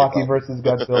could have had Rocky versus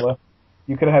Godzilla,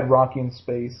 you could have had Rocky in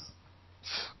space.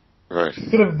 Right.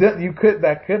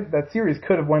 That series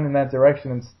could have went in that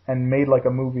direction and made like a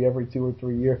movie every 2 or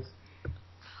 3 years.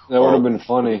 That would have been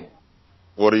funny.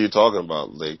 What are you talking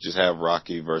about? Like, just have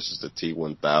Rocky versus the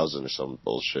T-1000 or some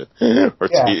bullshit. Or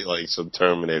like some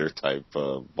Terminator type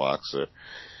boxer.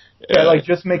 Yeah, like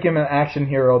just make him an action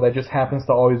hero that just happens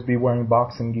to always be wearing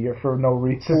boxing gear for no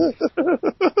reason.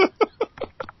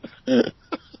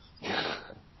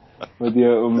 With the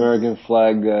American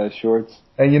flag shorts.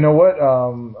 And you know what?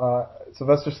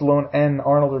 Sylvester Stallone and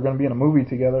Arnold are going to be in a movie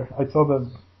together. I saw the...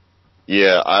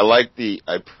 Yeah,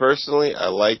 I personally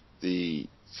like the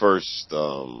first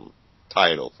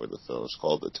title for the film. It's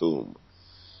called The Tomb,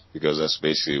 because that's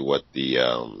basically what the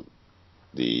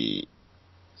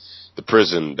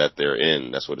prison that they're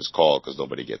in, that's what it's called, because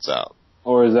nobody gets out.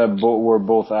 Or is that where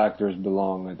both actors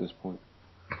belong at this point?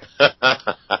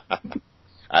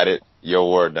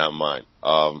 Your word, not mine.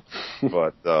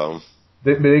 But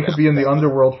they could be in the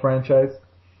Underworld franchise.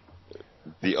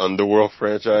 The Underworld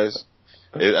franchise?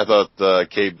 I thought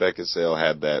Kate Beckinsale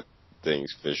had that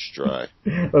thing's fish dry.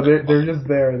 Oh, they're just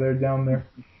there. They're down there.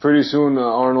 Pretty soon,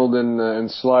 Arnold and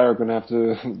Sly are gonna have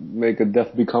to make a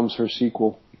Death Becomes Her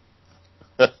sequel.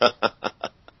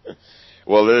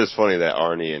 Well, it is funny that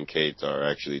Arnie and Kate are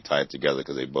actually tied together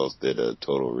because they both did a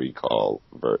Total Recall,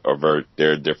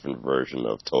 they're a different version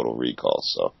of Total Recall.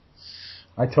 So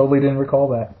I totally didn't recall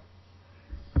that.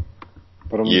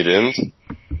 But you didn't?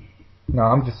 No,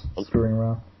 I'm just screwing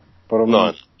around. But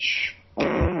no.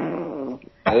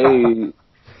 Hey,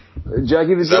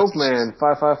 Jackie the Dope Man,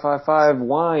 5555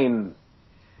 wine.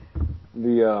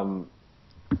 The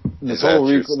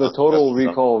Total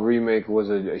Recall remake was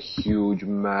a huge,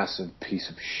 massive piece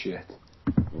of shit.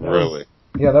 Really?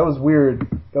 Yeah, that was weird.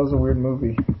 That was a weird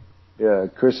movie. Yeah,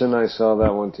 Chris and I saw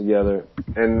that one together,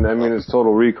 and I mean it's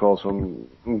Total Recall, so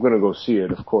I'm gonna go see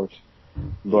it, of course.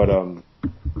 But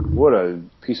what a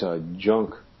piece of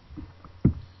junk.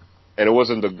 And it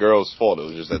wasn't the girl's fault. It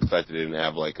was just the fact that they didn't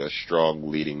have like a strong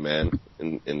leading man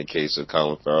in the case of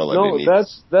Colin Farrell. Like, no,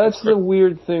 that's the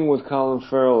weird thing with Colin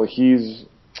Farrell. He's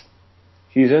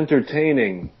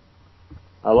entertaining.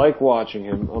 I like watching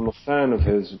him. I'm a fan of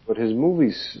his, but his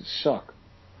movies suck.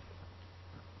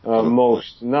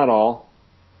 Most, not all.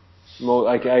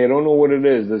 I don't know what it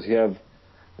is.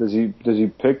 Does he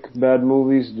pick bad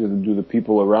movies? Do the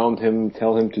people around him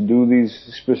tell him to do these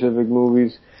specific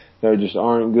movies that just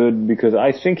aren't good? Because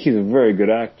I think he's a very good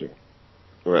actor.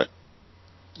 Right.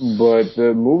 But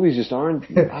the movies just aren't.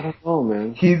 I don't know,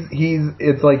 man.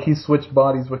 It's like he switched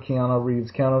bodies with Keanu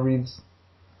Reeves. Keanu Reeves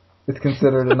is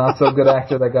considered a not so good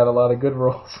actor that got a lot of good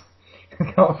roles.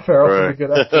 Colin Farrell's a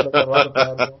good actor that got a lot of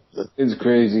bad roles. It's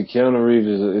crazy. Keanu Reeves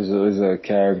is a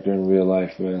character in real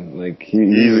life, man. Like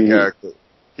he's a character.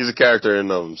 He's a character in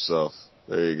of himself.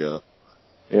 There you go.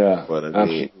 Yeah, but I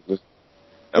mean,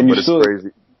 and but it's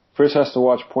crazy. Chris has to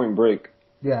watch Point Break.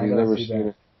 Yeah, he's never seen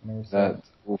it.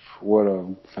 Oof, what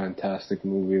a fantastic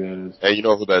movie that is. And you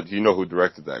know who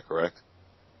directed that, correct?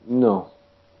 No.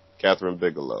 Catherine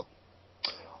Bigelow.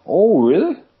 Oh,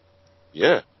 really?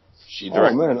 Yeah. She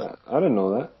directed that. I didn't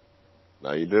know that.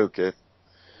 Now you do, kid.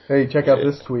 Hey, check out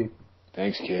this tweet.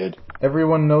 Thanks, kid.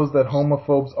 Everyone knows that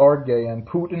homophobes are gay, and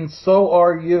Putin, so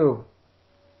are you.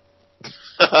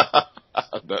 that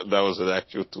was an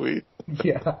actual tweet.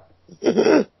 Yeah.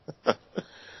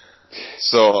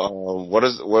 So,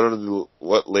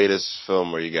 what latest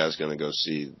film are you guys going to go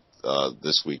see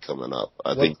this week coming up?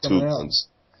 I think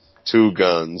Two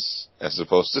Guns, as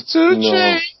opposed to Two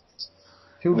Chains.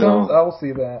 Two Guns, I'll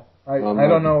see that. I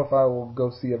don't know if I will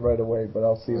go see it right away, but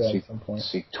I'll see that at some point.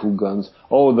 See Two Guns.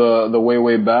 Oh, the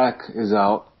Way Back is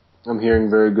out. I'm hearing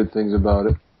very good things about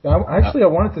it. I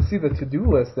wanted to see the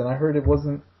to-do list, and I heard it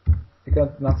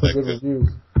got not so good reviews.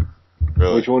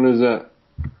 Really? Which one is that?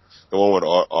 The one with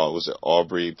was it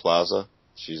Aubrey Plaza?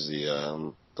 She's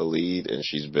the lead, and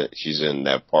she's in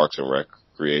that Parks and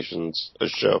Recreations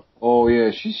show. Oh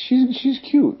yeah, she's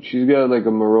cute. She's got like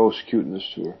a morose cuteness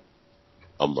to her.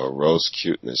 A morose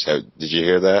cuteness. Did you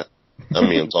hear that? I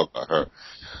mean, I'm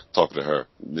talking to her.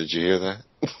 Did you hear that?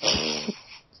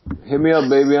 Hit me up,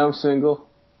 baby. I'm single.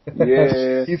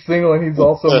 Yeah. He's single and he's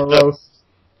also morose.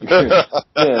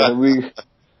 Yeah, we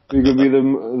could be the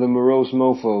morose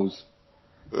mofos.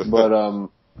 But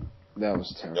that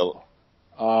was terrible.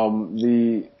 I'm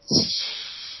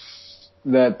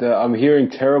hearing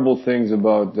terrible things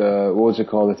about what was it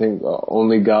called? I think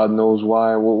Only God Knows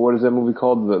Why. What is that movie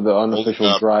called? The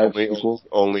unofficial Drive sequel.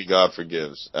 Only God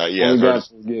Forgives. Yeah, Only God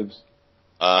Forgives.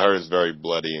 I heard it's very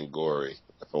bloody and gory.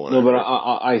 No, but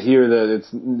I hear that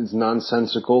it's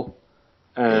nonsensical,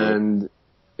 and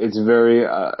it's very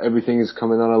everything is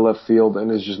coming out of left field, and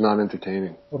it's just not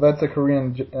entertaining. Well, that's a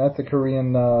Korean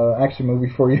action movie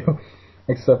for you,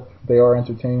 except they are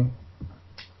entertaining.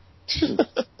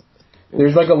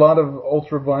 There's like a lot of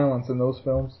ultra violence in those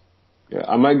films. Yeah,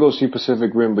 I might go see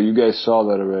Pacific Rim, but you guys saw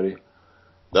that already.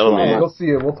 We'll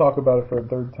see it. We'll talk about it for a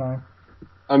third time.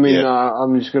 I mean,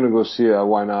 I'm just gonna go see it.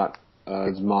 Why not?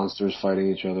 It's monsters fighting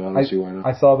each other. I don't see why not.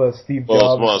 I saw the Steve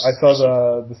Jobs. I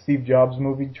saw the Steve Jobs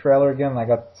movie trailer again, and I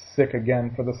got sick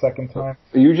again for the second time.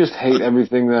 You just hate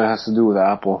everything that has to do with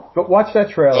Apple. But watch that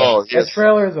trailer. Oh, yes. That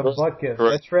trailer is a butt kiss.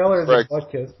 Correct. That trailer is Correct. a butt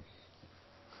kiss.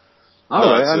 All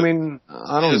right. I mean,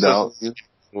 I don't doubt you.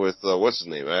 With what's his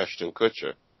name, Ashton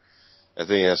Kutcher. I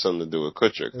think it has something to do with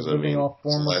Kutcher because living off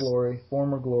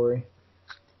former glory.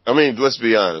 I mean, let's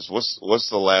be honest. What's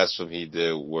the last film he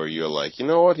did where you're like, you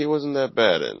know what, he wasn't that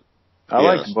bad in? I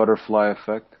like Butterfly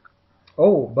Effect.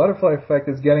 Oh, Butterfly Effect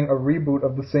is getting a reboot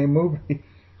of the same movie.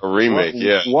 A remake,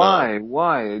 yeah. Why?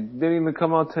 Why? It didn't even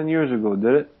come out 10 years ago,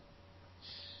 did it?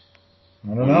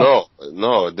 I don't know.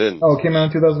 No, it didn't. Oh, it came out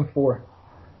in 2004.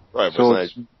 Right, so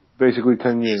it's basically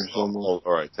 10 years. Almost.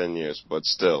 All right, 10 years, but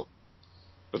still,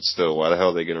 why the hell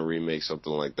are they going to remake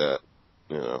something like that?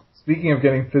 You know. Speaking of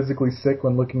getting physically sick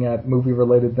when looking at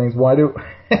movie-related things,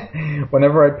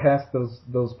 whenever I pass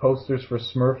those posters for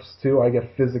Smurfs 2, I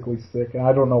get physically sick, and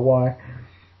I don't know why.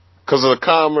 Because of the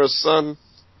commerce, son.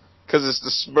 Because it's the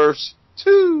Smurfs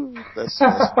 2. That's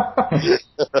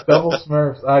Double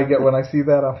Smurfs. When I see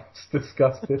that, I'm just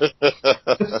disgusted.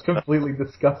 Just completely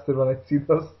disgusted when I see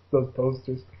those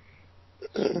posters.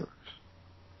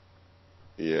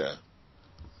 Yeah.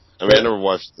 I mean, I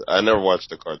never watched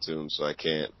the cartoon, so I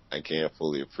can't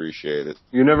fully appreciate it.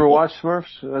 You never watched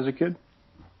Smurfs as a kid?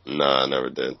 No, I never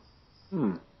did.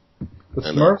 The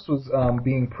Smurfs was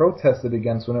being protested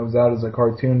against when it was out as a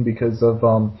cartoon because of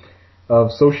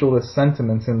socialist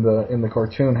sentiments in the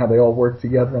cartoon, how they all work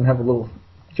together and have a little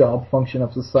job function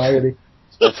of society.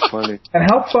 That's funny. And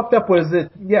how fucked up was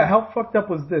it? Yeah, how fucked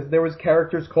up was this? There was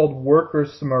characters called Worker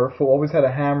Smurf who always had a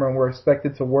hammer and were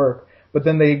expected to work. But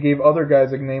then they gave other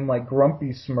guys a name like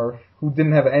Grumpy Smurf, who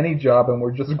didn't have any job and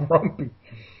were just grumpy.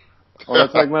 Oh,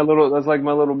 that's like my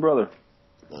little brother.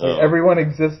 Everyone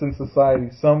exists in society.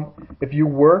 If you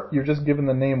work, you're just given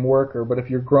the name worker. But if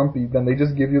you're grumpy, then they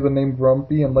just give you the name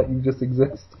grumpy and let you just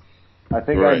exist. I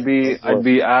think I'd be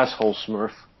asshole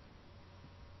Smurf.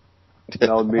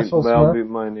 That would be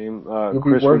my name.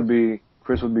 Chris would be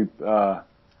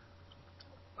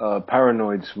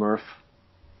paranoid Smurf.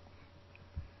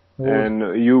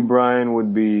 And you, Brian,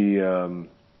 would be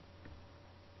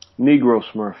Negro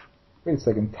Smurf. Wait a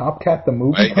second. Top Cat the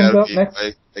movie comes out next.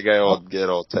 I gotta get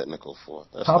all technical for.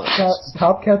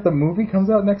 Top Cat the movie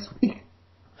comes out next week.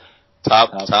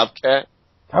 Top Cat.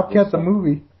 Top Cat the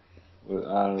movie. I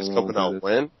don't It's know coming out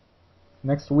when?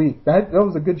 Next week. That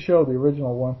was a good show, the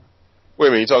original one. Wait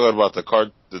a minute, you're talking about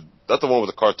not the one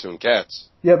with the cartoon cats.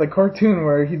 Yeah, the cartoon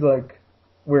where he's like.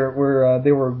 Where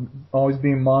they were always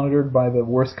being monitored by the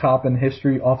worst cop in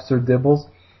history, Officer Dibbles.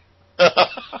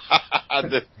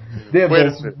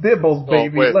 Dibbles,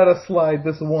 baby, let us slide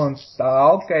this once.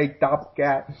 Okay, Top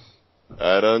Cat.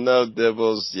 I don't know,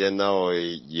 Dibbles. You know,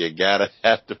 you gotta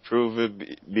have to prove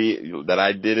it that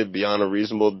I did it beyond a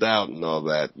reasonable doubt and all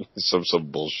that. Some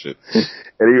bullshit.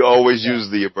 And he always used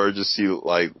the emergency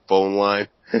phone line.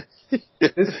 I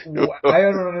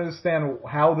don't understand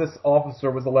how this officer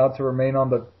was allowed to remain on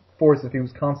the force if he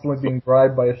was constantly being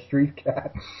bribed by a street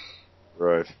cat.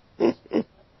 Right.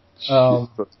 So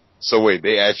wait,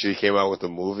 they actually came out with a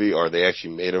movie, or they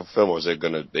actually made a film, or is it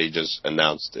they just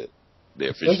announced it? They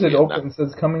officially it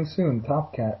says coming soon,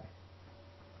 Top Cat.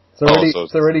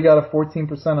 It's already got a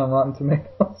 14% on Rotten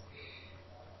Tomatoes.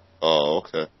 Oh,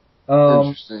 okay.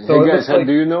 Interesting. So Hey guys, like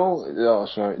do you know? Oh,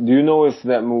 sorry. Do you know if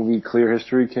that movie Clear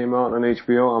History came out on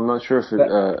HBO? I'm not sure if it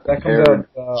that comes aired. out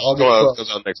August 12th.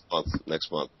 Comes out next month.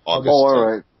 Next month, Oh, August all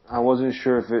 10th. right. I wasn't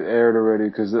sure if it aired already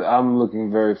because I'm looking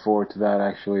very forward to that.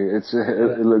 Actually,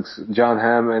 it looks John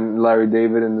Hamm and Larry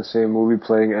David in the same movie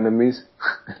playing enemies.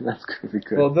 That's gonna be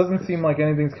good. Well, it doesn't seem like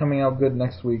anything's coming out good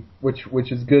next week,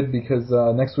 which is good because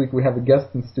next week we have a guest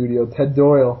in studio, Ted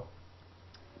Doyle.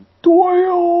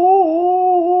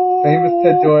 Doyle. Famous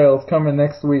Ted Doyle is coming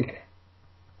next week.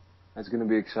 That's gonna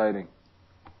be exciting.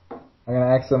 I'm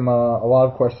gonna ask him a lot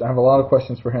of questions. I have a lot of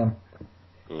questions for him.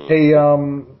 Hey,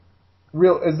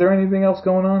 is there anything else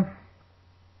going on?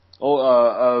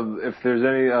 Oh, if there's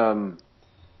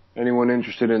anyone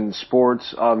interested in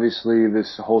sports, obviously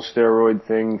this whole steroid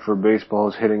thing for baseball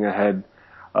is hitting ahead.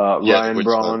 Ryan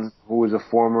Braun, who was a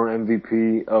former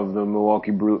MVP of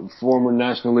the former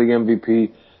National League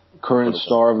MVP, current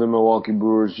star of the Milwaukee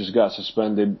Brewers, just got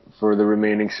suspended for the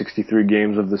remaining 63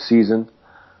 games of the season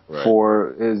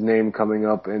for his name coming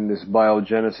up in this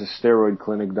biogenesis steroid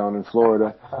clinic down in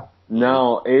Florida.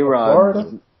 Now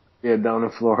A-Rod, down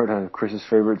in Florida, Chris's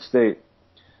favorite state.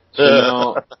 So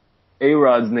now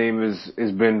A-Rod's name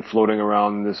is been floating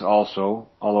around this also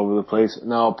all over the place.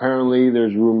 Now apparently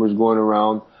there's rumors going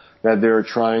around that they're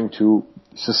trying to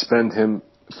suspend him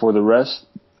for the rest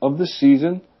of this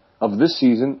season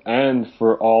and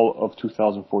for all of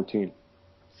 2014.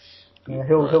 Yeah,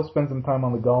 he'll spend some time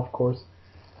on the golf course.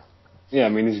 Yeah, I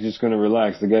mean he's just going to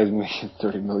relax. The guy's making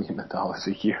 $30 million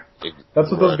a year. That's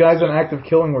what those guys in Active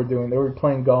Killing were doing. They were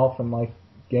playing golf and like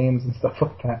games and stuff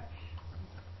like that.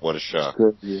 What a shock.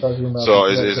 Good, yeah. So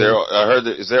is there? I heard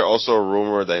that, is there also a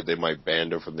rumor that they might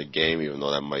ban him from the game, even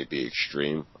though that might be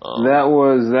extreme? That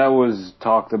was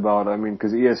talked about. I mean,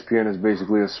 because ESPN is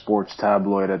basically a sports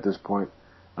tabloid at this point.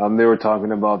 They were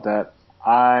talking about that.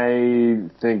 I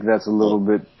think that's a little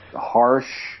bit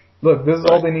harsh. Look, this is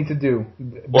all they need to do.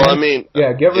 Well, I mean,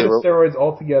 get rid of steroids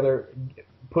altogether.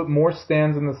 Put more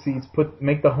stands in the seats.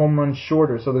 Make the home runs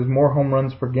shorter, so there's more home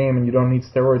runs per game, and you don't need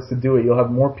steroids to do it. You'll have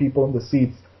more people in the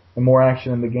seats and more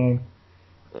action in the game.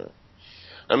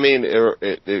 I mean,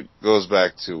 it goes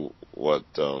back to what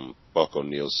Buck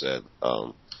O'Neil said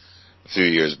a few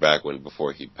years back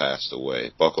before he passed away.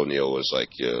 Buck O'Neil was like,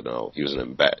 he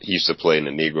used to play in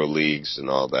the Negro Leagues and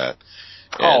all that.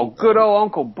 And, good old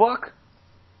Uncle Buck.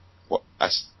 Well,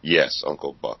 yes,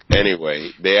 Uncle Buck. Anyway,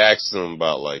 they asked him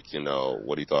about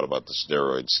what he thought about the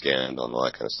steroid scandal and all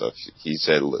that kind of stuff. He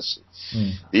said, "Listen,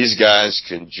 these guys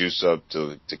can juice up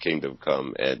to Kingdom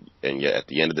Come, and yet at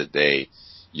the end of the day,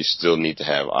 you still need to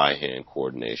have eye-hand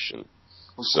coordination.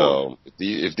 So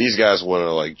if these guys want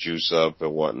to juice up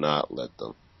and whatnot, let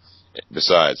them.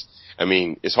 Besides, I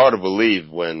mean, it's hard to believe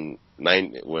when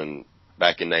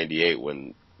back in '98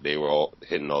 when they were all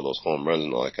hitting all those home runs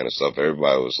and all that kind of stuff.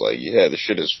 Everybody was like, "Yeah, this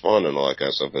shit is fun" and all that kind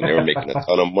of stuff, and they were making a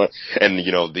ton of money. And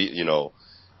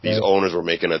these owners were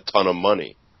making a ton of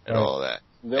money and all that.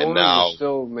 The owners are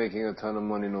still making a ton of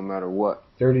money no matter what.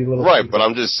 Dirty little right, people. but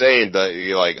I'm just saying that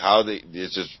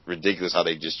it's just ridiculous how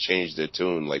they just changed their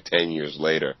tune 10 years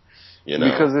later.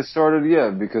 Because it started,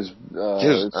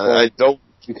 I don't.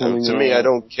 To me, I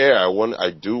don't care.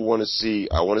 I do want to see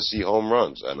home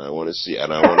runs, and I want to see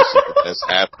the best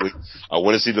athletes. I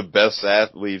want to see the best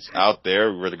athletes out there,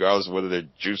 regardless of whether they're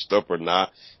juiced up or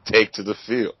not, take to the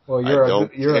field. Well,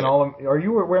 are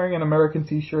you wearing an American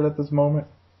T-shirt at this moment?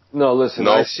 No, listen.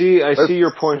 No. I see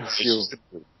your point of view.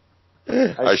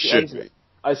 I should be.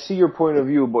 I see your point of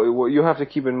view, but what you have to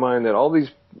keep in mind that all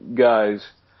these guys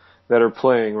that are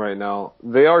playing right now,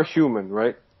 they are human,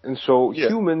 right? And so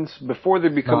humans, before they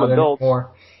become adults,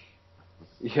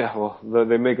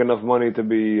 they make enough money to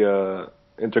be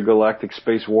intergalactic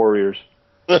space warriors.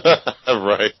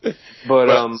 Right.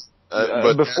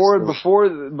 But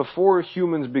before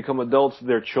humans become adults,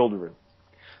 they're children.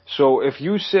 So if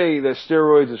you say that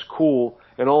steroids is cool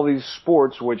and all these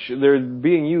sports, which they're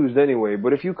being used anyway,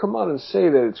 but if you come out and say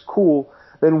that it's cool,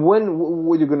 then when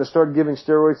you're going to start giving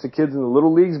steroids to kids in the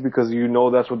little leagues because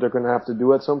that's what they're going to have to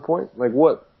do at some point? Like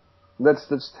what?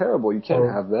 That's terrible. You can't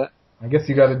have that. I guess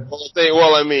you got to.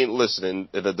 Well, I mean, listen.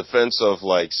 In the defense of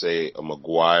say a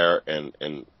McGuire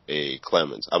and a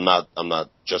Clemens, I'm not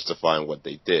justifying what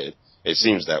they did. It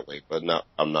seems that way, but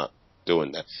I'm not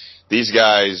doing that. These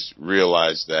guys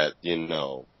realized that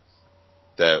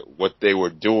that what they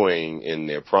were doing in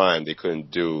their prime they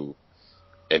couldn't do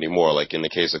anymore. Like in the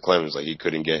case of Clemens, he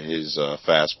couldn't get his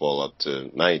fastball up to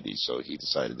 90, so he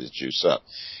decided to juice up.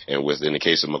 And in the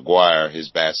case of McGuire, his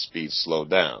bat speed slowed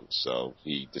down, so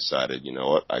he decided,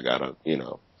 I gotta,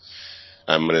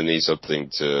 I'm going to need something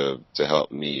to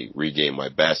help me regain my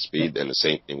bat speed, and the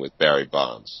same thing with Barry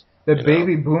Bonds. The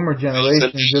baby boomer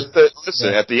generation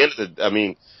Listen, at the end of the, I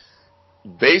mean,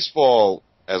 baseball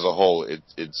as a whole,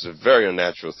 it's a very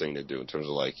unnatural thing to do in terms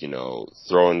of like, you know,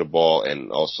 throwing the ball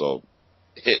and also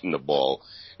hitting the ball,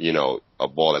 you know, a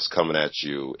ball that's coming at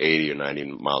you 80 or 90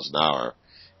 miles an hour.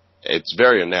 It's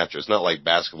very unnatural. It's not like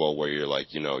basketball where you're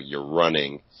like, you know, you're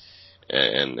running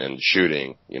and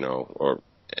shooting, you know,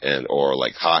 or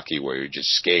like hockey where you're just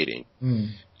skating,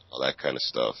 all that kind of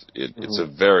stuff. It's a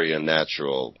very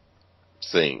unnatural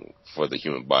thing for the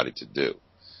human body to do.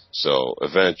 So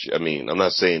eventually, I mean, I'm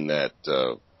not saying that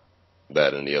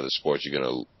that in the other sports you're going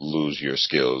to lose your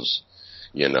skills,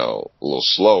 you know, a little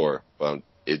slower, but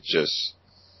it just,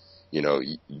 you know,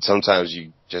 sometimes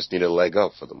you just need a leg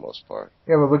up for the most part.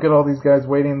 Yeah, but look at all these guys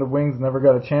waiting in the wings, never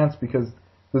got a chance because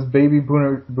this baby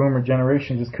boomer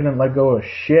generation just couldn't let go of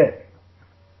shit.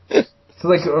 So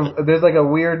like, there's like a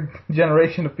weird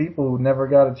generation of people who never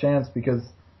got a chance because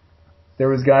there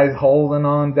was guys holding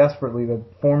on desperately to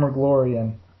former glory,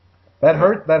 and that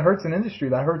hurts an industry,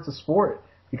 that hurts a sport,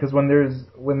 because when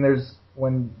the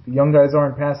young guys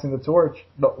aren't passing the torch,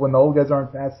 when the old guys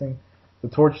aren't passing the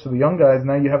torch to the young guys,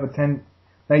 now you have a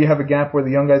gap where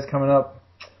the young guys coming up.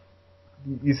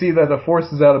 You see that the force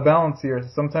is out of balance here.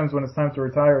 Sometimes when it's time to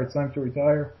retire, it's time to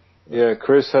retire. Yeah,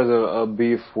 Chris has a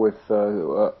beef with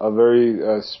a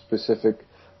very specific,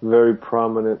 very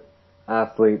prominent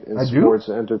athlete in sports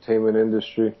and entertainment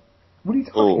industry. What are you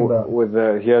talking about? With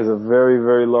he has a very,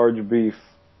 very large beef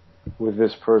with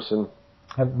this person.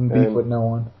 Having beef with no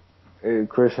one.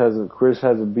 Chris has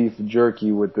a beef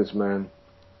jerky with this man.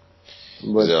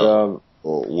 But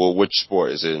well, which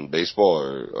sport is it? In baseball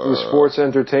or the sports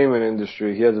entertainment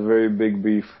industry? He has a very big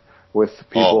beef with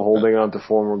people holding on to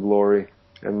former glory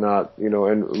and not, you know,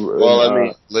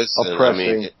 listen,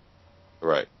 oppressing.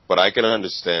 Right. But I can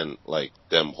understand like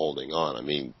them holding on. I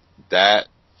mean, that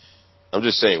I'm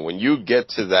just saying, when you get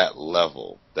to that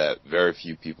level that very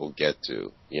few people get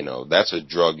to, you know, that's a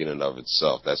drug in and of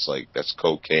itself. That's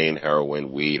cocaine,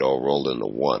 heroin, weed, all rolled into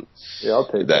one. Yeah, I'll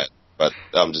take that. But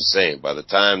I'm just saying, by the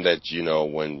time that, you know,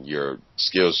 when your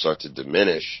skills start to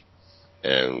diminish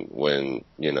and when,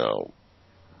 you know,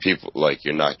 people, like,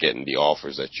 you're not getting the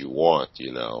offers that you want,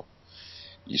 you know,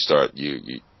 you start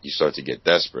to get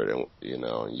desperate and, you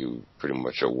know, you pretty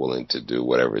much are willing to do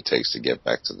whatever it takes to get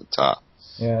back to the top.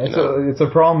 Yeah, it's a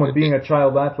problem with being a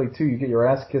child athlete too. You get your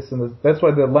ass kissed, and that's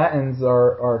why the Latins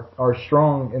are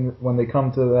strong when they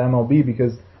come to the MLB,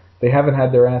 because they haven't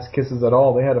had their ass kisses at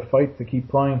all. They had to fight to keep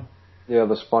playing. Yeah,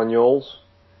 the Spanyols.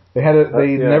 They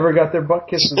never got their butt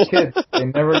kissed as kids.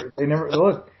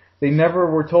 They never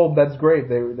were told that's great.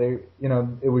 They you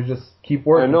know, it was just keep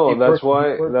working. I know, that's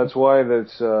why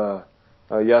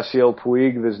Yasiel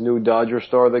Puig, this new Dodger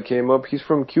star that came up, he's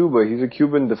from Cuba. He's a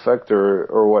Cuban defector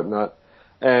or whatnot.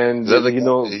 And he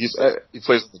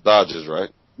plays for the Dodgers, right?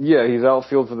 Yeah, he's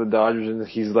outfield for the Dodgers, and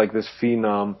he's like this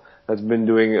phenom that's been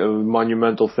doing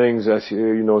monumental things, as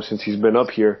you know, since he's been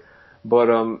up here. But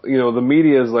you know, the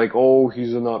media is like, oh,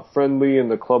 he's not friendly,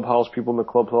 and the clubhouse people in the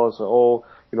clubhouse are, oh,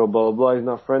 you know, blah blah blah, he's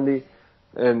not friendly,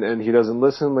 and he doesn't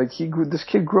listen. Like this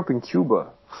kid grew up in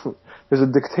Cuba. There's a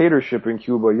dictatorship in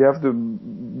Cuba. You have to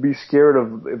be scared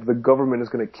of if the government is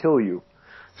going to kill you.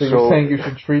 So you're saying you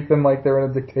should treat them like they're in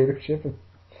a dictatorship?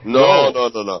 No.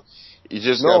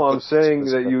 I'm saying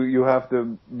that you have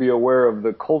to be aware of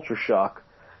the culture shock.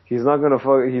 He's not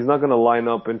gonna line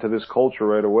up into this culture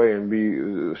right away and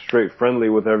be straight friendly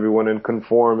with everyone and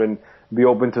conform and be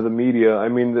open to the media. I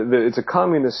mean, it's a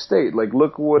communist state. Like,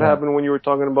 look what happened when you were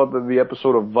talking about the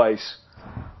episode of Vice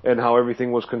and how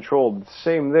everything was controlled. It's the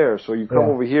same there. So you come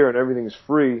over here and everything's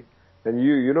free. And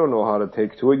you don't know how to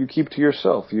take to it. You keep to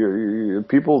yourself.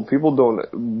 People don't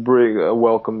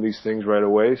welcome these things right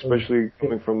away, especially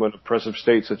coming from an oppressive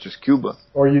state such as Cuba.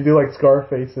 Or you do like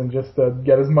Scarface and just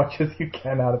get as much as you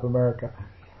can out of America.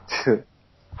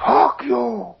 Fuck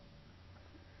you!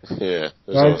 Yeah.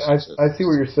 I see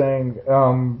what you're saying.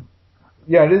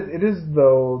 Yeah, it is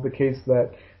though the case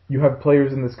that you have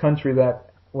players in this country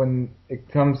that when it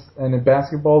comes, and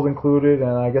basketball's included,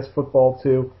 and I guess football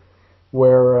too,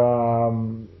 where,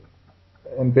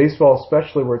 and baseball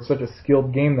especially, where it's such a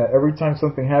skilled game that every time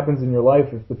something happens in your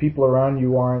life, if the people around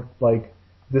you aren't, like,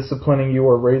 disciplining you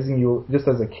or raising you just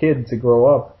as a kid to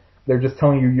grow up, they're just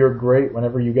telling you you're great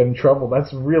whenever you get in trouble.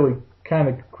 That's really kind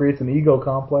of creates an ego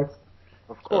complex.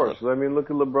 Of course. I mean, look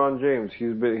at LeBron James.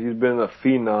 He's been a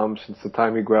phenom since the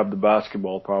time he grabbed the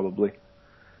basketball, probably.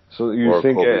 So you or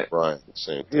think Kobe Bryant,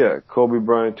 same thing. Yeah, Kobe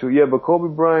Bryant too. Yeah, but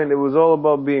Kobe Bryant, it was all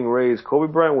about being raised.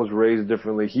 Kobe Bryant was raised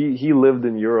differently. He lived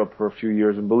in Europe for a few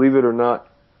years, and believe it or not,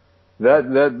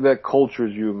 that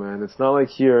cultures you, man. It's not like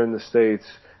here in the States.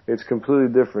 It's completely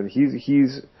different. He's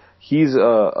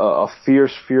a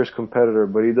fierce competitor,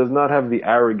 but he does not have the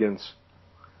arrogance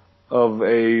of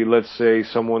let's say,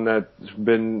 someone that's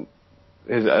been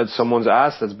someone's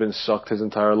ass that's been sucked his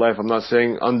entire life. I'm not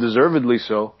saying undeservedly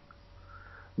so,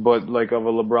 but like of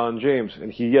a LeBron James.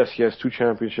 And he has 2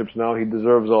 championships now. He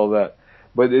deserves all that.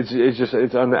 But it's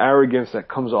an arrogance that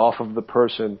comes off of the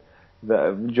person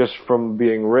that just from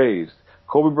being raised.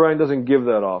 Kobe Bryant doesn't give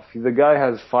that off. The guy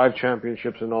has 5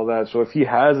 championships and all that. So if he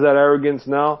has that arrogance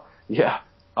now, yeah,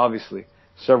 obviously,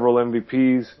 several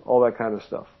MVPs, all that kind of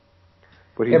stuff.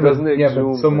 But he doesn't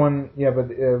exude.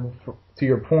 To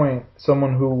your point,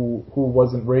 someone who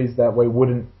wasn't raised that way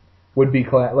would be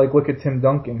like, look at Tim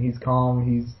Duncan. He's calm.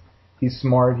 He's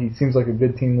smart. He seems like a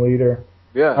good team leader.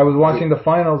 Yeah. I was watching the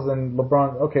finals and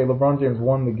LeBron James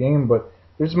won the game, but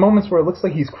there's moments where it looks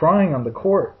like he's crying on the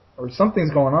court or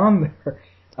something's going on there.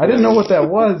 I didn't know what that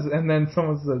was, and then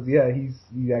someone says, "Yeah,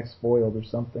 he acts spoiled or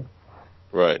something."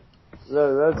 Right.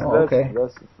 That's the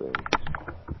thing.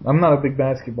 I'm not a big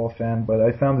basketball fan, but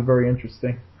I found it very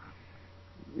interesting.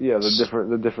 Yeah,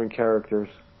 the different characters.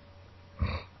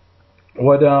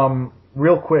 What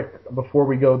real quick before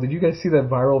we go, did you guys see that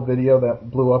viral video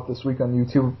that blew up this week on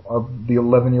YouTube of the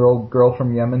 11-year-old girl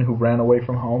from Yemen who ran away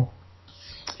from home?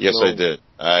 Yes, no. I did.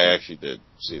 I actually did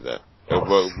see that.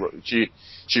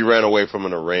 She ran away from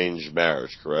an arranged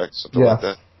marriage, correct? Something like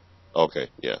that? Okay,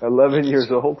 yeah. 11 years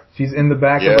old? She's in the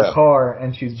back of a car,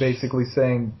 and she's basically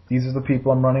saying, these are the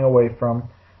people I'm running away from.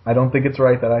 I don't think it's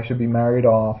right that I should be married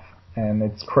off, and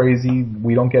it's crazy.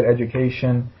 We don't get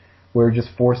education. We're just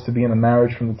forced to be in a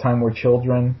marriage from the time we're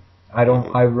children. I'd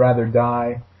rather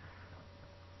die.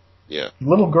 Yeah.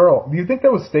 Little girl. Do you think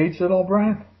that was staged at all,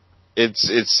 Brian? It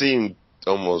seemed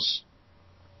almost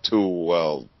too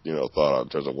well, thought out in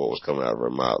terms of what was coming out of her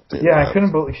mouth. Yeah, I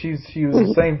couldn't believe she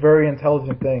was saying very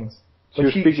intelligent things. She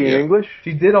was speaking English?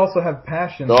 She did also have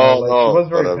passion. No, she was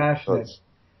very passionate.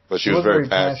 But she was very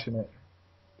passionate.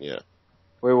 Yeah.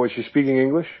 Wait, was she speaking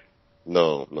English?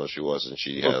 No, she wasn't.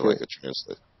 She had like a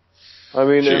translator. I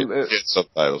mean, she had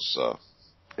subtitles, so.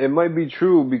 It might be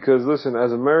true because, listen,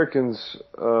 as Americans,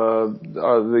 as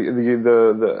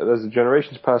the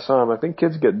generations pass on, I think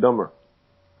kids get dumber.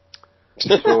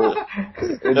 So,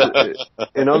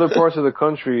 in other parts of the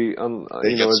country,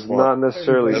 it's not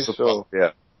necessarily so.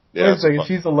 Yeah. Wait a second,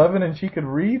 she's 11 and she could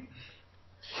read?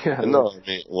 Yeah. No,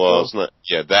 it's not.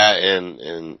 Yeah, that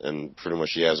and pretty much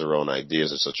she has her own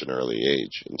ideas at such an early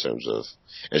age in terms of,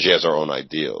 and she has her own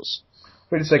ideals.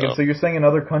 Wait a second, so you're saying in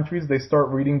other countries they start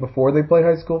reading before they play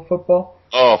high school football?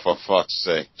 Oh, for fuck's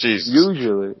sake. Jesus.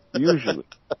 Usually.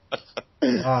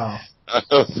 Wow. I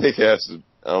don't think that's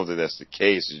the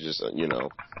case. It's just,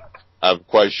 I'm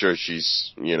quite sure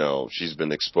she's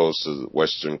been exposed to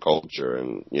Western culture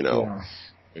and,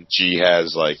 and she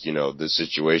has this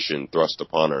situation thrust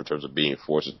upon her in terms of being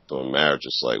forced into a marriage.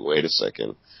 It's like, wait a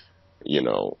second,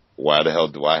 why the hell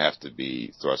do I have to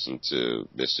be thrust into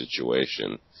this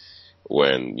situation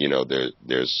when,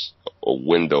 there's a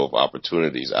window of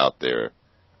opportunities out there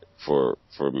for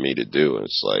me to do? And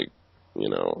it's like,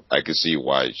 I could see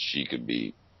why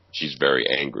she's very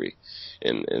angry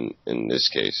in this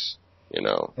case,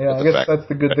 Yeah, I guess that's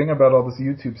the good thing about all this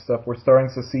YouTube stuff. We're starting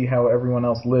to see how everyone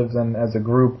else lives, and as a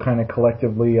group, kind of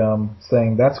collectively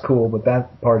saying that's cool, but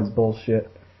that part is bullshit.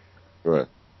 Right.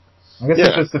 I guess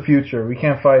that's just the future. We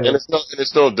can't fight it.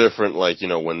 It's no different, like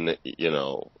when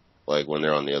like when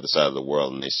they're on the other side of the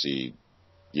world and they see,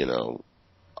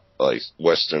 like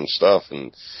Western stuff,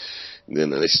 and then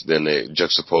they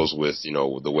juxtapose with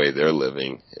the way they're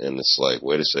living, and it's like,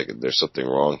 wait a second, there's something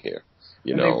wrong here.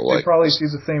 They probably see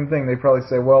the same thing. They probably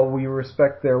say, well, we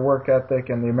respect their work ethic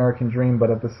and the American dream,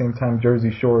 but at the same time, Jersey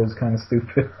Shore is kind of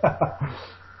stupid.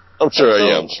 I'm sure.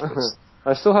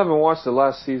 I still haven't watched the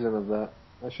last season of that.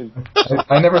 I should.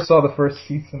 I never saw the first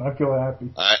season. I feel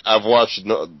happy. I've watched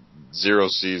 0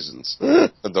 seasons.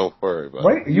 Don't worry about it.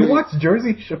 Wait, you watched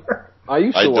Jersey Shore? I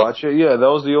used to watch it. Yeah, that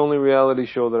was the only reality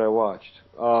show that I watched.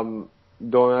 Don't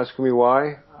ask me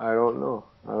why. I don't know.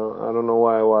 I don't know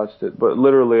why I watched it, but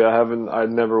literally I'd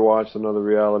never watched another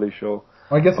reality show.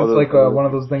 I guess it's like one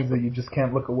of those things that you just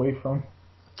can't look away from.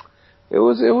 It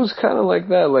was kind of like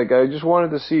that. Like, I just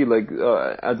wanted to see,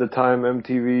 at the time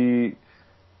MTV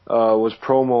was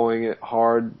promoting it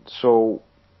hard, so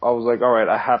I was like, all right,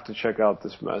 I have to check out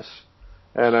this mess.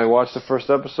 And I watched the first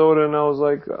episode, and I was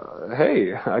like,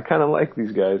 "Hey, I kind of like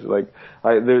these guys. Like,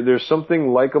 there's something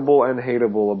likable and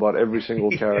hateable about every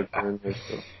single character in this."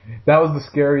 So. That was the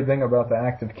scary thing about the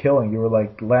act of killing. You were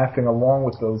like laughing along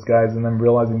with those guys, and then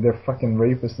realizing they're fucking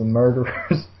rapists and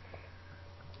murderers.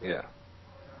 Yeah,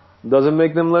 doesn't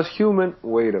make them less human.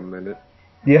 Wait a minute.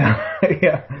 Yeah,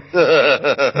 yeah.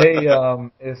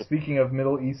 Hey, speaking of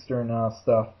Middle Eastern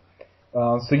stuff,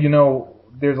 so you know,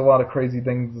 there's a lot of crazy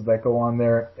things that go on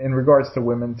there in regards to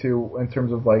women too, in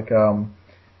terms of like,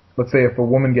 let's say if a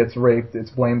woman gets raped,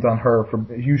 it's blamed on her for,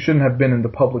 you shouldn't have been in the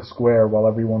public square while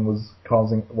everyone was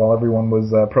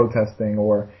protesting,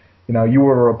 or, you know, you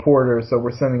were a reporter, so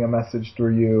we're sending a message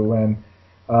through you. And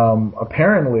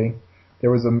apparently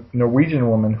there was a Norwegian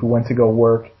woman who went to go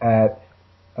work at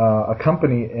a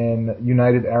company in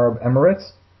United Arab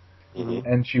Emirates,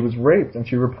 and she was raped, and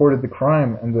she reported the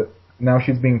crime, and now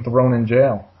she's being thrown in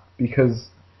jail because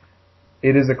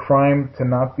it is a crime to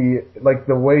not be, like,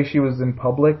 the way she was in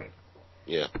public.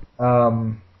 Yeah.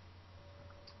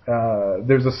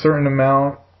 There's a certain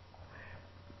amount,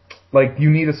 like, you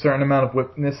need a certain amount of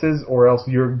witnesses or else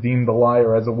you're deemed a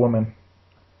liar as a woman.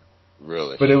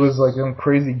 Really? But it was like some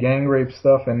crazy gang rape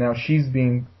stuff, and now she's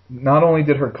being, not only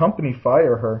did her company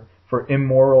fire her for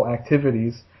immoral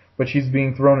activities, but she's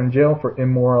being thrown in jail for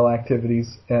immoral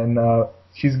activities, and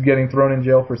she's getting thrown in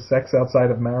jail for sex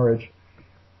outside of marriage.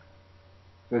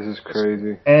 This is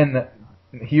crazy. And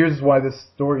here's why this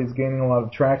story is gaining a lot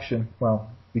of traction. Well,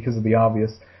 because of the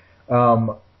obvious.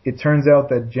 It turns out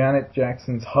that Janet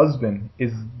Jackson's husband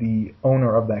is the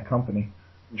owner of that company.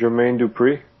 Jermaine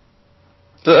Dupri?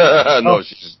 No,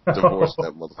 she just divorced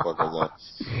that motherfucker.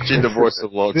 She divorced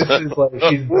him a long time. This is like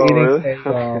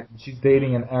she's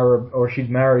dating an Arab, or she's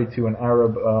married to an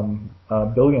Arab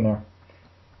billionaire.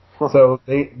 So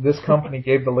this company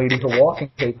gave the lady her walking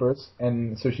papers,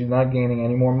 and so she's not gaining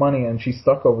any more money, and she's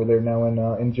stuck over there now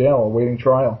in jail awaiting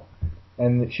trial,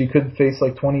 and she could face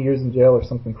like 20 years in jail or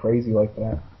something crazy like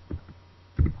that.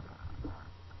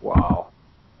 Wow.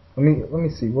 Let me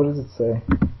see. What does it say?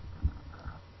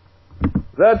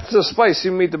 That's a spicy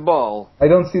meatball. I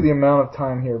don't see the amount of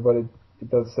time here, but it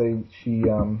does say she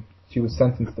was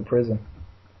sentenced to prison.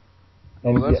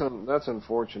 And well, that's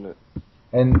unfortunate.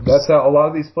 And that's how a lot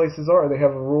of these places are. They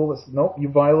have a rule that says, nope, you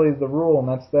violated the rule, and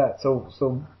that's that.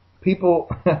 So people,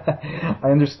 I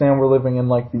understand we're living in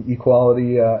like the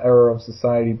equality era of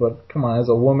society, but come on, as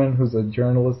a woman who's a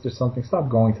journalist or something, stop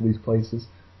going to these places.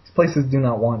 These places do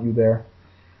not want you there.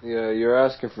 Yeah, you're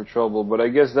asking for trouble, but I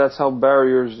guess that's how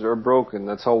barriers are broken.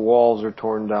 That's how walls are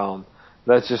torn down.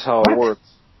 That's just how it works.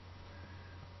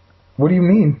 What do you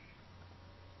mean?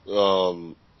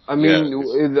 I mean,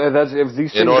 that's if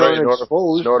these things aren't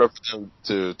exposed. In order for them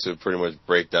to pretty much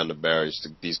break down the barriers,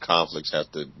 these conflicts have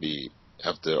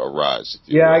to arise.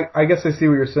 Yeah, I guess I see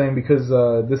what you're saying, because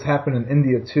this happened in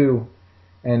India too,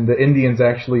 and the Indians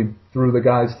actually threw the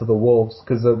guys to the wolves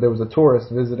because there was a tourist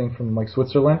visiting from like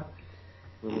Switzerland.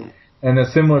 Mm-hmm. And a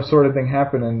similar sort of thing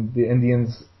happened, and the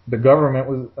Indians, the government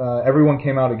was, everyone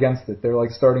came out against it. They're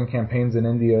like starting campaigns in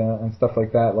India and stuff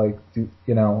like that. Like,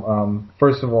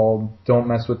 first of all, don't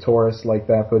mess with tourists like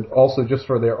that, but also just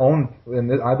for their own,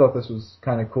 and I thought this was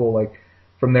kind of cool, like,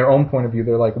 from their own point of view,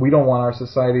 they're like, we don't want our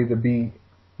society to be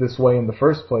this way in the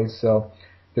first place, so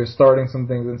they're starting some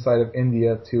things inside of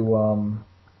India to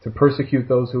persecute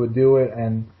those who would do it,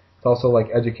 and to also like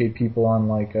educate people on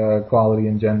like equality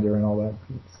and gender and all that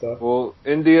stuff. Well,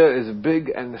 India is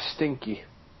big and stinky.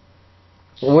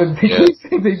 Well, what do you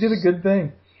think? They did a good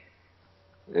thing.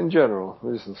 In general,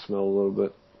 they just smell a little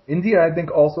bit. India, I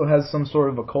think, also has some sort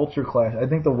of a culture clash. I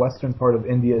think the western part of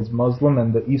India is Muslim,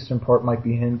 and the eastern part might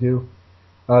be Hindu.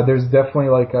 There's definitely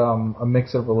like a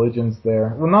mix of religions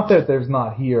there. Well, not that there's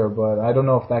not here, but I don't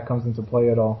know if that comes into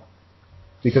play at all.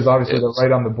 Because obviously they're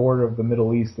right on the border of the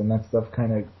Middle East, and that stuff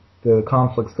kind of, the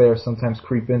conflicts there sometimes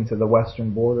creep into the western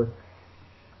border.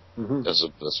 Mm-hmm. That's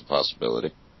a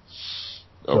possibility.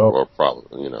 Or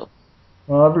problem,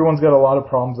 Well, everyone's got a lot of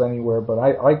problems anywhere, but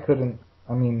I couldn't,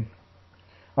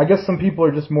 I guess some people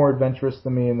are just more adventurous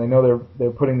than me, and they know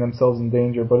they're putting themselves in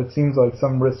danger, but it seems like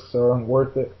some risks aren't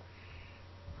worth it.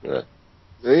 Yeah.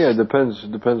 Yeah, it depends.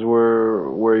 It depends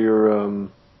where your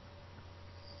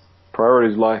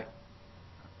priorities lie.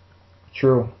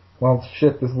 True. Well,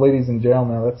 shit, this lady's in jail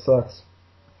now. That sucks.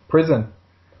 Prison.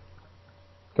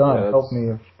 God help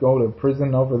me. Go to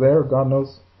prison over there, God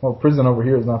knows. Well, prison over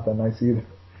here is not that nice either.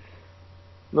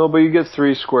 No, but you get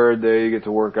 3 square a day. You get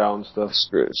to work out and stuff.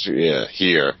 Yeah,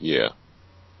 here, yeah.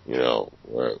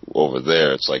 Where over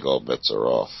there, it's like all bets are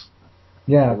off.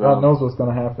 Yeah, God knows what's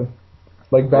going to happen.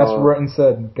 Like Bass Rutten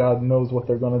said, God knows what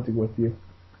they're going to do with you.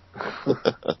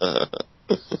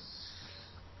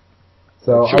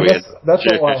 So I guess that's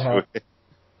all I have.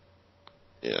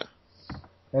 Yeah.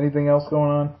 Anything else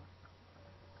going on?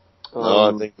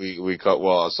 No, I think we cut.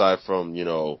 Well, aside from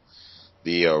the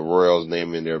Royals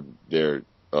naming their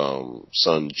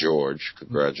son George,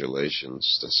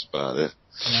 congratulations. That's about it.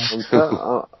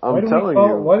 I'm telling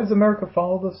you. Why does America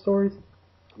follow those stories?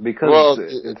 Because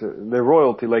they're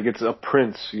royalty, like it's a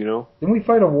prince, Didn't we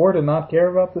fight a war to not care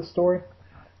about this story?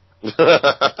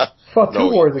 Fought two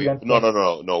wars against them.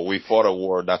 No. We fought a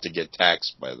war not to get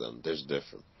taxed by them. There's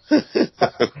different.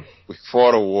 We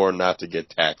fought a war not to get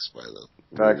taxed by them.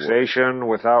 Taxation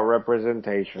without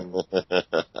representation. The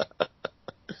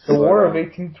War of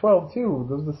 1812 too.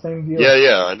 It was the same deal.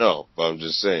 Yeah, I know. But I'm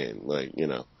just saying,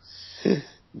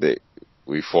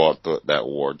 we fought that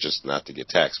war just not to get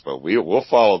taxed, but we'll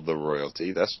follow the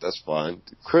royalty. That's fine.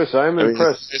 Chris, I'm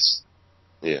impressed.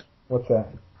 Yeah. What's that?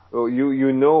 Well, you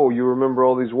remember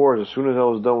all these wars. As soon as I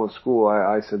was done with school,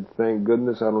 I said, thank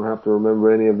goodness I don't have to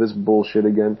remember any of this bullshit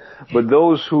again. But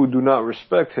those who do not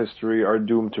respect history are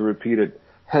doomed to repeat it.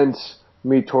 Hence,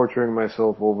 me torturing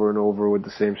myself over and over with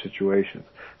the same situations.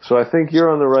 So I think you're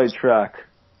on the right track.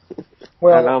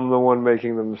 Well, and I'm the one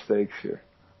making the mistakes here.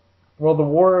 Well, the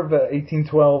War of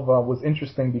 1812 was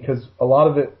interesting because a lot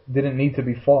of it didn't need to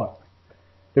be fought.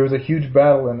 There was a huge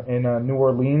battle in New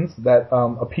Orleans that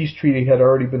a peace treaty had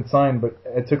already been signed, but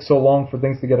it took so long for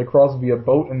things to get across via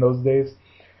boat in those days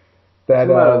that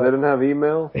they didn't have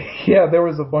email. Yeah, there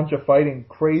was a bunch of fighting,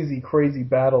 crazy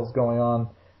battles going on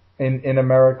in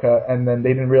America, and then they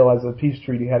didn't realize the peace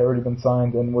treaty had already been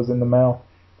signed and was in the mail.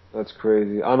 That's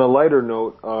crazy. On a lighter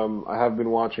note, I have been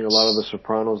watching a lot of The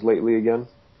Sopranos lately again.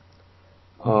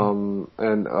 And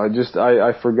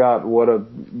I forgot what a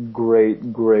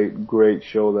great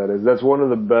show that is. That's one of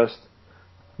the best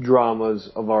dramas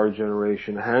of our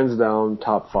generation. Hands down,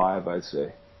 top 5, I'd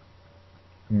say.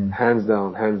 Hands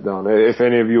down. If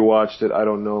any of you watched it, I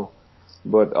don't know.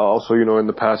 But also, in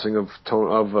the passing of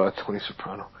Tony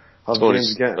Soprano, of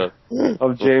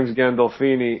James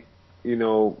Gandolfini,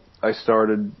 I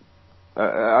started.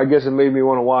 I guess it made me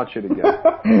want to watch it again.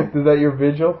 Is that your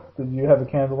vigil? Did you have a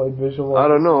candlelight vigil? I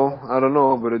don't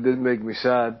know, but it did make me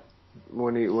sad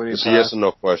when he It's a yes or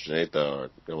no question, ain't that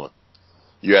hard? Come on.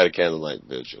 You had a candlelight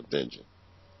vigil, didn't you?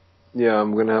 Yeah,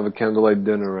 I'm gonna have a candlelight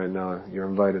dinner right now. You're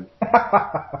invited.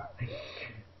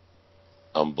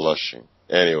 I'm blushing.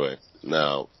 Anyway,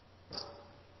 now,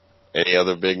 any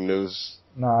other big news?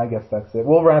 No, I guess that's it.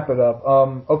 We'll wrap it up.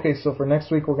 Okay, so for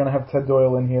next week we're gonna have Ted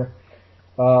Doyle in here.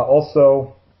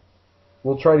 Also,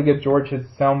 we'll try to get George his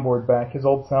soundboard back, his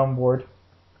old soundboard.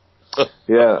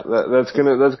 Yeah, that's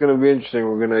gonna be interesting.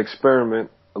 We're gonna experiment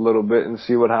a little bit and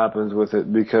see what happens with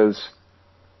it, because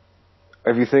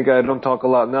if you think I don't talk a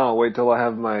lot now, wait till I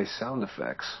have my sound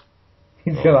effects.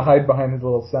 He's gonna hide behind his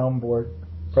little soundboard,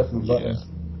 pressing buttons.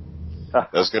 Yeah.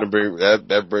 That's gonna bring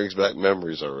that brings back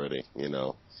memories already. You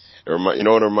know what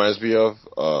it reminds me of?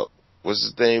 What's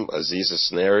his name? Aziz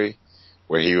Ansari.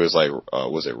 Where he was like,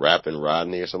 was it Rappin'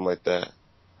 Rodney or something like that?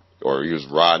 Or he was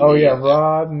Rodney. Oh yeah,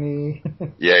 Rodney.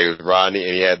 Yeah, he was Rodney,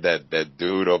 and he had that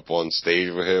dude up on stage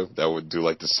with him that would do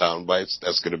like the sound bites.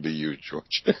 That's gonna be you,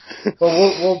 George.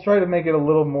 Well, we'll try to make it a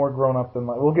little more grown up than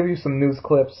that. We'll give you some news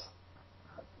clips.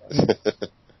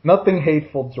 Nothing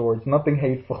hateful, George. Nothing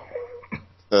hateful.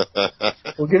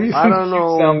 We'll give you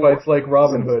some sound bites like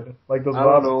Robin Hood, like those. I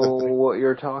don't know what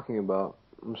you're talking about.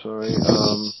 I'm sorry.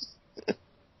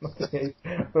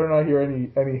 Better not hear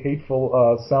any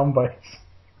hateful sound bites.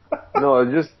 No,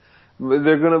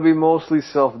 they're gonna be mostly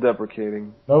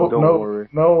self-deprecating. Don't worry.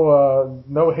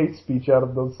 No hate speech out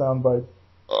of those sound bites.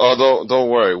 Oh,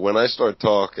 don't worry. When I start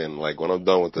talking, like when I'm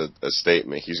done with a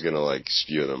statement, he's gonna like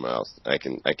spew them out. I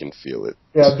can feel it.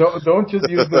 Yeah, don't just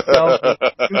use the sound.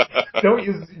 Don't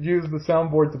use the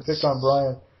soundboard to pick on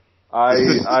Brian.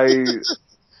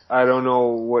 I don't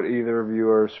know what either of you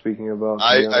are speaking about.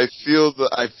 I feel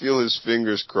his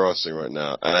fingers crossing right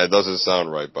now, and it doesn't sound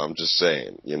right, but I'm just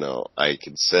saying, I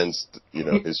can sense,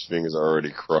 his fingers are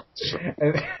already crossed.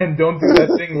 And don't do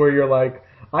that thing where you're like,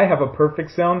 I have a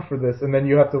perfect sound for this, and then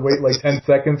you have to wait like 10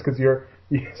 seconds because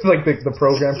it's like the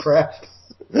program crashed.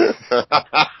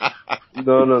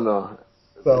 No.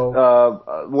 So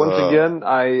once again,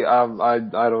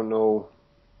 I don't know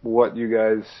what you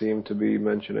guys seem to be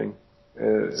mentioning.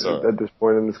 At this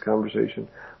point in this conversation,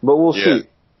 but we'll see.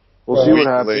 We'll see what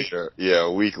happens.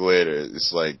 A week later,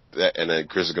 it's like that, and then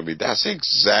Chris is gonna be. That's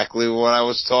exactly what I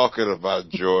was talking about,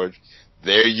 George.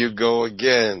 There you go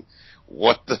again.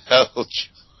 What the hell,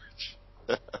 George?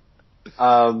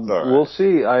 We'll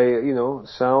see.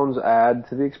 Sounds add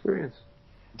to the experience.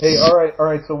 Hey,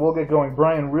 alright, so we'll get going.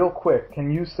 Brian, real quick,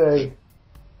 can you say,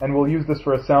 and we'll use this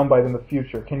for a soundbite in the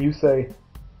future, can you say,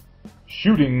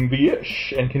 shooting the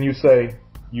ish? And can you say,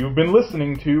 you've been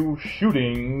listening to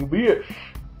Shooting the Ish?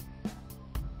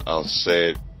 I'll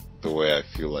say it the way I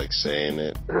feel like saying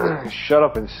it. Shut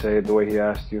up and say it the way he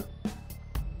asked you.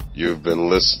 You've been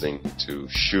listening to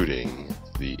Shooting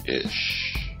the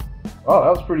Ish. Oh,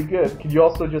 that was pretty good. Could you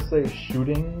also just say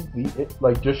shooting the ish?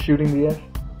 Like just shooting the ish?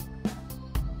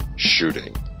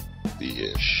 Shooting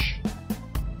the Ish.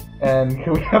 And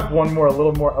can we have one more, a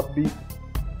little more upbeat?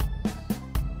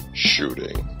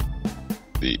 Shooting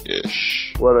the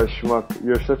Ish. What a schmuck.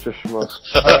 You're such a schmuck.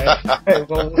 Alright, hey,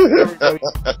 well,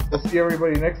 we'll see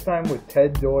everybody next time with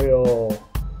Ted Doyle.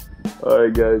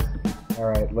 Alright, guys.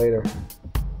 Alright, later.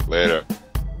 Later.